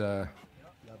and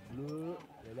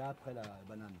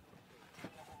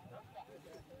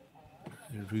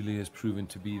it really has proven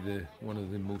to be one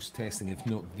of the most testing, if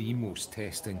not the most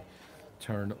testing,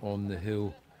 turn on the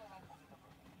hill.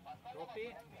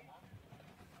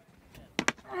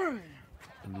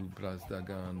 Lou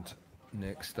Brazdagand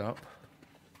next up,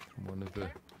 one of the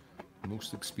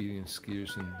most experienced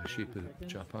skiers in the shape of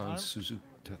Japan's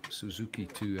Suzuki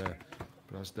to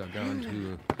Brazdagand,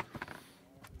 who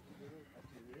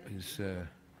is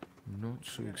not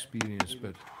so experienced,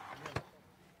 but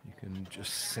you can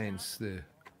just sense the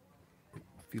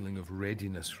feeling of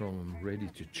readiness from him, ready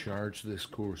to charge this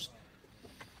course.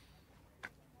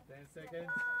 10 seconds.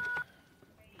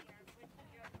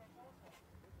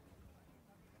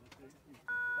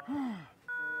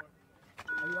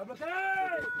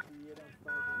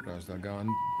 Razdagan,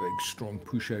 big strong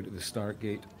push out of the start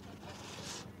gate.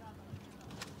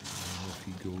 And if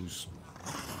he goes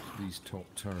to these top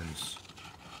turns,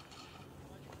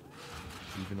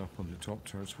 even up on the top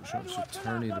turns, which aren't so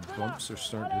turny, the bumps are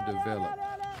starting to develop.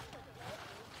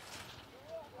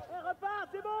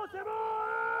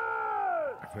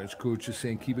 The French coach is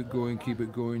saying, keep it going,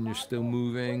 you're still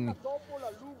moving.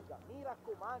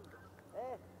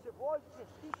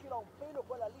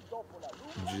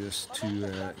 Just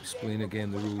to explain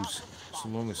again the rules, so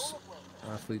long as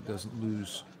athlete doesn't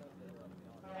lose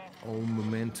all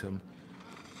momentum,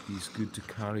 he's good to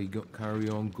carry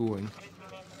on going.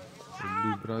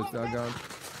 Razdagan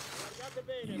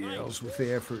yells with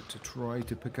the effort to try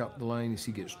to pick up the line as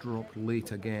he gets dropped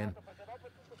late again.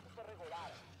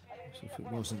 So if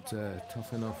it wasn't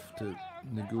tough enough to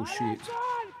negotiate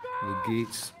the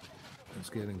gates, it's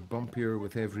getting bumpier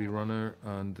with every runner,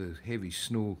 and the heavy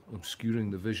snow obscuring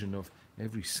the vision of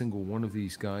every single one of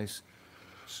these guys.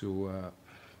 So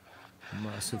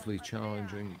massively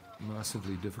challenging,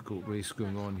 massively difficult race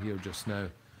going on here just now.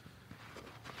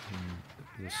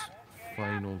 In this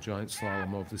final giant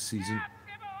slalom of the season.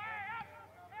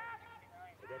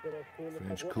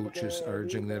 French coaches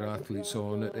urging their athletes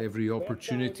on at every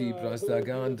opportunity.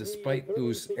 Razdagan, despite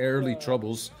those early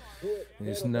troubles,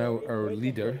 is now our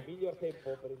leader.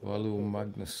 Valo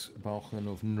Magnus Balchen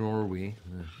of Norway,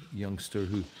 the youngster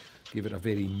who gave it a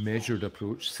very measured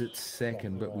approach, sits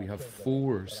second, but we have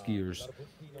 4 skiers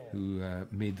who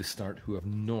made the start who have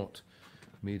not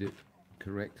made it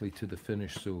correctly to the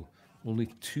finish. So only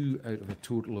 2 out of a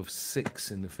total of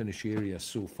 6 in the finish area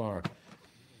so far.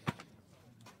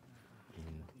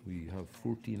 We have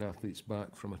 14 athletes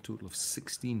back from a total of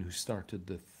 16 who started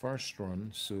the first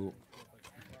run, so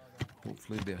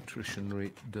hopefully the attrition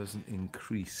rate doesn't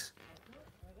increase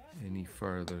any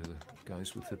further. The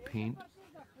guys with the paint,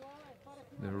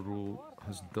 their role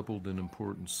has doubled in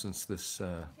importance since this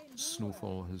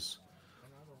snowfall has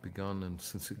begun, and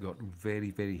since it got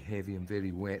very, very heavy and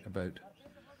very wet about,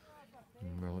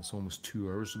 well, it's almost 2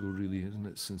 hours ago really, isn't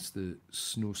it, since the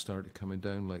snow started coming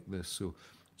down like this. So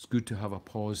it's good to have a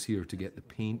pause here to get the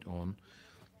paint on,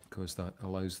 because that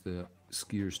allows the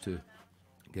skiers to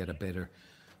get a better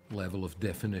level of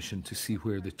definition to see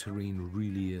where the terrain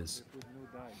really is.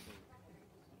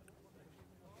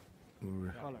 We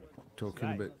were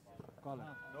talking about...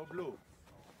 No blue.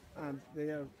 And they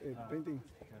are painting.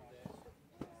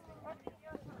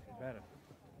 Better.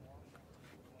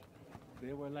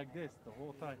 They were like this the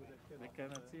whole time. They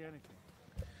cannot see anything.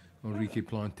 Enrique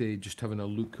Plante just having a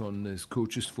look on his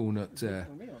coach's phone at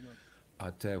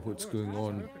what's going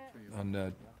on,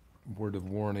 and word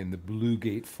of warning: the blue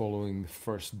gate following the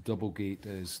first double gate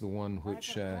is the one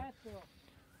which I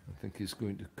think is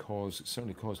going to cause. It's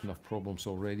certainly caused enough problems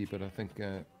already, but I think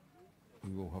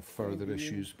we will have further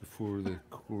issues before the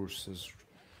course has,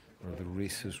 or the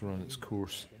race has run its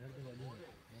course.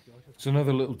 It's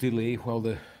another little delay while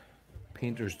the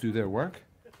painters do their work.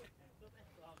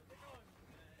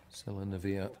 Sella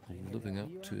Nevea living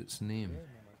up to its name.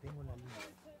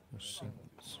 There's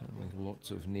certainly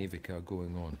lots of Nevea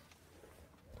going on.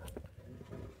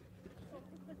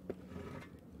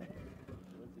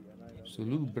 So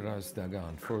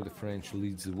Razdagan for the French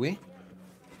leads the way.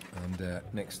 And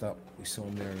next up, we saw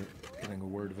him there getting a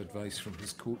word of advice from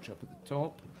his coach up at the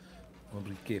top,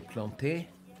 Enrique Plante.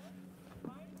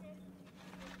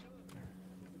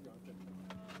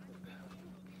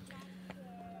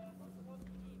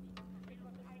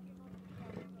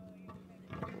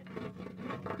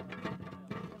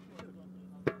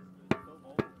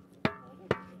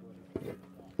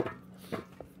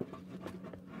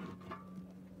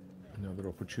 Another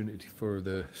opportunity for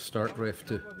the start ref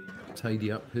to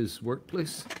tidy up his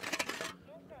workplace,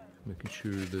 making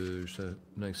sure there's a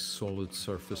nice solid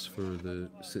surface for the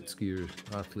sit skier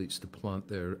athletes to plant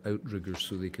their outriggers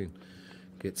so they can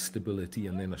get stability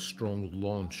and then a strong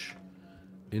launch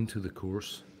into the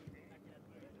course.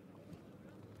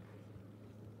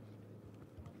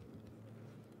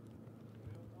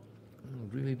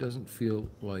 It really doesn't feel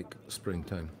like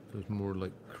springtime. It feels more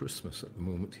like Christmas at the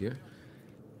moment here.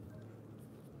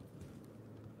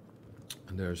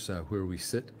 And there's where we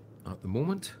sit at the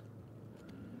moment.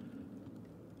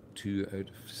 2 out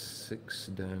of 6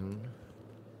 down.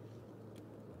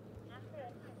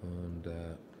 And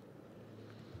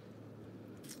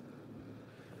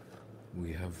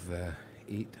we have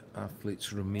 8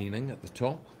 athletes remaining at the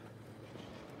top.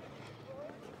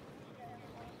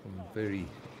 Some very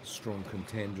strong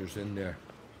contenders in there.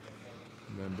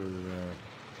 Remember,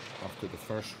 after the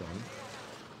first run,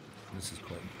 this is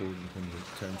quite important in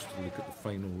terms to look at the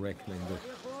final reckoning. The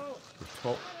The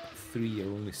top three are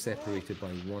only separated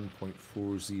by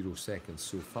 1.40 seconds.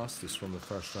 So fastest from the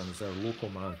first run is our local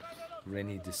man,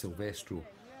 René de Silvestro.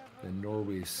 Then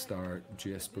Norway's star,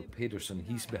 Jesper Pedersen,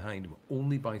 he's behind him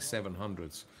only by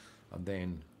 700ths. And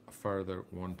then a further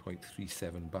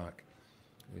 1.37 back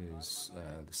is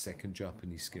the second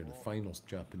Japanese skier, the final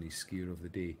Japanese skier of the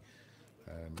day,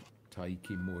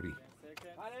 Taiki Mori.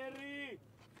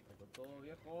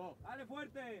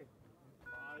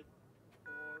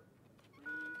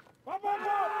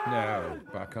 Now,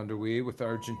 back underway with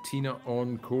Argentina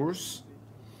on course.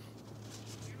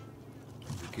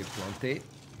 Enrique Plante.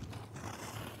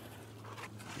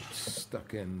 It's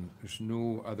stuck in. There's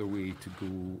no other way to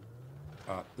go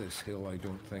at this hill, I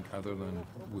don't think, other than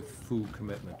with full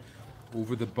commitment.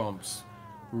 Over the bumps.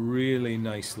 Really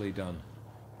nicely done.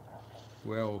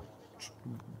 Well,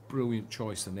 brilliant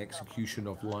choice and execution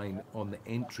of line on the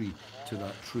entry to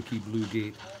that tricky blue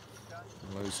gate.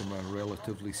 Allows him a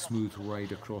relatively smooth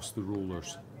ride across the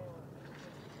rollers.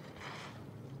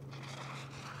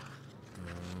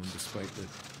 And despite the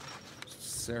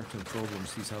certain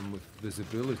problems he's having with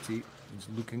visibility, he's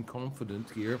looking confident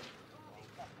here.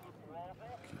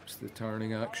 Keeps the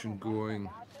turning action going.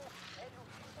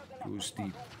 Goes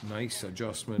deep. Nice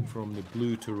adjustment from the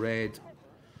blue to red.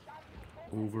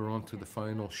 Over onto the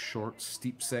final short,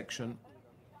 steep section.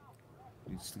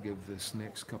 Needs to give this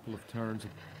next couple of turns a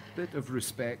bit of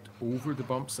respect. Over the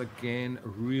bumps again,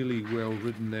 really well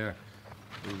ridden there.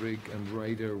 The rig and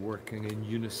rider working in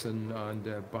unison,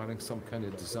 and barring some kind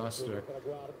of disaster,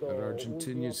 an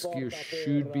Argentinian skier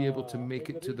should be able to make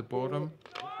it to the bottom.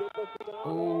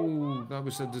 Oh, that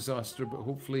was a disaster, but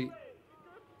hopefully...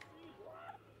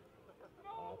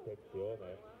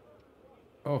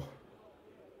 Oh,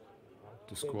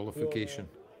 disqualification.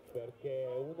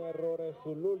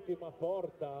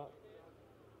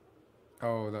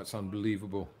 Oh, that's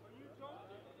unbelievable.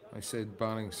 I said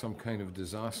barring some kind of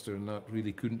disaster, and that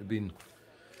really couldn't have been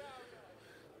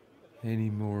any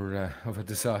more of a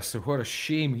disaster. What a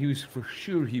shame. He was, for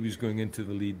sure he was going into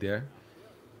the lead there.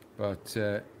 But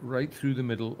right through the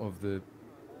middle of the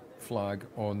flag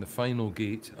on the final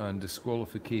gate, and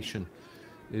disqualification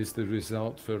is the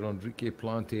result for Enrique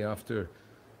Plante after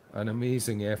an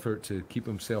amazing effort to keep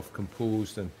himself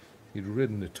composed, and he'd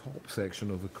ridden the top section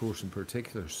of the course in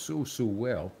particular so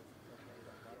well.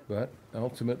 But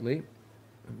ultimately,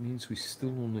 it means we still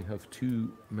only have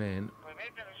two men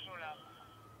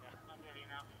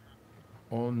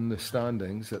on the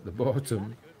standings at the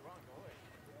bottom.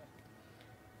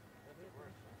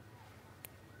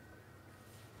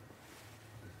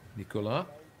 Nicolas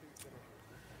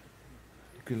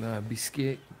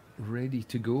Bisquet ready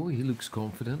to go. He looks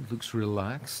confident, looks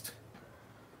relaxed.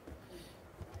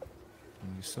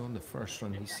 And you saw in the first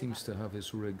run, he seems to have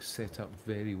his rig set up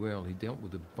very well. He dealt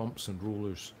with the bumps and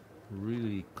rollers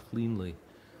really cleanly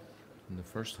in the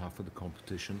first half of the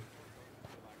competition.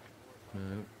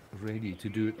 Now ready to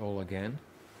do it all again.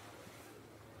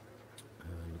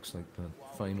 Looks like the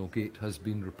final gate has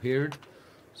been repaired,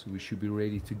 so we should be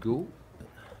ready to go.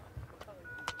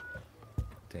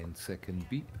 10-second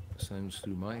beep sounds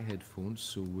through my headphones,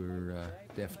 so we're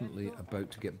definitely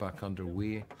about to get back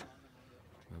underway.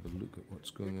 Have a look at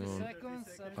what's going on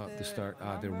at the start.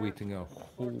 They're waiting a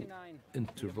whole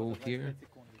interval here.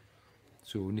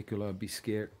 So Nicolas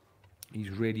Bisquet, he's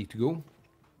ready to go.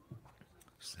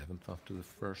 7th after the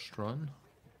first run.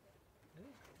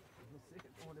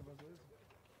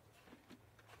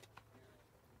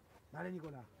 Dale,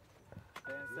 Nicolas.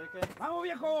 10 seconds. Vamos,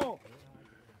 viejo!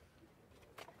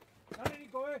 Dale,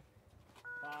 Nico,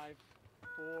 5,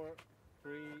 4,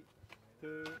 3,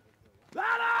 2.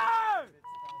 Dale!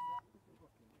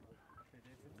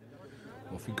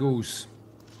 Off he goes.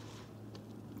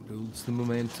 Builds the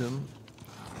momentum.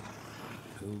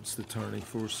 Builds the turning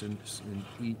force in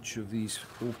each of these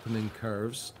opening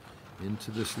curves.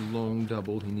 Into this long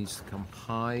double. He needs to come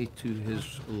high to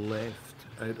his left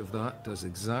out of that. Does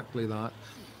exactly that.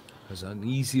 Has an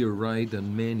easier ride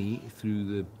than many through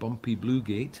the bumpy blue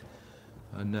gate.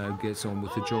 And now gets on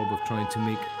with the job of trying to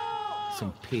make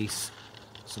some pace,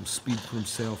 some speed for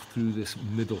himself through this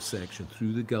middle section,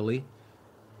 through the gully.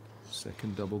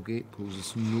 Second double gate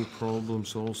poses no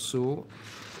problems also.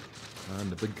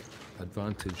 And a big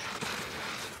advantage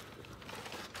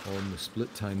on the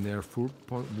split time there,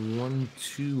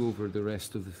 4.12 over the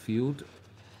rest of the field.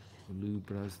 Lou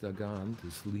Brazdagand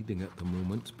is leading at the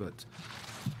moment, but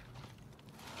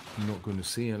I'm not going to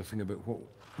say anything about what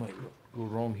might go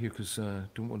wrong here, because I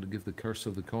don't want to give the curse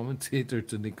of the commentator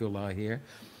to Nicolas here.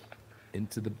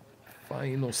 Into the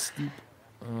final steep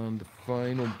and the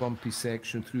final bumpy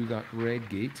section through that red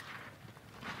gate.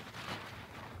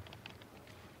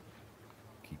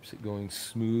 Keeps it going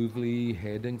smoothly,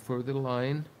 heading for the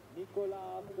line.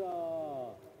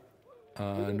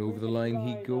 And over the line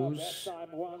he goes.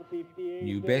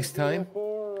 New best time.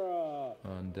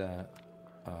 And a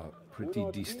pretty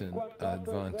decent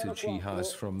advantage he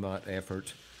has from that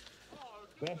effort.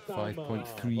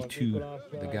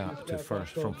 5.32 the gap to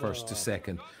from first to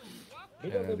second.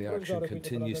 The action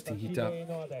continues to heat up.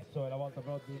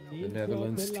 The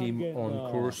Netherlands team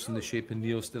on course in the shape of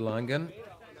Niels de Langen.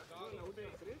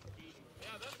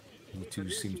 He too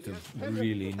seems to have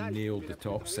really nailed the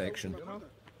top section.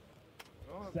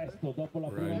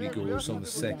 Round he goes on the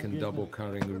second double,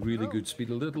 carrying a really good speed.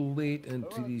 A little late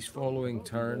into these following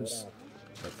turns,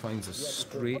 but finds a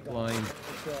straight line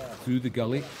through the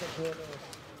gully.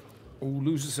 Oh,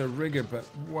 loses a rigger, but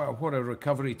wow, what a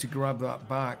recovery to grab that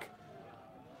back.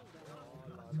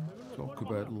 Talk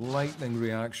about lightning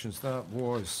reactions. That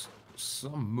was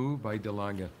some move by de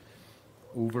Lange.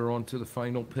 Over onto the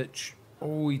final pitch.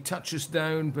 Oh, he touches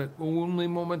down, but only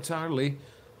momentarily.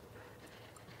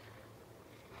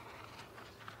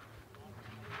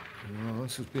 Well,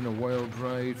 this has been a wild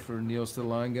ride for Niels de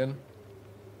Langen.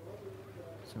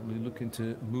 Certainly looking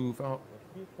to move up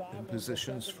in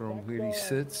positions from where he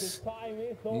sits.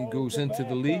 He goes into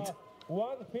the lead.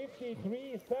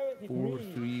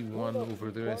 4-3-1 over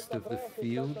the rest of the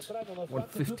field.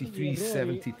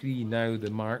 153.73 now the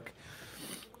mark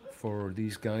for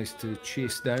these guys to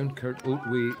chase down. Kurt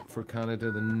Otway for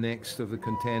Canada, the next of the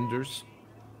contenders.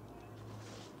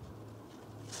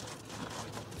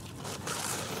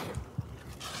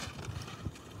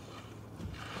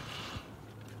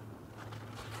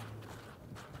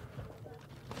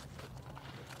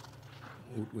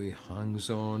 Otway hangs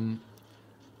on.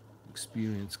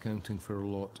 Experience counting for a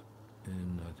lot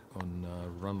on a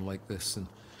run like this in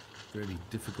very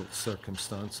difficult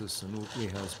circumstances, and Otway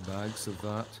has bags of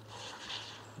that.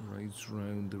 Rides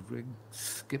round the rig,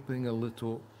 skipping a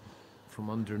little from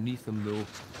underneath him though.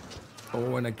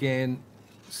 Oh, and again,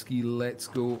 ski lets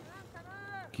go,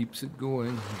 keeps it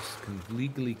going. He can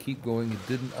legally keep going. He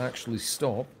didn't actually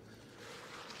stop.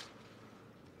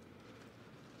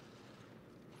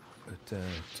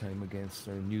 Time against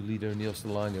our new leader Niels de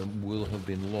Lange will have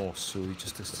been lost, so he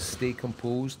just has to stay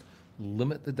composed,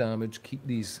 limit the damage, keep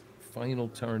these final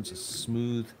turns as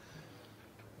smooth,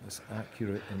 as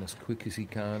accurate and as quick as he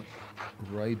can,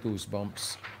 ride those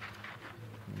bumps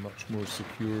much more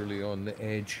securely on the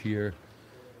edge here,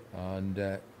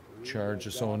 and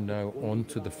charges on now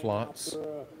onto the flats.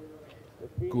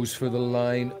 Goes for the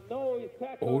line.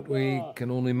 Otway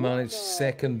can only manage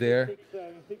second there.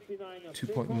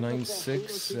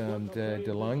 2.96, and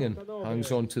de Langen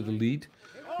hangs on to the lead.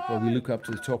 While we look up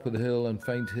to the top of the hill and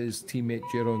find his teammate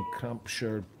Jeroen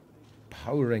Krampscher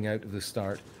powering out of the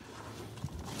start.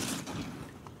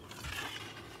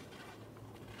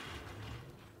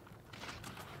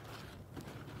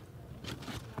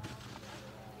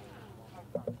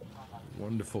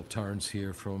 Wonderful turns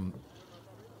here from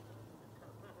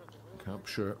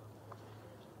Krampscher.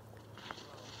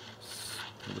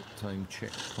 Split time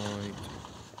checkpoint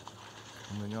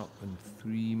coming up in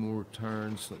 3 more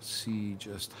turns. Let's see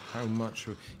just how much.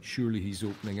 Surely he's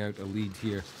opening out a lead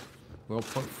here. Well,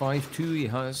 0.52 he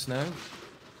has now.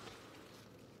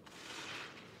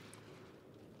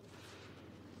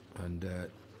 And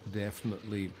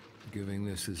definitely giving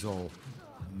this his all.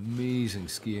 Amazing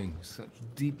skiing. Such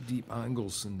deep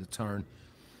angles in the turn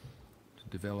to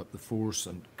develop the force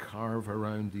and carve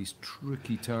around these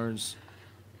tricky turns.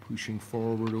 Pushing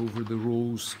forward over the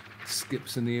rolls,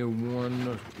 skips in the air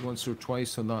once or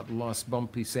twice on that last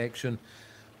bumpy section.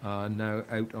 Now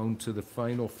out onto the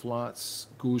final flats,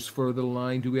 goes for the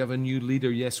line. Do we have a new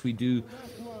leader? Yes, we do.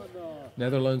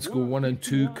 Netherlands go 1 and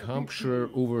 2. Krampscher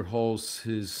overhauls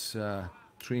his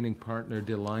training partner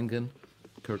de Langen.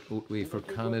 Kurt Otway for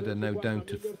Canada now down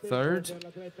to 3rd.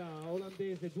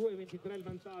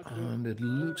 And it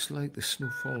looks like the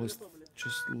snowfall is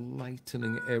just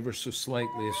lightening ever so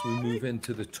slightly as we move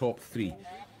into the top 3.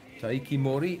 Taiki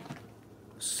Mori,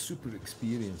 super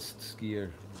experienced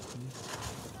skier.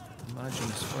 Imagine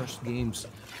his first games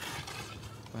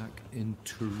back in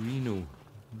Torino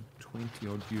 20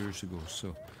 odd years ago.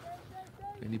 So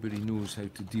if anybody knows how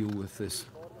to deal with this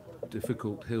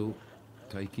difficult hill,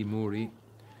 Taiki Mori,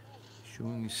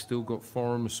 showing he's still got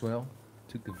form as well.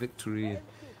 Took the victory.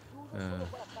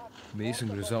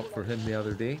 Amazing result for him the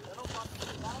other day.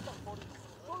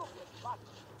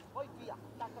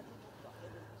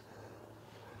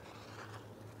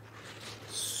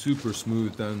 Super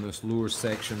smooth down this lower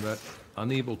section, but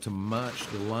unable to match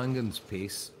de Langen's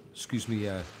pace. Excuse me,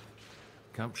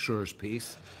 Krampscher's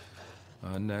pace.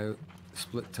 And now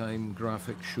split time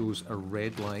graphic shows a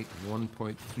red light,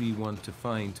 1.31 to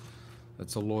find.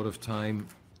 That's a lot of time,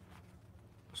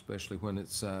 especially when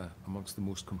it's amongst the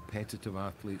most competitive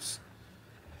athletes.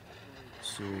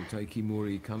 So Taiki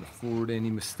Mori can't afford any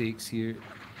mistakes here.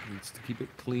 Needs to keep it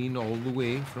clean all the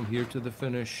way from here to the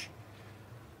finish.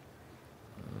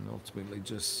 And ultimately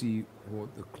just see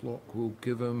what the clock will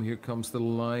give him. Here comes the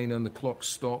line and the clock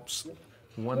stops.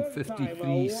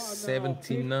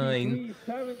 1:53.79.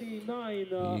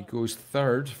 He goes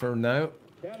third for now.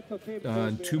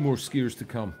 And 2 more skiers to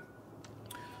come.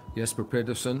 Jesper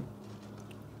Pedersen,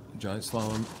 giant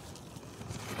slalom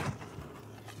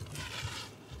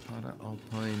para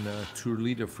Alpine tour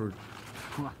leader for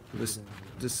this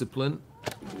discipline.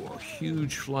 Oh,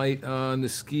 huge flight, and the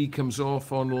ski comes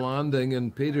off on landing,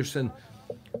 and Pedersen,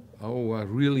 oh, a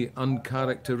really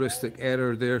uncharacteristic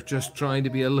error there, just trying to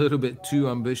be a little bit too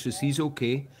ambitious. He's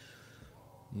okay.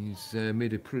 He's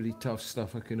made it pretty tough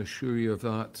stuff, I can assure you of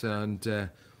that, and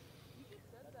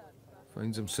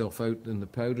finds himself out in the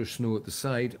powder snow at the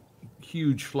side.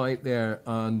 Huge flight there,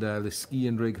 and the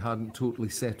skiing rig hadn't totally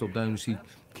settled down, so he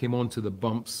came onto the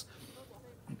bumps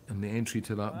and the entry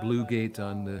to that blue gate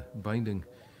and the binding.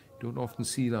 Don't often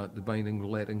see that, the binding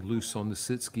letting loose on the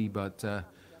sit ski, but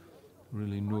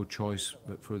really no choice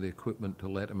but for the equipment to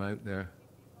let him out there.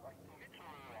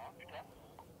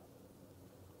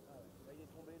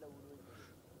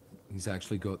 He's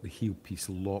actually got the heel piece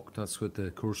locked. That's what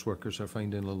the course workers are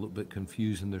finding a little bit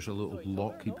confusing. There's a little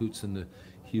lock he puts in the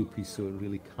heel piece so it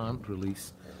really can't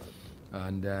release.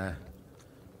 And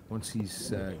once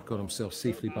he's got himself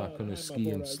safely back on his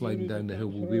ski and sliding down the hill,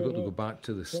 we'll be able to go back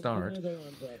to the start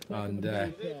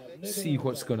and see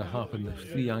what's going to happen.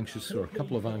 The a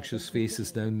couple of anxious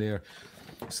faces down there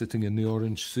sitting in the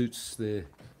orange suits. The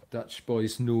Dutch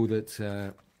boys know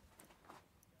that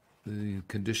the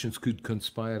conditions could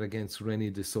conspire against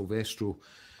René de Silvestro,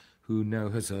 who now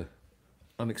has an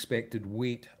unexpected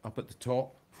wait up at the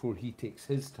top before he takes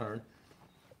his turn.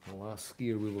 The last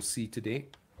skier we will see today.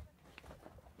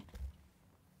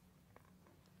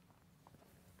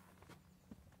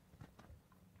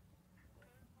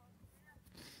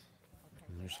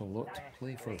 There's a lot to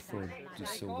play for de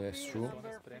Silvestro.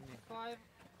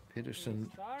 Pedersen,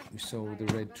 we saw the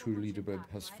red tour leaderboard,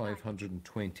 has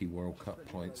 520 World Cup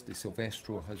points. De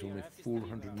Silvestro has only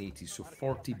 480, so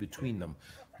 40 between them.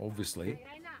 Obviously,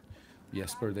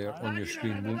 Jesper there on your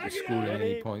screen won't be scoring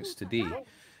any points today,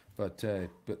 but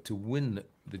to win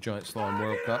the Giant Slalom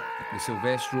World Cup, De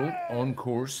Silvestro on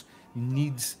course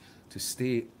needs to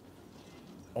stay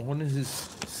on his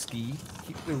ski,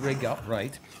 keep the rig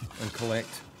upright, and collect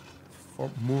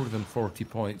more than 40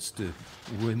 points to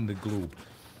win the globe.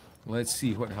 Let's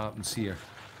see what happens here.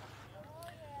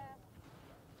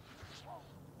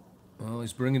 Well,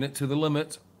 he's bringing it to the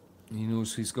limit. He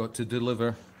knows he's got to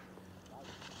deliver. I'm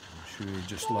sure he'd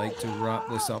just like to wrap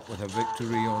this up with a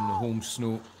victory on the home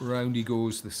snow. Round he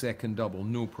goes, the second double,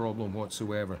 no problem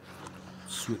whatsoever.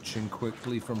 Switching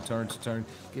quickly from turn to turn,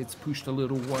 gets pushed a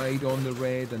little wide on the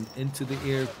red and into the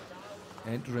air,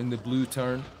 entering the blue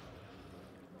turn.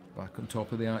 Back on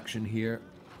top of the action here.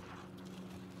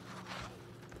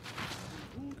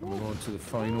 Coming on to the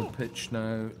final pitch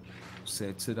now.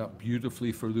 Sets it up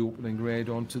beautifully for the opening red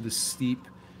onto the steep.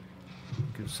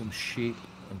 Gives some shape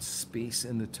and space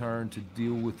in the turn to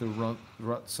deal with the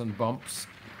ruts and bumps.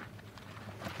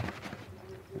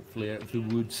 Hopefully out of the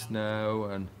woods now,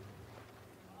 and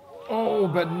oh,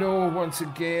 but no, once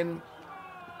again,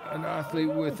 an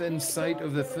athlete within sight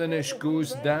of the finish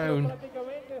goes down.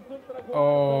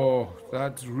 Oh,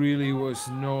 that really was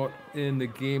not in the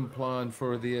game plan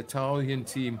for the Italian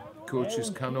team. Coaches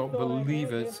cannot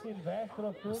believe it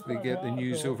as they get the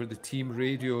news over the team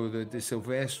radio that De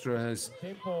Silvestro has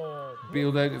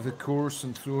bailed out of the course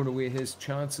and thrown away his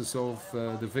chances of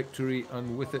the victory,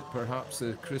 and with it perhaps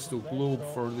the crystal globe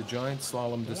for the giant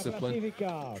slalom discipline.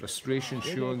 Frustration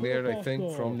showing there, I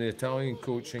think, from the Italian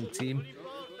coaching team.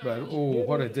 But oh,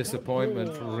 what a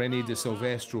disappointment for René de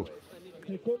Silvestro.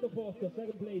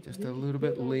 Just a little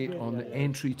bit late on the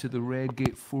entry to the red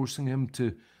gate, forcing him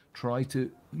to try to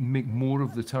make more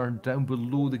of the turn down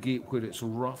below the gate where it's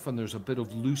rough and there's a bit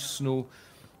of loose snow,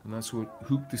 and that's what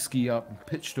hooked the ski up and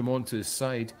pitched him onto his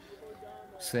side,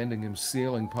 sending him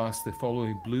sailing past the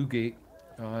following blue gate,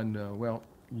 and well,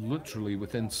 literally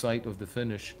within sight of the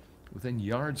finish, within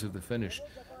yards of the finish,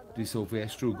 De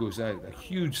Silvestro goes out. A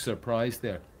huge surprise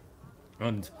there.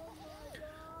 And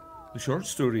the short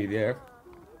story there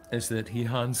is that he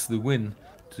hands the win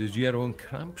to Jeroen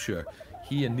Krampscher.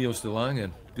 He and Niels de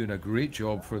Lange doing a great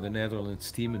job for the Netherlands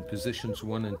team in positions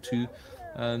 1 and 2.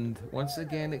 And once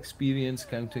again, experience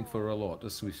counting for a lot,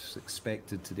 as we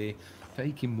expected today.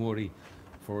 Taiki Mori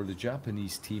for the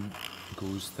Japanese team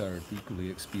goes third. Equally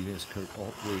experienced Kurt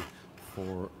Otway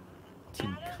for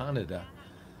Team Canada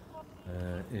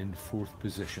in fourth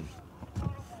position.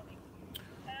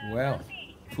 Well,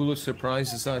 full of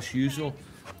surprises as usual.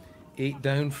 8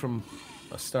 down from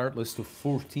a start list of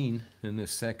 14 in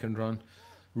this second run.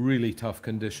 Really tough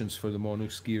conditions for the mono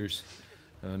skiers.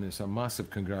 And it's a massive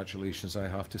congratulations, I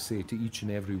have to say, to each and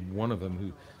every one of them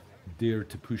who dared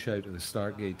to push out at the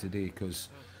start gate today, because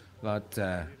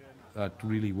that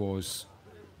really was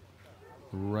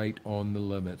right on the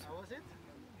limit.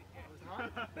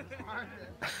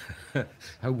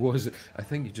 How was it? I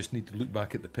think you just need to look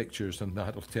back at the pictures and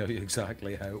that'll tell you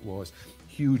exactly how it was.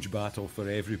 Huge battle for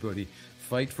everybody.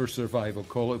 Fight for survival,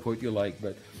 call it what you like,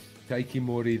 but Taiki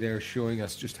Mori there showing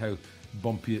us just how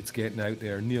bumpy it's getting out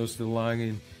there. Niels de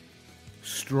Lange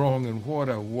strong, and what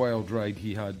a wild ride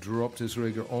he had. Dropped his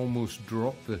rig, or almost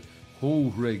dropped the whole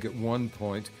rig at one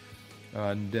point,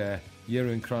 and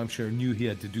Jeroen Kramscher knew he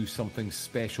had to do something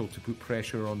special to put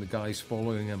pressure on the guys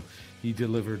following him. He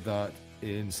delivered that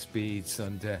in spades,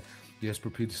 and Jesper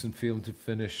Petersen failed to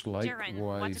finish likewise.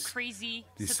 What a crazy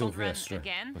De Silvestre Silvestre.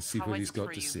 again. Let's see How what was he's it got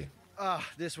for to you? say.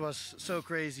 This was so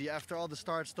crazy after all the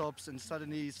start stops and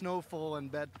suddenly snowfall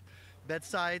and bad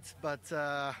sights. But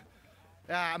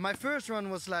yeah, my first run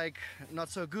was like not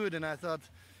so good, and I thought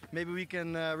maybe we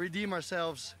can redeem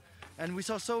ourselves. And we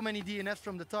saw so many DNFs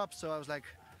from the top, so I was like,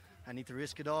 I need to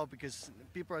risk it all because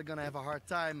people are gonna have a hard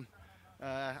time.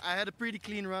 I had a pretty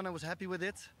clean run. I was happy with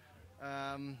it.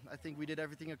 I think we did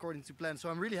everything according to plan, so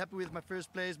I'm really happy with my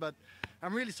first place. But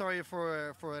I'm really sorry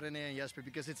for René and Jesper,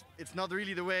 because it's not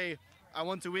really the way I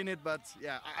want to win it. But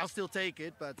yeah, I'll still take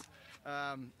it. But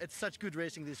it's such good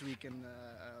racing this week, and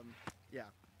yeah,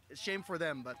 it's a shame for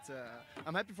them. But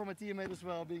I'm happy for my teammate as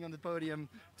well, being on the podium.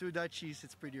 2 Dutchies,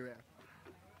 it's pretty rare.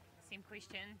 Same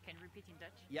question, can you repeat in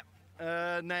Dutch? Ja.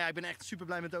 Nou ja, ik ben echt super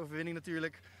blij met de overwinning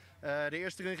natuurlijk. De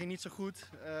eerste run ging niet zo goed.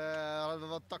 Hadden we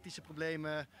wat tactische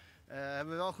problemen.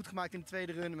 Hebben we wel goed gemaakt in de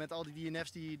tweede run met al die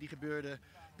DNF's die gebeurden.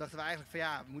 Dachten we eigenlijk van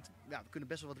ja, we kunnen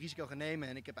best wel wat risico gaan nemen.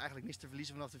 En ik heb eigenlijk niks te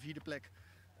verliezen vanaf de 4e plek.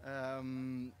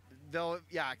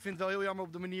 Ja, ik vind het wel heel jammer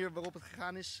op de manier waarop het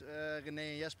gegaan is. René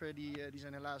en Jesper die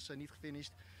zijn helaas niet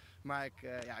gefinished. Maar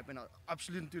ik ben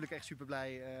absoluut natuurlijk echt super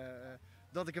blij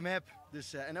dat ik hem heb.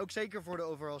 Dus, en ook zeker voor de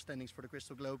overall standings voor de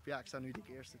Crystal Globe. Ja, ik sta nu dik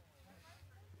eerste.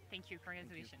 Thank you,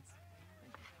 congratulations.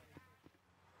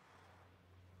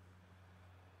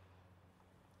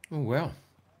 Oh, well,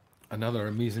 another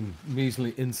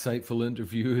amazingly insightful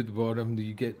interview at the bottom.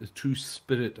 You get the true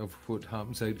spirit of what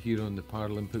happens out here on the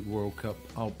Paralympic World Cup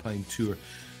Alpine Tour.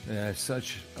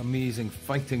 Such amazing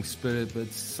fighting spirit,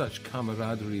 but such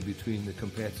camaraderie between the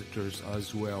competitors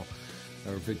as well.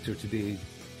 Our victor today,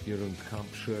 Jeroen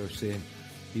Kramscher, saying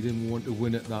he didn't want to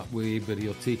win it that way, but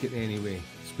he'll take it anyway.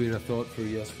 Spare a thought for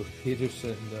Jesper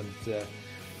Petersen and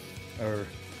our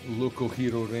local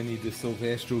hero René de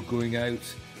Silvestre going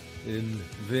out in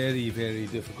very, very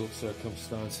difficult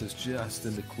circumstances just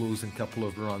in the closing couple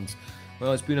of runs.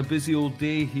 Well, it's been a busy old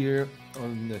day here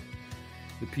on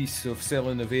the piece of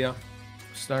Sella Nevea.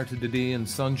 Started the day in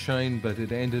sunshine, but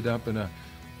it ended up in a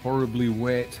horribly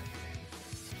wet,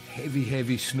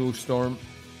 heavy snowstorm.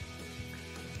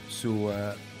 So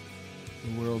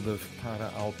the world of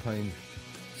para-alpine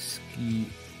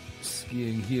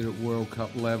skiing here at World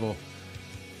Cup level,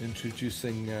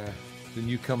 introducing the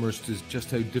newcomers to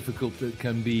just how difficult it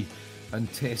can be,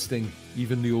 and testing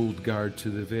even the old guard to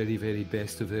the very, very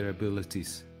best of their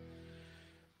abilities.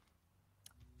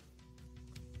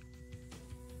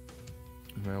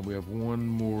 Well, we have one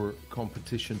more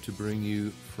competition to bring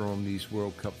you from these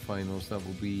World Cup finals. That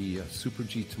will be Super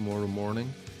G tomorrow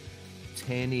morning.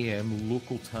 10 a.m.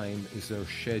 local time is our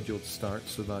scheduled start,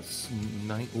 so that's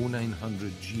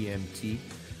 0900 GMT.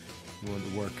 You want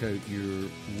to work out your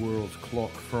world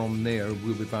clock from there.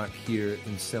 We'll be back here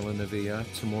in Sella Nevea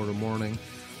tomorrow morning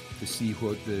to see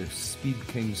what the Speed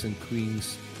Kings and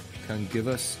Queens can give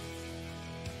us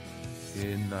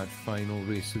in that final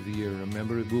race of the year.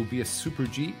 Remember, it will be a Super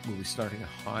G. We'll be starting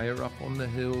higher up on the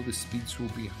hill. The speeds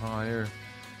will be higher,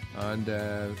 and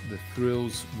the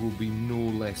thrills will be no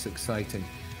less exciting.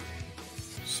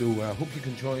 So I hope you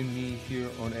can join me here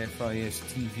on FIS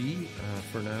TV.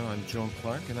 For now, I'm John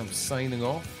Clark, and I'm signing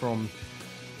off from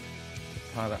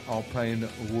Para Alpine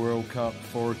World Cup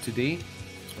for today.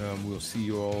 We'll see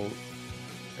you all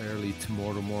early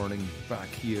tomorrow morning back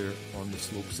here on the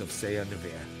slopes of Sella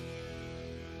Nevea.